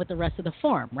go on with the rest of the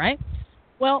form, right?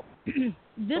 Well,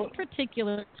 this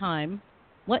particular time,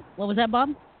 what was that, Bob?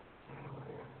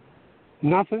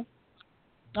 Nothing.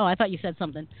 Oh, I thought you said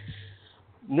something.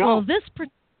 No. Well, this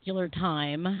particular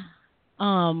time,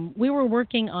 we were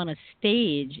working on a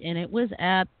stage, and it was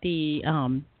at the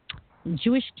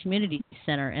Jewish Community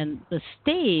Center, and the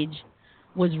stage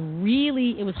was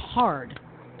it was hard.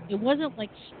 It wasn't like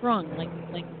strung,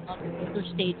 like other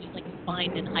stages, like you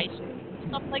find in high school,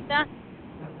 stuff like that.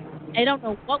 I don't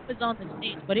know what was on the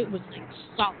stage, but it was like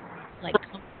solid, like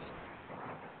comfy.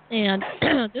 And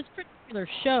this particular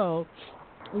show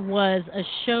was a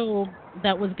show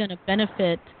that was going to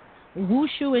benefit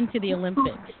wushu into the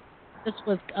Olympics. This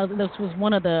was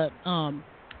one of the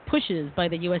pushes by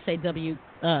the USAW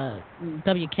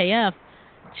WKF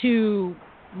to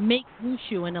make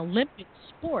wushu an Olympic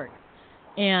sport,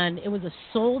 and it was a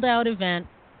sold out event.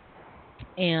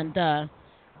 And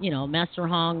Master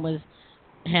Hong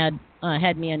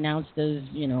had me announced as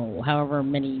however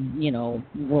many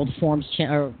world forms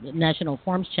or national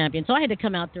forms champion. So I had to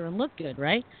come out there and look good,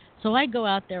 right? So I go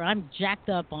out there, I'm jacked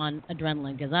up on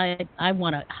adrenaline because I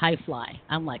want to high fly.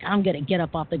 I'm like, I'm gonna get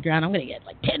up off the ground. I'm gonna get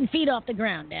like 10 feet off the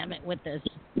ground, damn it, with this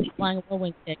flying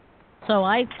whirlwind kick. So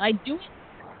I do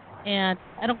it, and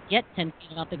I don't get 10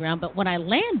 feet off the ground. But when I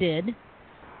landed,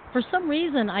 for some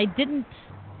reason I didn't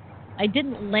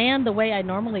land the way I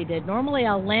normally did. Normally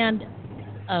I'll land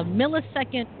a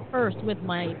millisecond first with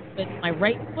my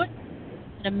right foot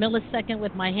and a millisecond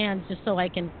with my hands, just so I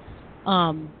can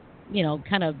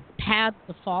kind of pad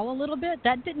the fall a little bit.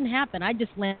 That didn't happen. I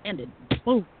just landed,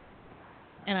 boom,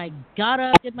 and I got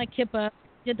up, did my kip up,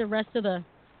 did the rest of the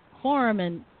form,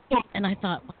 and I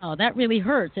thought, wow, that really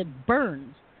hurts. It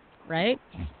burns, right?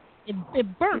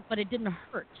 It burnt, but it didn't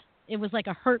hurt. It was like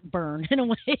a hurt burn in a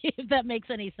way, if that makes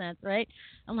any sense, right?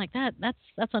 I'm like,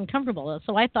 that's uncomfortable.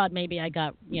 So I thought maybe I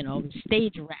got,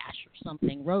 stage rash or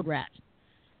something, road rash.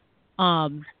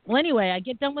 Well, anyway, I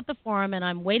get done with the form, and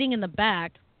I'm waiting in the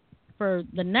back for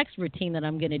the next routine that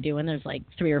I'm going to do, and there's like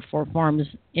 3 or 4 forms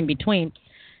in between.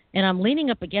 And I'm leaning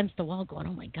up against the wall going,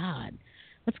 oh, my God,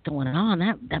 what's going on?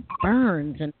 That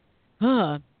burns.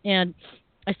 And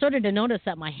I started to notice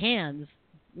that my hands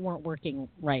weren't working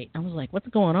right. I was like, what's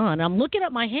going on? I'm looking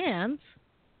at my hands,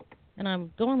 and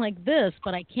I'm going like this,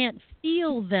 but I can't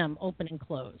feel them open and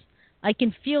close. I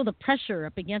can feel the pressure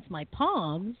up against my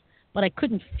palms, but I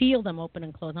couldn't feel them open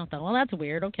and close. And I thought, well, that's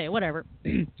weird. Okay, whatever.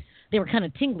 They were kind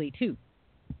of tingly, too.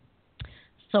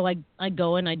 So I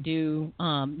go and I do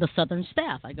the Southern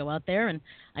staff. I go out there, and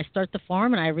I start the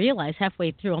form, and I realize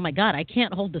halfway through, oh, my God, I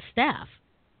can't hold the staff.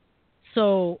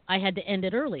 So I had to end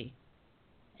it early.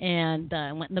 And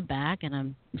I went in the back, and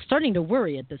I'm starting to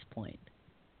worry at this point.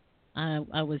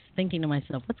 I was thinking to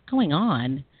myself, what's going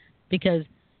on? Because,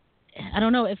 I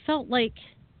don't know, it felt like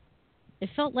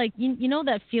you know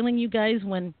that feeling, you guys,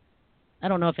 when, I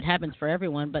don't know if it happens for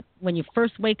everyone, but when you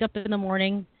first wake up in the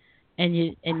morning and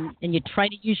you try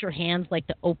to use your hands like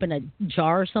to open a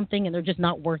jar or something, and they're just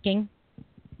not working.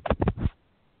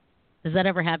 Does that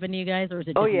ever happen to you guys, or is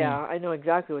it just me? I know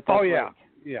exactly what that's like.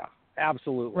 Yeah,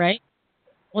 absolutely. Right?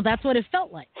 Well, that's what it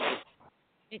felt like.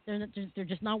 They're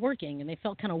just not working, and they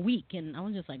felt kind of weak, and I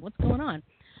was just like, what's going on?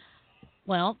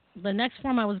 Well, the next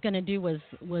form I was going to do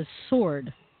was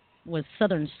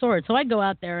Southern Sword. So I go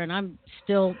out there, and I'm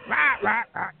still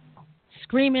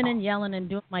screaming and yelling and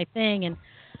doing my thing, and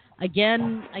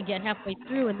again, I get halfway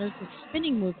through, and there's this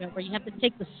spinning movement where you have to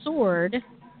take the sword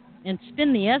and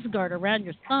spin the S-guard around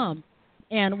your thumb.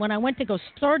 And when I went to go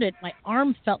start it, my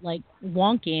arm felt like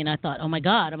wonky, and I thought, oh, my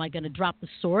God, am I going to drop the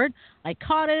sword? I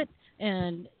caught it,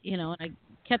 and, I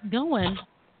kept going. And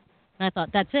I thought,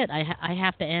 that's it. I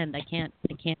have to end. I can't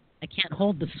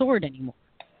hold the sword anymore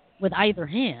with either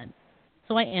hand.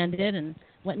 So I ended and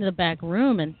went into the back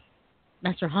room, and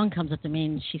Master Hung comes up to me,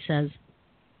 and she says,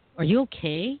 are you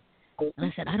okay? And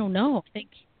I said, I don't know.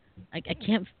 I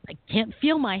can't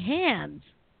feel my hands.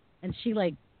 And she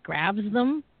like grabs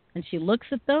them and she looks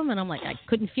at them, and I'm like, I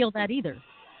couldn't feel that either,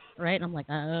 right? And I'm like,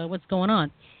 what's going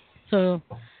on? So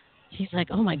she's like,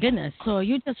 oh my goodness. So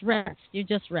you just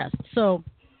rest. So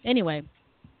anyway,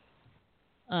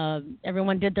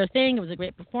 everyone did their thing. It was a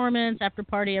great performance, after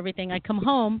party, everything. I come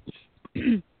home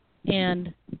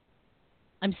and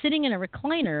I'm sitting in a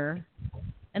recliner,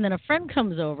 and then a friend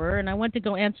comes over, and I went to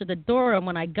go answer the door, and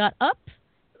when I got up,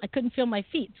 I couldn't feel my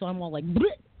feet, so I'm all like,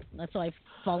 bleh! So I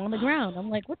fall on the ground. I'm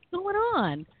like, what's going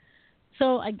on?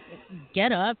 So I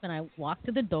get up, and I walk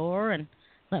to the door and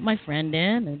let my friend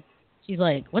in, and she's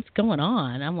like, what's going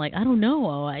on? I'm like, I don't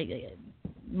know.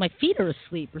 My feet are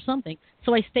asleep or something.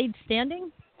 So I stayed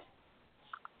standing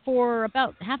for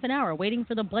about half an hour waiting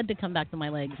for the blood to come back to my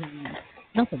legs, and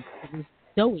nothing. It was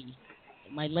doughy.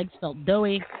 My legs felt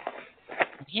doughy.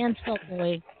 My hands felt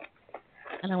doughy.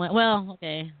 And I went, well,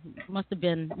 okay, must have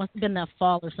been that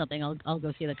fall or something. I'll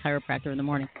go see the chiropractor in the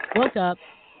morning. Woke up,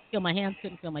 feel my hands,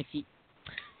 couldn't feel my feet.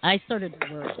 I started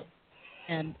to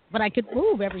worry. But I could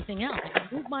move everything else. I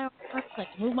could move my arms, I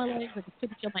could move my legs, I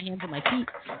couldn't feel my hands or my feet.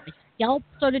 My scalp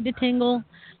started to tingle.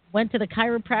 Went to the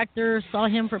chiropractor, saw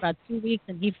him for about 2 weeks,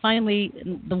 and he finally,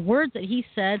 the words that he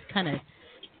said kind of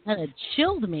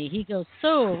chilled me. He goes,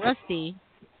 so, Rusty,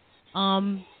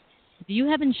 do you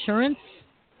have insurance?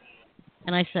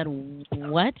 And I said,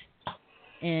 what?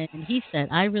 And he said,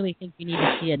 I really think you need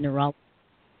to see a neurologist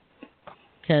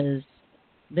because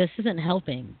this isn't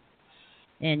helping.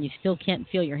 And you still can't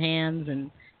feel your hands,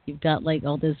 and you've got like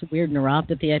all this weird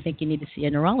neuropathy. I think you need to see a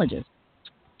neurologist.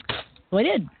 So I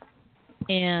did.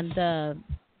 And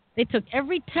they took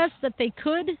every test that they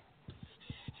could,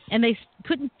 and they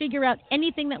couldn't figure out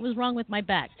anything that was wrong with my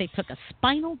back. They took a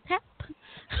spinal tap.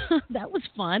 That was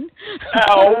fun.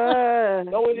 Ow!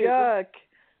 No, it yuck.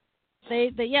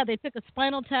 They took a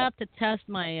spinal tap to test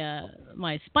my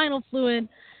my spinal fluid.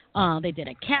 They did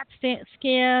a CAT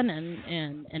scan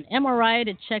and an MRI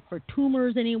to check for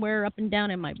tumors anywhere up and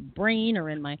down in my brain or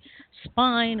in my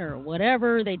spine or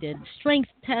whatever. They did strength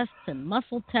tests and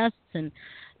muscle tests and,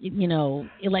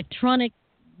 electronic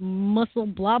muscle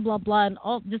blah, blah, blah, and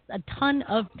all just a ton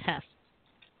of tests.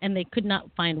 And they could not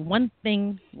find one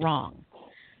thing wrong.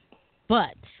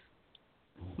 But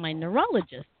my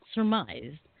neurologist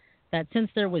surmised that since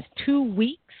there was 2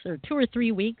 weeks or 2 or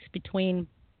 3 weeks between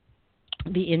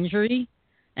the injury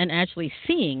and actually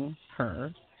seeing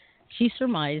her, she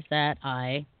surmised that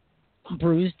I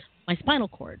bruised my spinal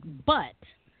cord, but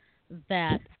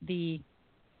that the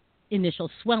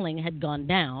initial swelling had gone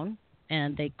down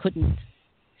and they couldn't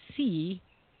see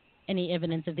any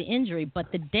evidence of the injury,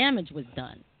 but the damage was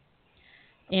done.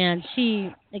 And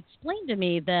she explained to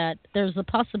me that there's a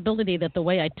possibility that the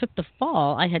way I took the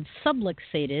fall, I had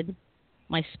subluxated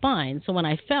my spine. So when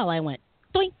I fell, I went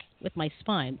doink with my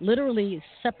spine, literally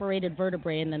separated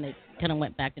vertebrae, and then they kind of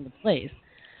went back into place.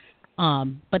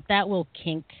 But that will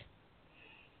kink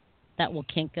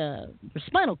your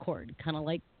spinal cord, kind of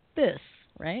like this,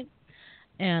 right?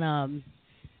 And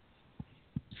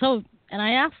and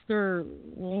I asked her,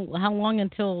 well, how long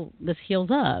until this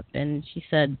heals up? And she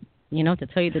said, to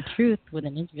tell you the truth, with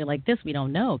an injury like this, we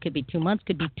don't know. It could be 2 months,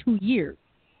 could be 2 years.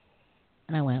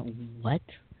 And I went, what?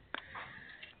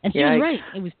 And she was right.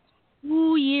 It was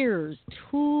 2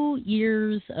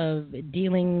 years of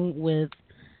dealing with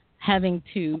having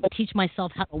to teach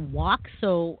myself how to walk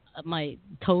so my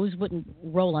toes wouldn't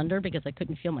roll under because I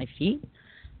couldn't feel my feet.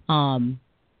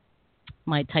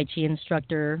 My Tai Chi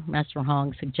instructor, Master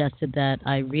Hong, suggested that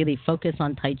I really focus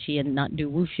on Tai Chi and not do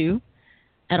Wushu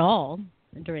at all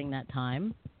during that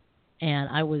time. And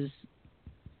I was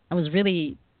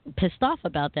really pissed off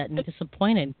about that and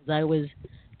disappointed because I was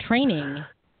training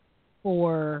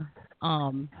for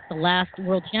the last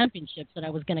World Championships that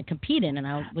I was going to compete in, and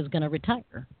I was going to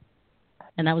retire.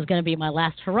 And that was going to be my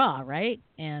last hurrah, right?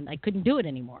 And I couldn't do it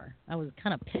anymore. I was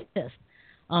kind of pissed.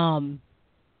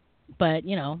 But,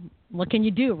 what can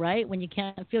you do, right, when you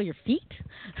can't feel your feet?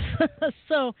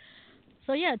 So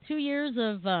 2 years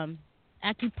of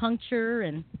acupuncture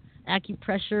and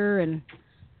acupressure and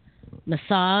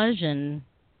massage and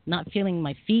not feeling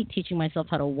my feet, teaching myself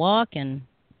how to walk and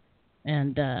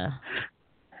pain.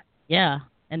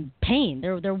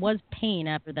 There was pain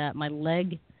after that. My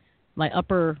leg, my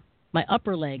upper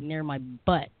leg near my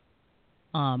butt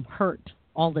hurt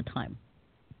all the time,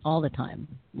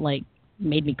 like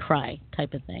made me cry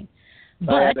type of thing.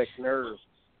 Sciatic nerve.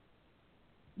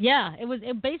 Yeah,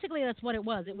 basically that's what it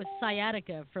was. It was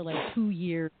sciatica for like 2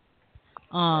 years.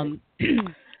 And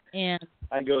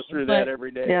I go through that every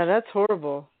day. Yeah, that's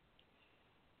horrible.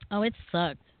 Oh, it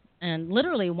sucked. And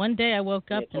literally one day I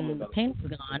woke up and the pain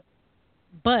was gone.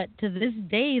 But to this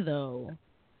day, though,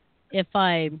 if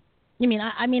I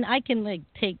can like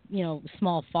take,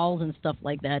 small falls and stuff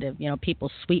like that if,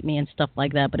 people sweep me and stuff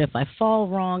like that. But if I fall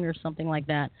wrong or something like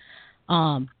that,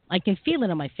 I can feel it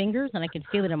in my fingers and I can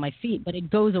feel it in my feet, but it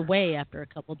goes away after a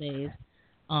couple days.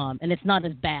 And it's not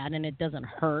as bad and it doesn't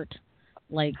hurt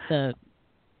like the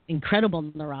incredible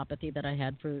neuropathy that I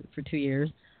had for 2 years.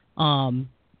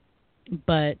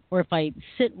 But if I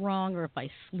sit wrong or if I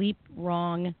sleep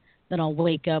wrong, then I'll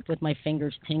wake up with my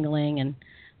fingers tingling and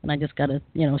I just got to,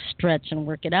 stretch and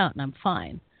work it out and I'm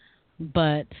fine.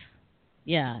 But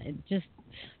yeah, it just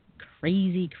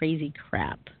crazy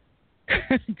crap.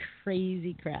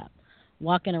 Crazy crap.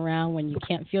 Walking around when you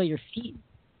can't feel your feet.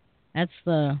 That's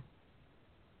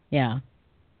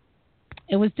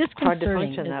it was disconcerting. Hard to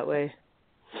function that way.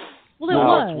 Well, it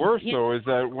was. What's worse though is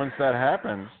that once that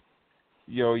happens,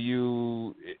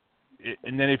 and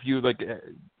then if you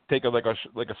take a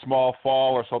small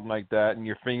fall or something like that, and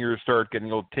your fingers start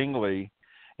getting a little tingly,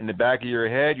 in the back of your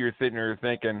head, you're sitting there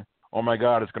thinking, "Oh my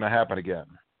God, it's going to happen again."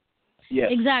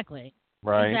 Yes. Exactly.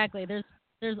 Right. Exactly.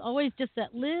 There's always just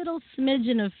that little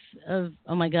smidgen of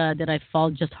oh my God, did I fall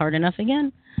just hard enough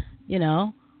again?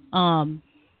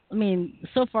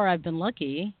 So far I've been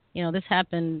lucky. This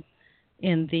happened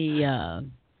in the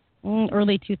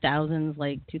early 2000s,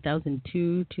 like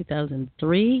 2002,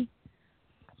 2003.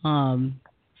 Or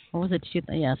was it?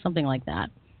 Yeah, something like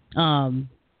that.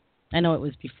 I know it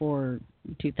was before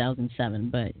 2007,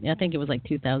 but I think it was like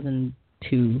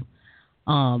 2002.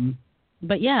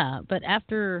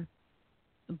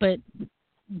 But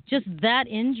just that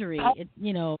injury,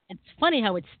 it's funny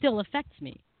how it still affects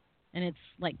me. And it's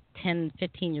like 10,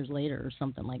 15 years later or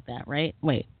something like that, right?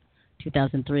 Wait,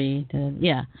 2003,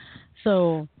 yeah.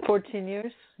 So 14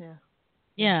 years? Yeah.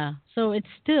 Yeah, so it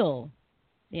still,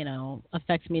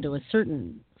 affects me to a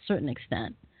certain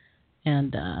extent.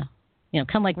 And,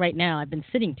 kind of like right now, I've been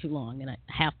sitting too long and I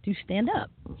have to stand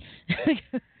up.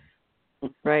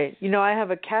 Right. I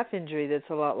have a calf injury that's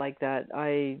a lot like that.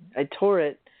 I tore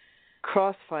it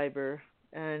cross fiber,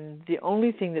 and the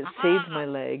only thing that saved my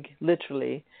leg,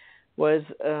 literally, was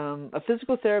a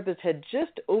physical therapist had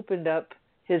just opened up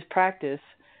his practice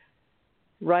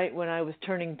right when I was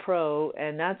turning pro,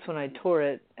 and that's when I tore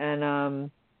it. And,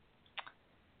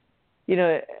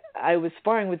 I was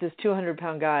sparring with this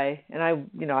 200-pound guy, and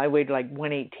I weighed like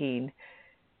 118,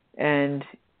 and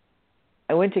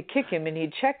I went to kick him, and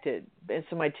he checked it, and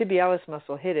so my tibialis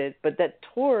muscle hit it, but that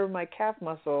tore my calf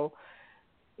muscle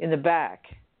in the back.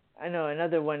 I know,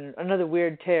 another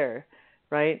weird tear,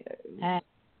 right?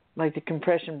 Like the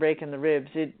compression break in the ribs.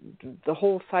 The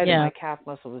whole side of my calf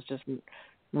muscle was just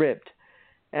ripped.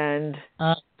 And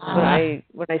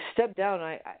when I stepped down,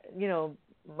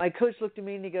 my coach looked at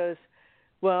me and he goes,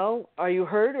 "Well, are you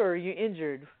hurt or are you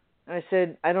injured?" And I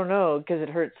said, "I don't know, because it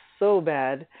hurts so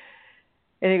bad."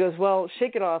 And he goes, "Well,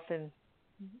 shake it off and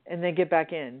then get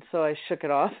back in." So I shook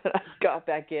it off and I got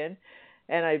back in,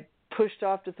 and I pushed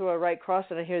off to throw a right cross,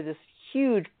 and I hear this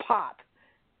huge pop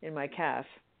in my calf.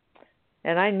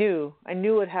 And I knew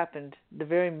what happened the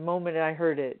very moment I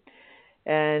heard it.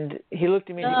 And he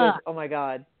looked at me and he goes, "Oh my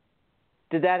God,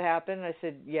 did that happen?" And I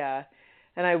said, "Yeah."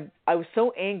 And I was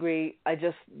so angry, I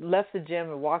just left the gym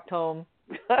and walked home,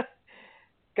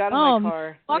 got in my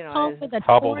car. Walked home with a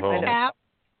hobbled torn home. calf.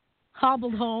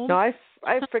 Hobbled home. No, I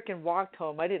freaking walked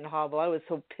home. I didn't hobble. I was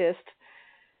so pissed.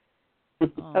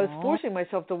 I was forcing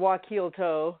myself to walk heel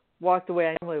toe, walk the way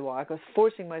I normally walk. I was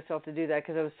forcing myself to do that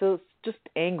because I was so just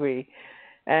angry.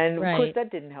 And of course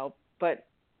that didn't help. But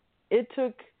it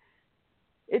took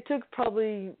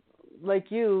probably,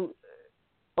 like you,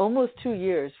 almost 2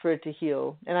 years for it to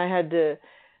heal. And I had to,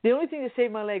 the only thing that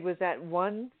saved my leg was that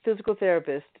one physical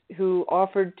therapist who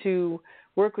offered to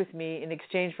work with me in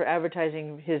exchange for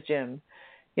advertising his gym,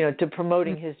 to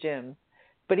promoting his gym.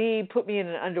 But he put me in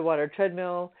an underwater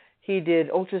treadmill. He did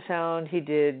ultrasound. He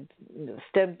did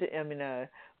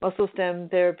muscle stem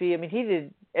therapy. He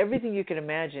did everything you can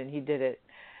imagine. He did it.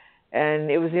 And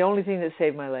it was the only thing that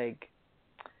saved my leg.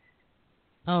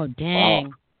 Oh, dang.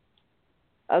 Wow.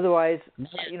 Otherwise,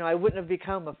 I wouldn't have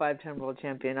become a 5-time world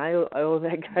champion. I owe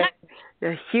that guy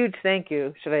a huge thank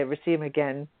you, should I ever see him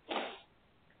again.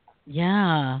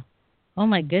 Yeah. Oh,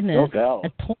 my goodness. No doubt. A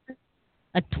torn.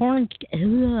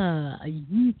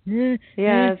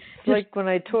 Yeah, it's like when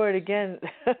I tore it again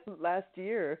last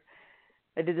year.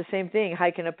 I did the same thing,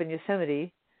 hiking up in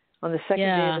Yosemite. On the second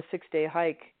day of the 6-day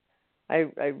hike,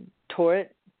 I tore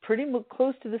it pretty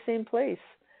close to the same place.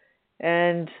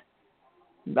 And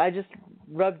I just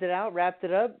rubbed it out, wrapped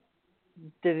it up,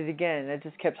 did it again. I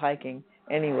just kept hiking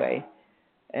anyway.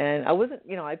 And I wasn't,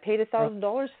 I paid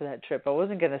 $1,000 for that trip. I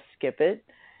wasn't going to skip it.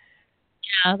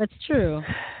 Yeah, that's true.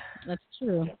 That's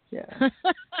true. Yeah.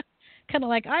 Kind of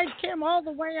like, I came all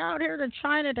the way out here to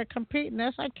China to compete in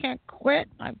this. I can't quit.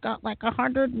 I've got like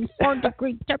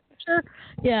 104-degree temperature.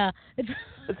 Yeah,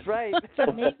 that's right. It's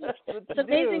amazing. It's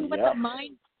amazing what the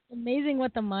mind. Amazing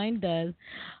what the mind does.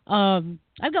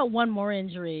 I've got one more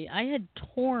injury. I had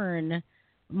torn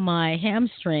my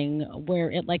hamstring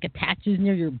where it like attaches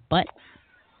near your butt.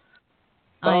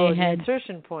 Oh, the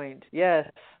insertion point. Yes.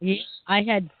 I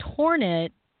had torn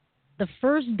it the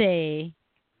first day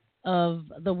of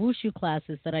the wushu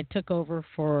classes that I took over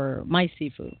for my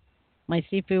Sifu. My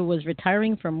Sifu was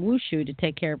retiring from wushu to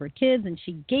take care of her kids, and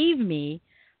she gave me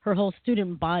her whole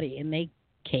student body, and they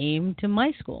came to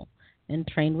my school and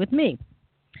trained with me.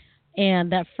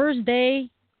 And that first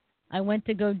day, I went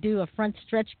to go do a front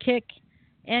stretch kick,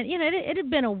 and it had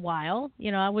been a while.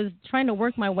 I was trying to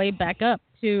work my way back up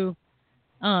to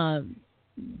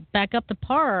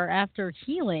par after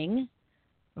healing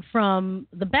from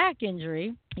the back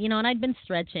injury, and I'd been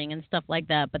stretching and stuff like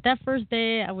that. But that first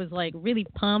day, I was like really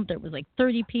pumped. There was like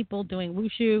 30 people doing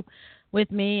wushu with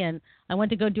me, and I went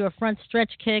to go do a front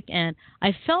stretch kick, and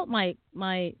I felt my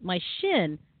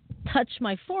shin touch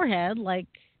my forehead like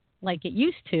it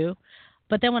used to.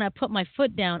 But then when I put my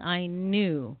foot down, I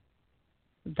knew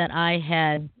that I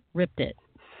had ripped it.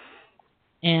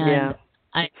 And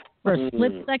for a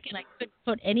split second, I couldn't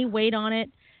put any weight on it.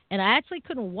 And I actually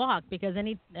couldn't walk because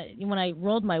when I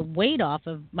rolled my weight off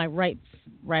of my right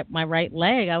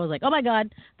leg, I was like, oh my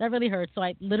God, that really hurts. So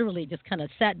I literally just kind of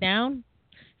sat down.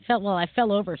 I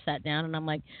fell over, sat down, and I'm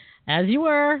like, as you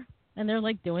were. And they're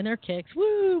like doing their kicks,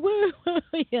 woo, woo,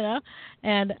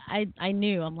 And I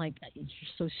knew, I'm like, you're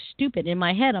so stupid. In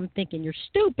my head, I'm thinking, you're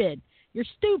stupid. You're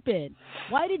stupid.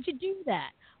 Why did you do that?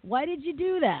 Why did you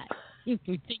do that? You're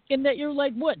thinking that you're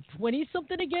like, what,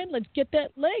 20-something again? Let's get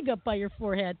that leg up by your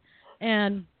forehead.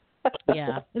 And,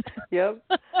 yeah. Yep.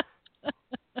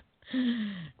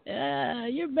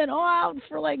 You've been out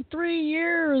for like 3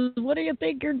 years. What do you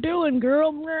think you're doing,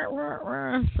 girl?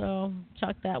 So,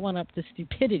 chalk that one up to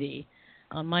stupidity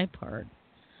on my part.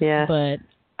 Yeah. But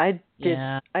I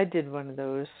did one of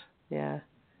those. Yeah.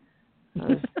 I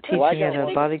was teaching at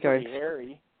a bodyguard.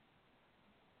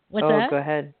 What's that? Go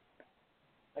ahead.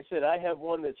 I said I have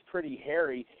one that's pretty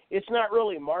hairy. It's not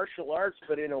really martial arts,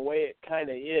 but in a way it kind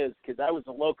of is, because I was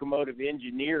a locomotive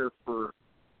engineer for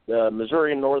the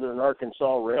Missouri and Northern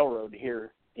Arkansas Railroad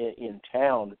here in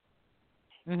town.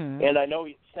 Mm-hmm. And I know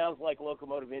it sounds like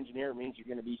locomotive engineer means you're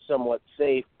going to be somewhat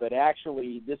safe, but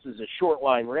actually this is a short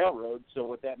line railroad, so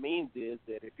what that means is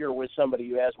that if you're with somebody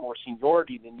who has more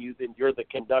seniority than you, then you're the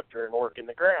conductor and working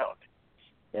the ground.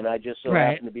 And I just so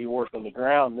happened to be working the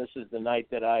ground. This is the night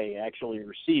that I actually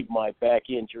received my back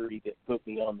injury that put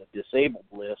me on the disabled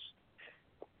list.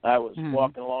 I was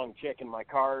walking along, checking my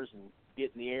cars and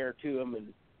getting the air to them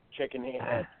and kicking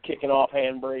off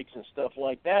handbrakes and stuff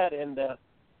like that, and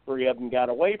 3 of them got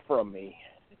away from me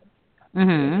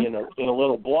in a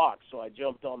little block. So I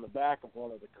jumped on the back of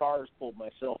one of the cars, pulled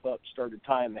myself up, started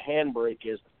tying the handbrake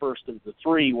as the first of the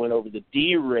 3 went over the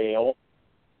D-rail.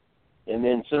 And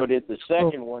then so did the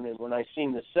second one. And when I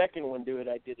seen the second one do it,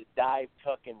 I did a dive,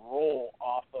 tuck, and roll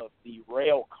off of the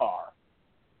rail car.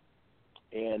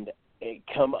 And it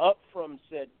come up from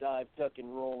said dive, tuck,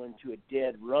 and roll into a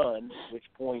dead run,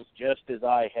 which point just as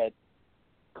I had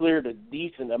cleared a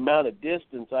decent amount of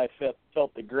distance, I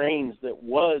felt the grains that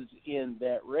was in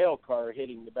that rail car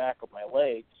hitting the back of my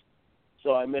legs.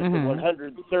 So I missed a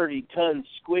 130-ton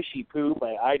squishy poop.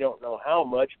 I don't know how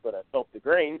much, but I felt the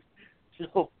grains.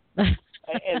 So...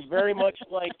 and very much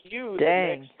like you, the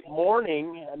next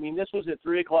morning, I mean, this was at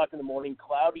 3 o'clock in the morning,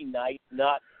 cloudy night,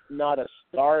 not a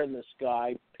star in the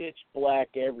sky, pitch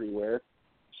black everywhere.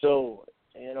 So,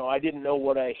 I didn't know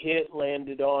what I hit,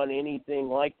 landed on, anything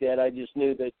like that. I just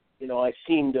knew that, I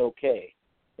seemed okay.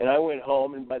 And I went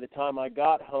home, and by the time I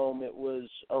got home, it was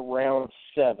around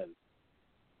 7.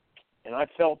 And I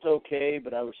felt okay,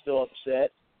 but I was still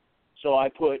upset. So I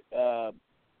put...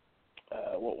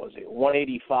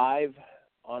 185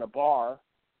 on a bar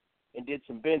and did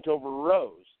some bent over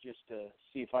rows just to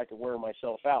see if I could wear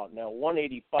myself out. Now,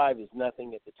 185 is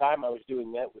nothing. At the time I was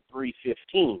doing that with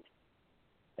 315.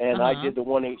 And I did that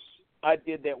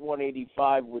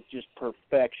 185 with just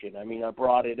perfection. I mean, I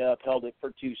brought it up, held it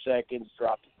for 2 seconds,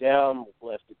 dropped it down,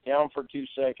 left it down for 2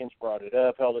 seconds, brought it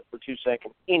up, held it for 2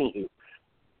 seconds. Anywho,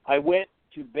 I went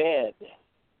to bed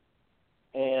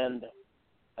and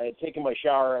I had taken my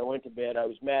shower. I went to bed. I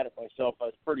was mad at myself. I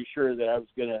was pretty sure that I was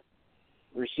going to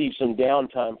receive some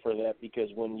downtime for that, because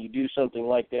when you do something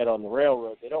like that on the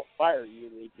railroad, they don't fire you.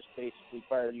 They just basically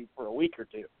fire you for a week or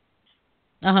two.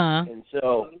 And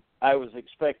so I was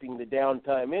expecting the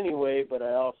downtime anyway, but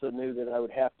I also knew that I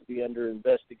would have to be under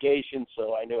investigation,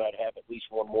 so I knew I'd have at least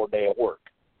one more day of work.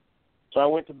 So I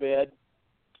went to bed,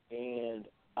 and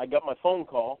I got my phone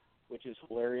call, which is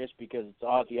hilarious because it's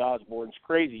Ozzy Osbourne's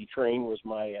Crazy Train was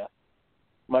my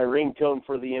ringtone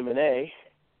for the M&A.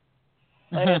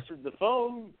 I answered the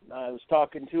phone. I was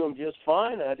talking to him just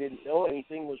fine. I didn't know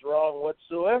anything was wrong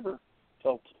whatsoever.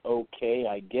 Felt okay,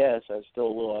 I guess. I was still a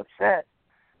little upset.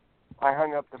 I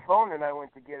hung up the phone, and I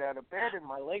went to get out of bed, and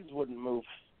my legs wouldn't move.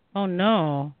 Oh,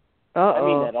 no. I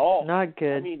mean, at all. Not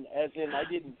good. I mean, as in I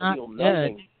didn't feel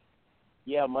nothing.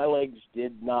 Yeah, my legs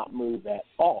did not move at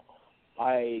all.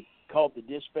 I called the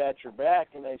dispatcher back,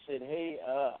 and I said, hey,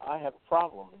 I have a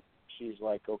problem. She's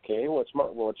like, okay, what's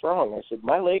wrong? I said,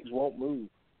 my legs won't move,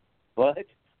 but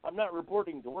I'm not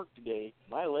reporting to work today.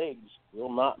 My legs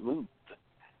will not move.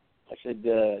 I said,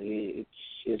 it's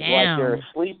like they're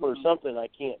asleep or something. I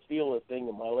can't feel a thing,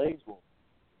 and my legs won't.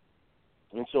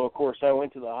 And so, of course, I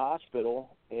went to the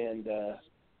hospital, and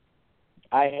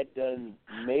I had done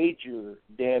major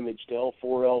damage to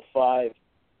L4, L5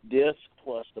 disc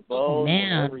plus the bones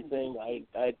and everything. I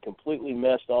had completely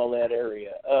messed all that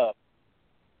area up.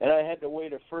 And I had to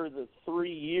wait a further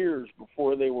 3 years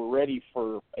before they were ready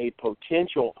for a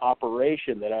potential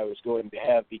operation that I was going to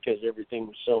have because everything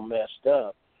was so messed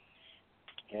up.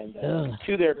 And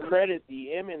to their credit,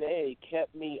 the M&A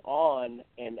kept me on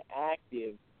and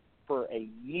active for a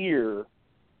year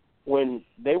when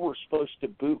they were supposed to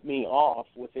boot me off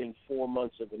within 4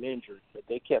 months of an injury. But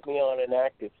they kept me on and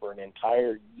active for an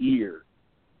entire year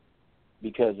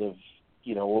because of,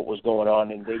 what was going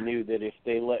on. And they knew that if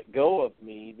they let go of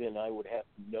me, then I would have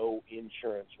no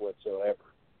insurance whatsoever.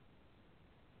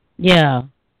 Yeah.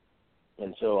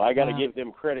 And so I got to give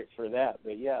them credit for that.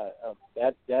 But, yeah,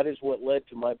 that is what led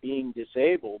to my being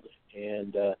disabled.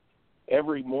 And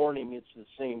every morning it's the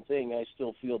same thing. I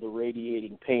still feel the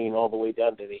radiating pain all the way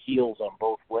down to the heels on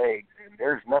both legs, and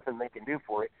there's nothing they can do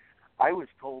for it. I was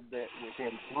told that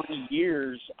within 3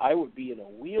 years I would be in a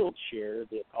wheelchair,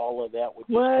 that all of that would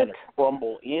just kind of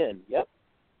crumble in. Yep.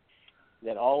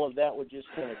 That all of that would just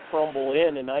kind of crumble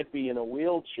in, and I'd be in a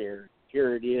wheelchair.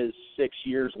 Here it is 6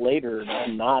 years later, and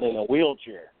I'm not in a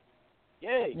wheelchair.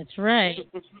 Yay. That's right.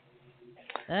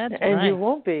 That's and right. you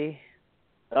won't be.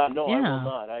 No, I will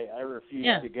not. I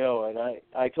refuse to go, and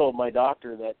I told my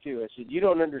doctor that too. I said, you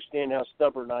don't understand how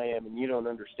stubborn I am, and you don't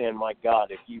understand my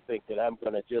God if you think that I'm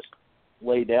going to just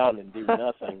lay down and do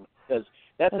nothing. Because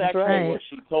that's actually what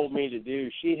she told me to do.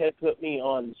 She had put me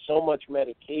on so much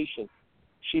medication.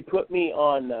 She put me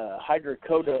on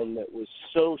hydrocodone that was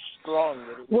so strong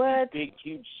that it was these big,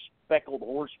 huge, speckled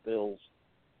horse pills.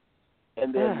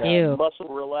 And then muscle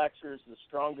relaxers, the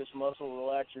strongest muscle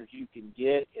relaxers you can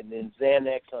get, and then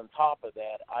Xanax on top of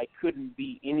that. I couldn't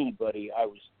be anybody. I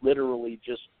was literally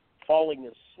just falling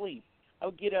asleep. I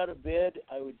would get out of bed.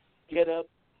 I would get up.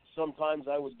 Sometimes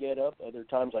I would get up. Other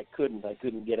times I couldn't. I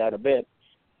couldn't get out of bed.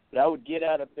 But I would get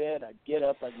out of bed. I'd get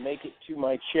up. I'd make it to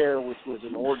my chair, which was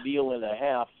an ordeal and a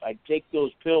half. I'd take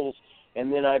those pills, and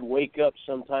then I'd wake up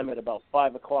sometime at about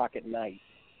 5 o'clock at night.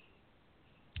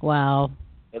 Wow.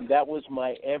 And that was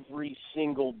my every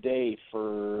single day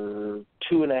for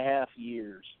 2.5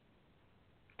 years.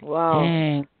 Wow.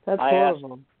 Dang. That's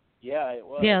horrible. Yeah, it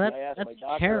was. Yeah, I asked my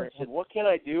doctor, terrible. I said, what can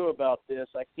I do about this?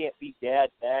 I can't be dad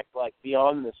and act like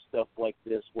beyond this stuff like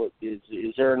this. What is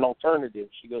there an alternative?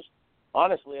 She goes,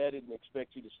 honestly, I didn't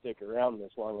expect you to stick around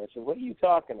this long. I said, what are you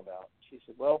talking about? She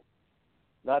said, well,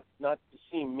 not to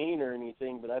seem mean or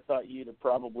anything, but I thought you'd have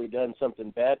probably done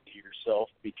something bad to yourself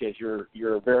because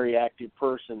you're a very active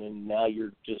person, and now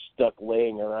you're just stuck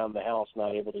laying around the house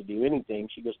not able to do anything.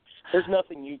 She goes, there's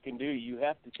nothing you can do. You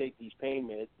have to take these pain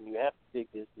meds, and you have to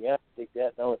take this, and you have to take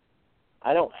that. No,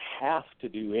 I don't have to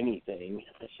do anything.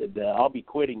 I said, I'll be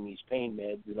quitting these pain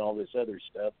meds and all this other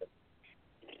stuff,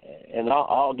 and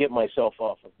I'll get myself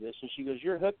off of this. And she goes,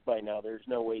 you're hooked by now. There's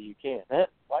no way you can.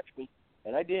 Watch me.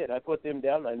 And I did. I put them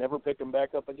down, and I never picked them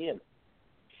back up again.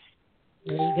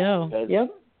 There you go. Yep.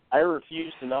 I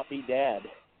refuse to not be dad.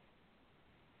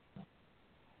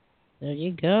 There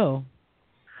you go.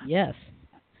 Yes.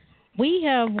 We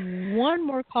have one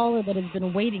more caller that has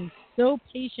been waiting so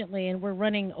patiently, and we're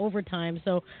running overtime.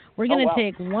 So we're going to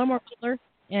take one more caller,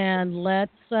 and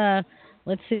let's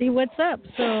see what's up.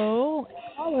 So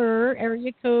caller,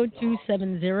 area code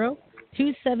 270.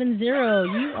 270.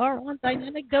 You are on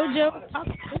Dynamic Dojo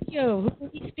Talkradio. Who are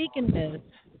we speaking with?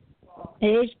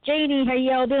 Hey, it's Janie. How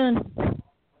y'all doing?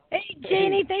 Hey,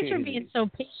 Janie, thanks for being so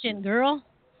patient, girl.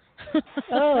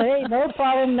 Oh, hey, no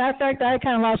problem. Matter of fact, I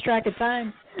kind of lost track of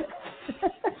time.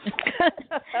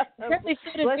 Apparently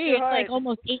so did Bless me. your It's heart. like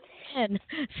almost 8:10.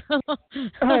 So.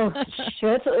 Oh,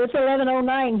 shit. It's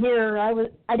 11:09 here.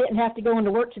 I didn't have to go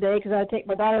into work today because I had to take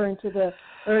my daughter into the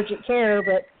urgent care,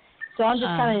 but so I'm just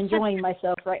kind of enjoying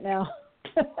myself right now.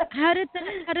 How did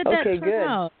that Okay, turn good.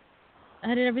 out?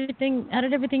 How did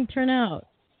everything turn out?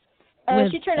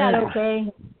 She turned out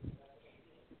okay.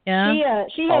 Yeah.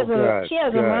 She has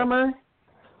a murmur.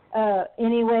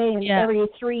 Anyway, and every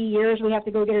 3 years we have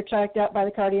to go get her checked out by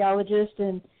the cardiologist,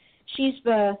 and she's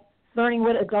learning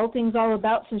what adulting's all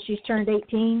about since she's turned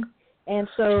 18, and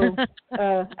so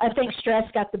I think stress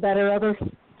got the better of her.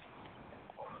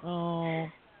 Oh,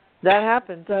 that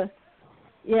happened.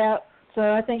 Yeah,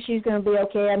 so I think she's going to be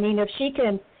okay. I mean, if she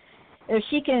can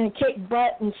kick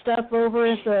butt and stuff over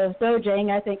at the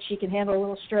dojang, I think she can handle a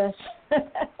little stress.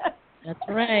 That's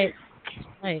right.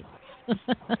 Right.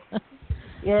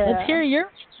 Yeah. Let's hear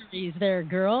your injuries there,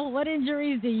 girl. What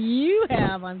injuries do you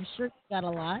have? I'm sure you've got a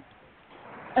lot.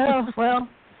 Oh, well,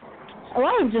 a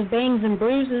lot of them just bangs and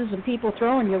bruises and people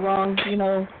throwing you wrong,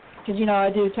 because, I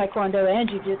do taekwondo and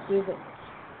jiu-jitsu, but,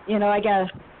 I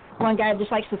got one guy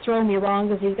just likes to throw me wrong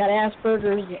because he's got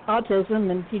Asperger's, autism,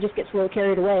 and he just gets a little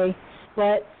carried away.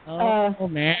 But, oh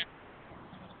man.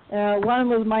 One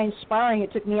was my sparring.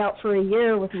 It took me out for a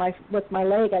year with my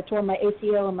leg. I tore my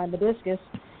ACL and my meniscus.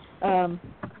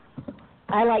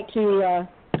 I like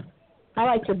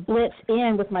to blitz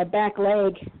in with my back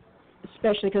leg,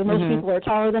 especially because most people are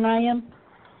taller than I am.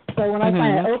 So when I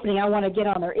find an opening, I want to get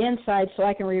on their inside so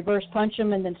I can reverse punch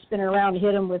them and then spin around and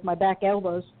hit them with my back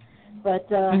elbows. But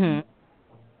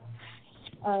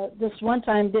this one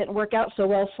time didn't work out so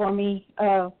well for me.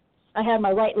 I had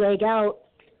my right leg out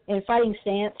in fighting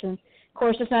stance, and of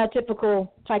course it's not a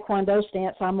typical taekwondo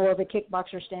stance. I'm more of a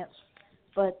kickboxer stance.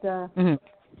 But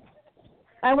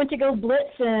I went to go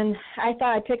blitz, and I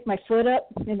thought I picked my foot up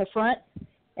in the front,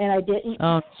 and I didn't.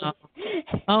 Oh no!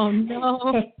 Oh no!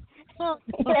 Oh, no.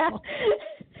 Yeah.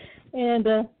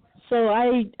 And so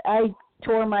I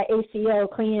tore my ACL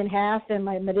clean in half and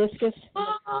my meniscus.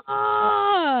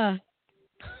 Ah!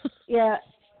 Yeah.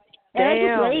 And I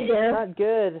just laid there. Not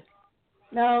good.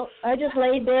 No, I just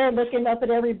laid there looking up at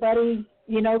everybody,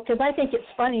 because I think it's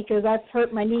funny because I've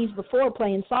hurt my knees before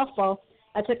playing softball.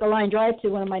 I took a line drive to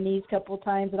one of my knees a couple of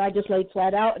times, and I just laid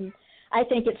flat out, and I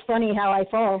think it's funny how I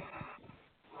fall.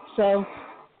 So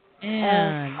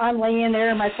I'm laying there,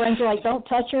 and my friends are like, don't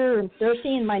touch her, and they're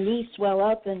seeing my knee swell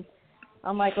up, and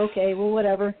I'm like, okay, well,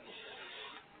 whatever.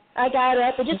 I got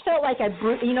up. It just felt like it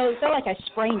felt like I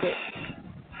sprained it.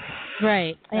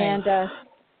 Right. And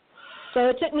so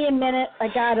it took me a minute. I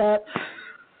got up,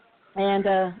 and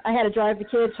I had to drive the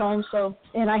kids home,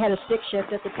 and I had a stick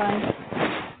shift at the time.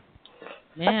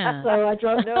 Yeah. So I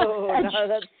drove. No,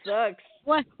 that sucks.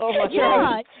 What? Oh my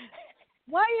God.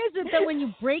 Why is it that when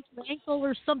you break your ankle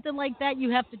or something like that, you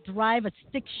have to drive a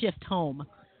stick shift home?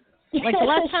 Like the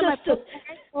last time I broke my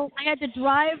ankle, I had to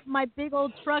drive my big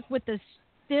old truck with the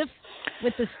stiff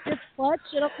clutch,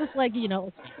 and I'm just like,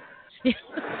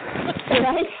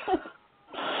 Right?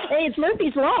 Hey, it's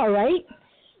Murphy's Law, right?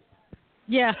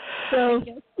 Yeah. So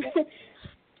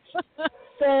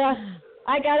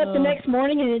I got up the next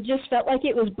morning, and it just felt like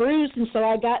it was bruised, and so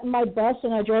I got in my bus,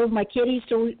 and I drove my kiddies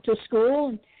to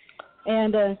school,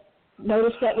 and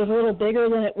noticed that was a little bigger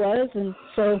than it was, and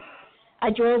so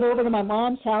I drove over to my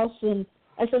mom's house, and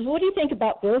I said, what do you think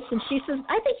about this? And she says,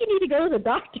 I think you need to go to the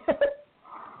doctor.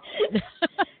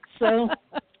 So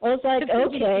I was like,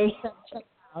 okay.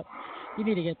 You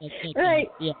need to get that checked right.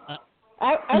 out. Yeah.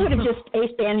 I would have just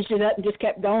ace bandaged it up and just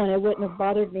kept going. It wouldn't have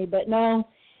bothered me. But no,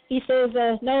 he says,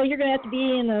 no, you're going to have to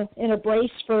be in a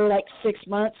brace for like 6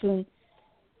 months and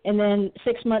then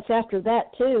 6 months after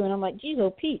that too. And I'm like, geez,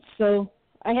 oh Pete. So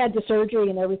I had the surgery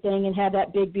and everything and had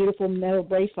that big, beautiful metal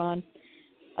brace on.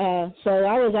 So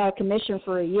I was out of commission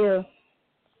for a year.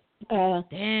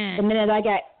 Damn. The minute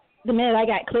I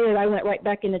got cleared, I went right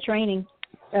back into training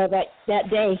that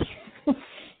day.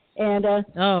 And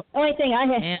only thing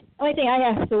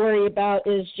I have to worry about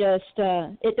is just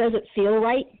it doesn't feel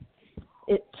right.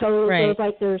 It totally feels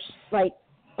like there's like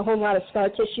a whole lot of scar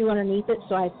tissue underneath it,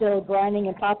 so I feel grinding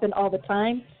and popping all the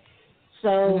time.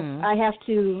 So I have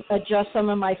to adjust some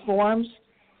of my forms.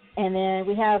 And then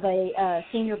we have a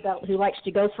senior belt who likes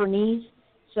to go for knees,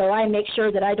 so I make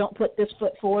sure that I don't put this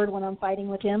foot forward when I'm fighting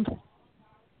with him.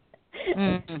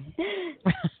 And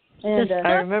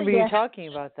I remember you talking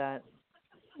about that.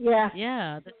 Yeah.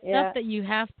 Yeah, the stuff that you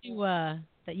have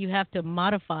to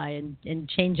modify and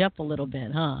change up a little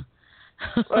bit, huh?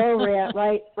 Oh, yeah,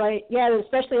 right. Yeah,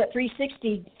 especially that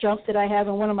 360 jump that I have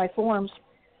in one of my forms.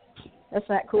 That's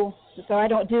not cool. So I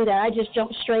don't do that. I just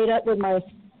jump straight up with my,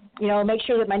 make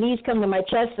sure that my knees come to my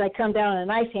chest and I come down in a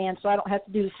knife hand so I don't have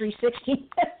to do the 360.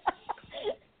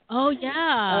 Oh,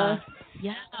 yeah.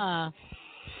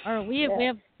 Or we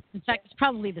have, in fact, it's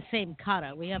probably the same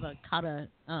kata. We have a kata,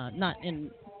 not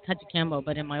in Tachikembo,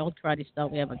 but in my old karate style,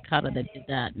 we have a kata that did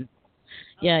that. And,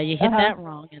 yeah, you hit that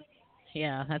wrong, and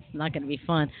yeah, that's not going to be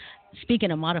fun.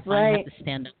 Speaking of modifying, I have to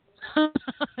stand up. I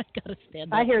got to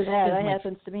stand up. I hear that. That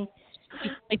happens to me.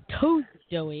 My toes are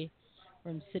doughy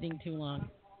from sitting too long,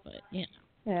 but yeah.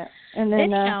 Yeah, and then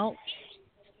anyhow,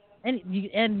 and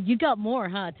you got more,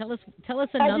 huh? Tell us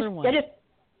another one.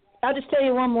 I'll just tell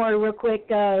you one more real quick.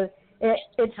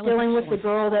 It's dealing with the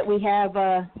girl that we have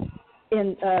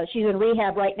she's in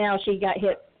rehab right now. She got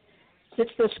hit.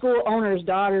 It's the school owner's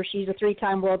daughter. She's a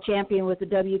 3-time world champion with the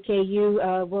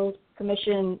WKU World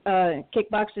Commission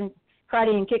Kickboxing,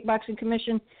 Karate and Kickboxing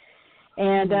Commission.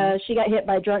 And she got hit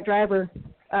by a drunk driver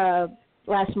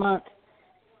last month.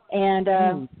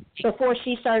 And before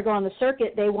she started going on the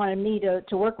circuit, they wanted me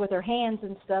to work with her hands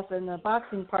and stuff in the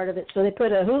boxing part of it. So they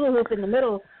put a hula hoop in the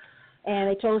middle, and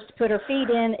they told us to put her feet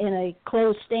in a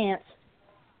closed stance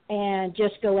and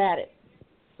just go at it.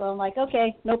 So I'm like,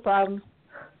 okay, no problem.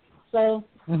 So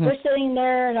we're sitting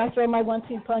there, and I throw my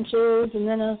 1-2 punches, and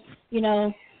then a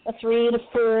 3 and a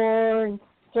 4, and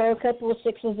throw a couple of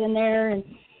 6s in there. And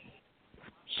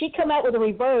she come out with a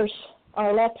reverse on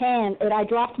her left hand, and I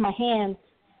dropped my hand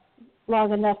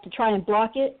long enough to try and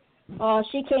block it.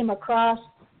 She came across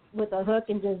with a hook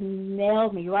and just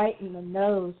nailed me right in the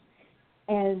nose.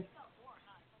 And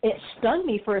it stung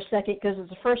me for a second because it was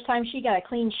the first time she got a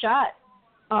clean shot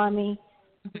on me.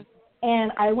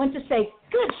 And I went to say,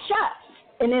 good shot.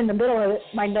 And in the middle of it,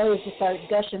 my nose just started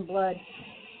gushing blood.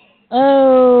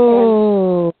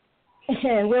 Oh.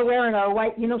 And we're wearing our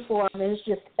white uniform, and it's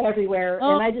just everywhere.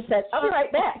 Oh. And I just said, I'll be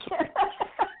right back.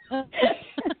 I'll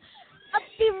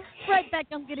be right back.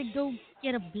 I'm going to go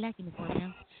get a black uniform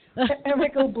now. And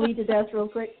Rick will bleed to death real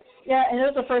quick. Yeah, and it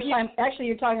was the first time. Actually,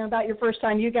 you're talking about your first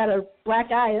time you got a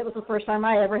black eye. It was the first time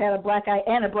I ever had a black eye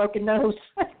and a broken nose.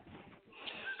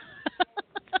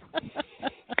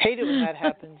 Hate it when that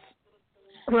happens.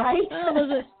 Right? Well,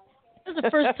 it was the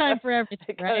first time for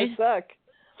everything, right? It suck.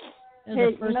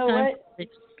 Hey, you know what?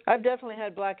 I've definitely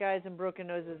had black eyes and broken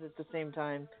noses at the same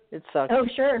time. It sucks. Oh,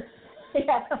 sure.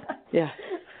 Yeah.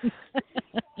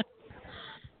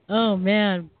 Oh,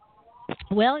 man.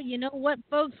 Well, you know what,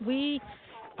 folks? We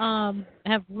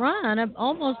have run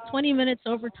almost 20 minutes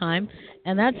over time,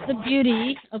 and that's the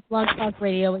beauty of Blog Talk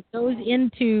Radio. It goes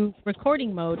into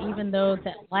recording mode, even though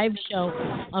that live show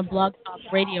on Blog Talk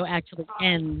Radio actually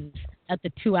ends at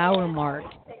the 2-hour mark.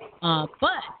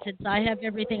 But since I have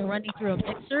everything running through a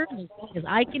mixer, and as long as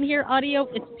I can hear audio,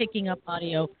 it's picking up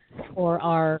audio for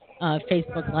our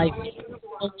Facebook Live feed.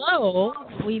 Although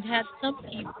we've had some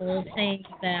people saying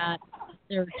that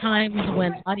there are times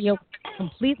when audio is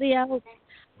completely out,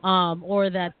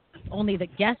 or that only the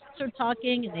guests are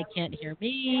talking and they can't hear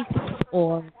me,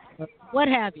 or what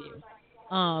have you.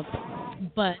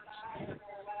 But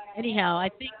anyhow, I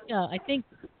think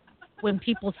when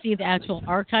people see the actual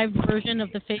archived version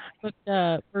of the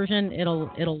Facebook version, it'll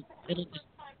just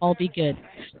all be good.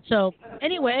 So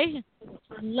anyway,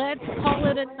 let's call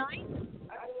it a night.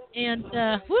 And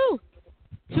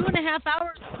 2.5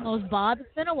 hours almost, Bob.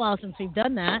 It's been a while since we've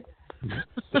done that.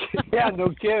 Yeah, no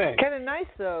kidding. Kind of nice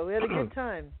though. We had a good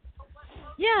time.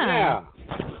 Yeah.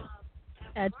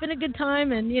 It's been a good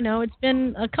time, and it's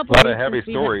been a couple. A lot of heavy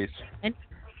stories. And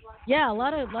yeah, a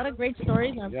lot of great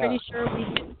stories. I'm pretty sure we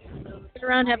can sit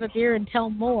around, have a beer, and tell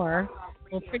more.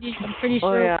 I'm pretty sure.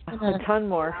 Oh yeah, a ton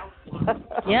more.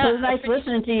 Yeah, it was nice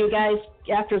listening to you guys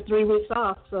after 3 weeks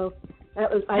off. So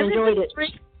I enjoyed it.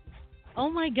 3? Oh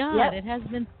my God, Yep. It has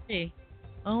been 3.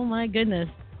 Oh my goodness.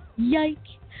 Yike.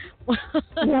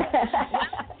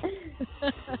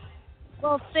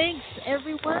 Well, thanks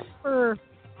everyone for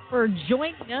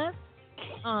joining us.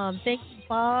 Thank you,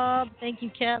 Bob. Thank you,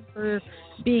 Kat, for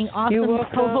being awesome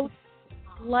co-host,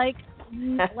 like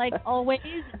always.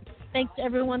 Thanks to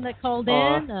everyone that called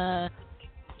in,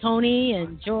 Tony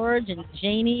and George and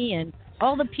Janie and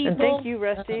all the people. And thank you,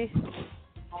 Rusty.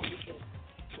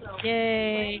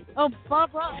 Yay! Oh, Bob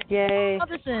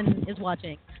Robertson is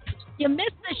watching. You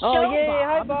missed the show. Oh,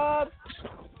 yay! Bob.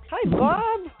 Hi,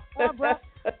 Bob. Hi, Bob.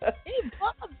 Hey,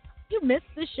 Bob. You missed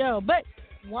the show, but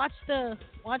watch the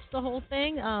whole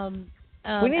thing.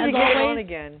 We need to get it on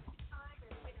again.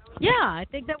 Yeah, I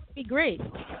think that would be great.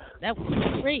 That would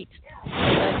be great. But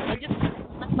I just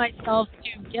remind myself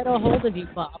to get a hold of you,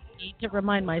 Bob. I need to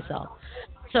remind myself.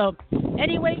 So,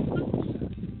 anyway,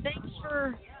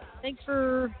 thanks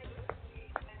for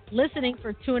listening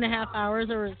for 2.5 hours,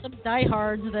 or some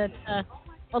diehards that.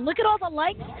 Well, look at all the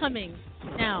likes coming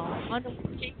now on the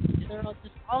page. They're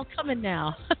all coming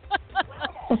now.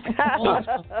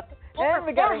 And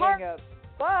we gotta hang up.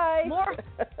 Bye. More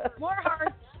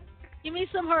hearts. Give me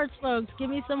some hearts, folks. Give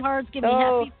me some hearts. Give me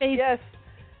happy faces. Yes.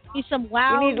 Give me some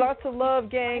wow. We need lots of love,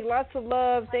 gang. Lots of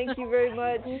love. Thank you very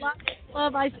much. Lots of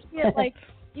love. I see it like,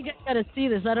 you guys got to see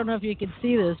this. I don't know if you can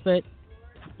see this, but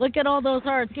look at all those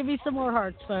hearts. Give me some more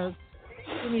hearts, folks.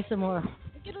 Give me some more.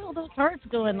 Look at all those hearts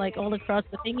going like all across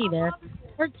the thingy there.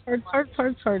 Hearts, hearts, hearts,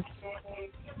 hearts, hearts.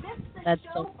 That's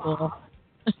so cool.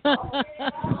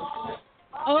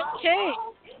 Okay.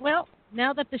 Well,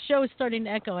 now that the show is starting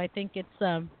to echo, I think we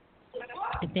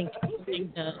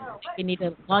need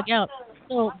to log out.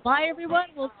 So, bye, everyone.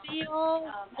 We'll see you all.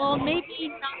 Well, maybe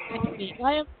not next week.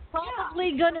 I am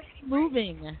probably going to be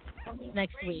moving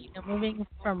next week. I'm moving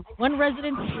from one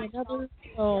residence to another.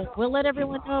 So, we'll let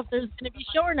everyone know if there's going to be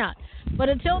a show or not. But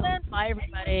until then, bye,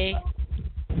 everybody.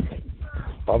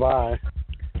 Bye-bye.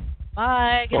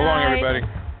 Bye. Good So long, night. everybody.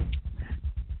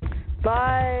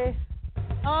 Bye.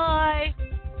 Bye.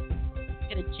 I'm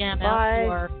going to jam out to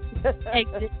our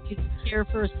exit music here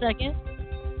for a second.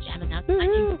 Jamming out to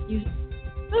music.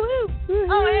 Woohoo!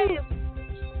 Oh, hey!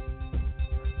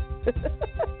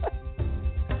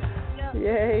 Yeah.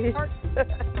 Yay. Hearts like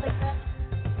that.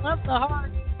 Love the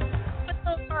hearts. Put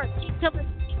those hearts. Keep coming.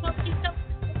 Keep coming.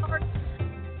 Put the hearts.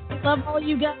 We love all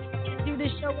you guys. Can't do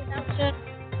this show without you.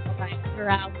 All right, we're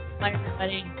out. Bye,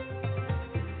 everybody.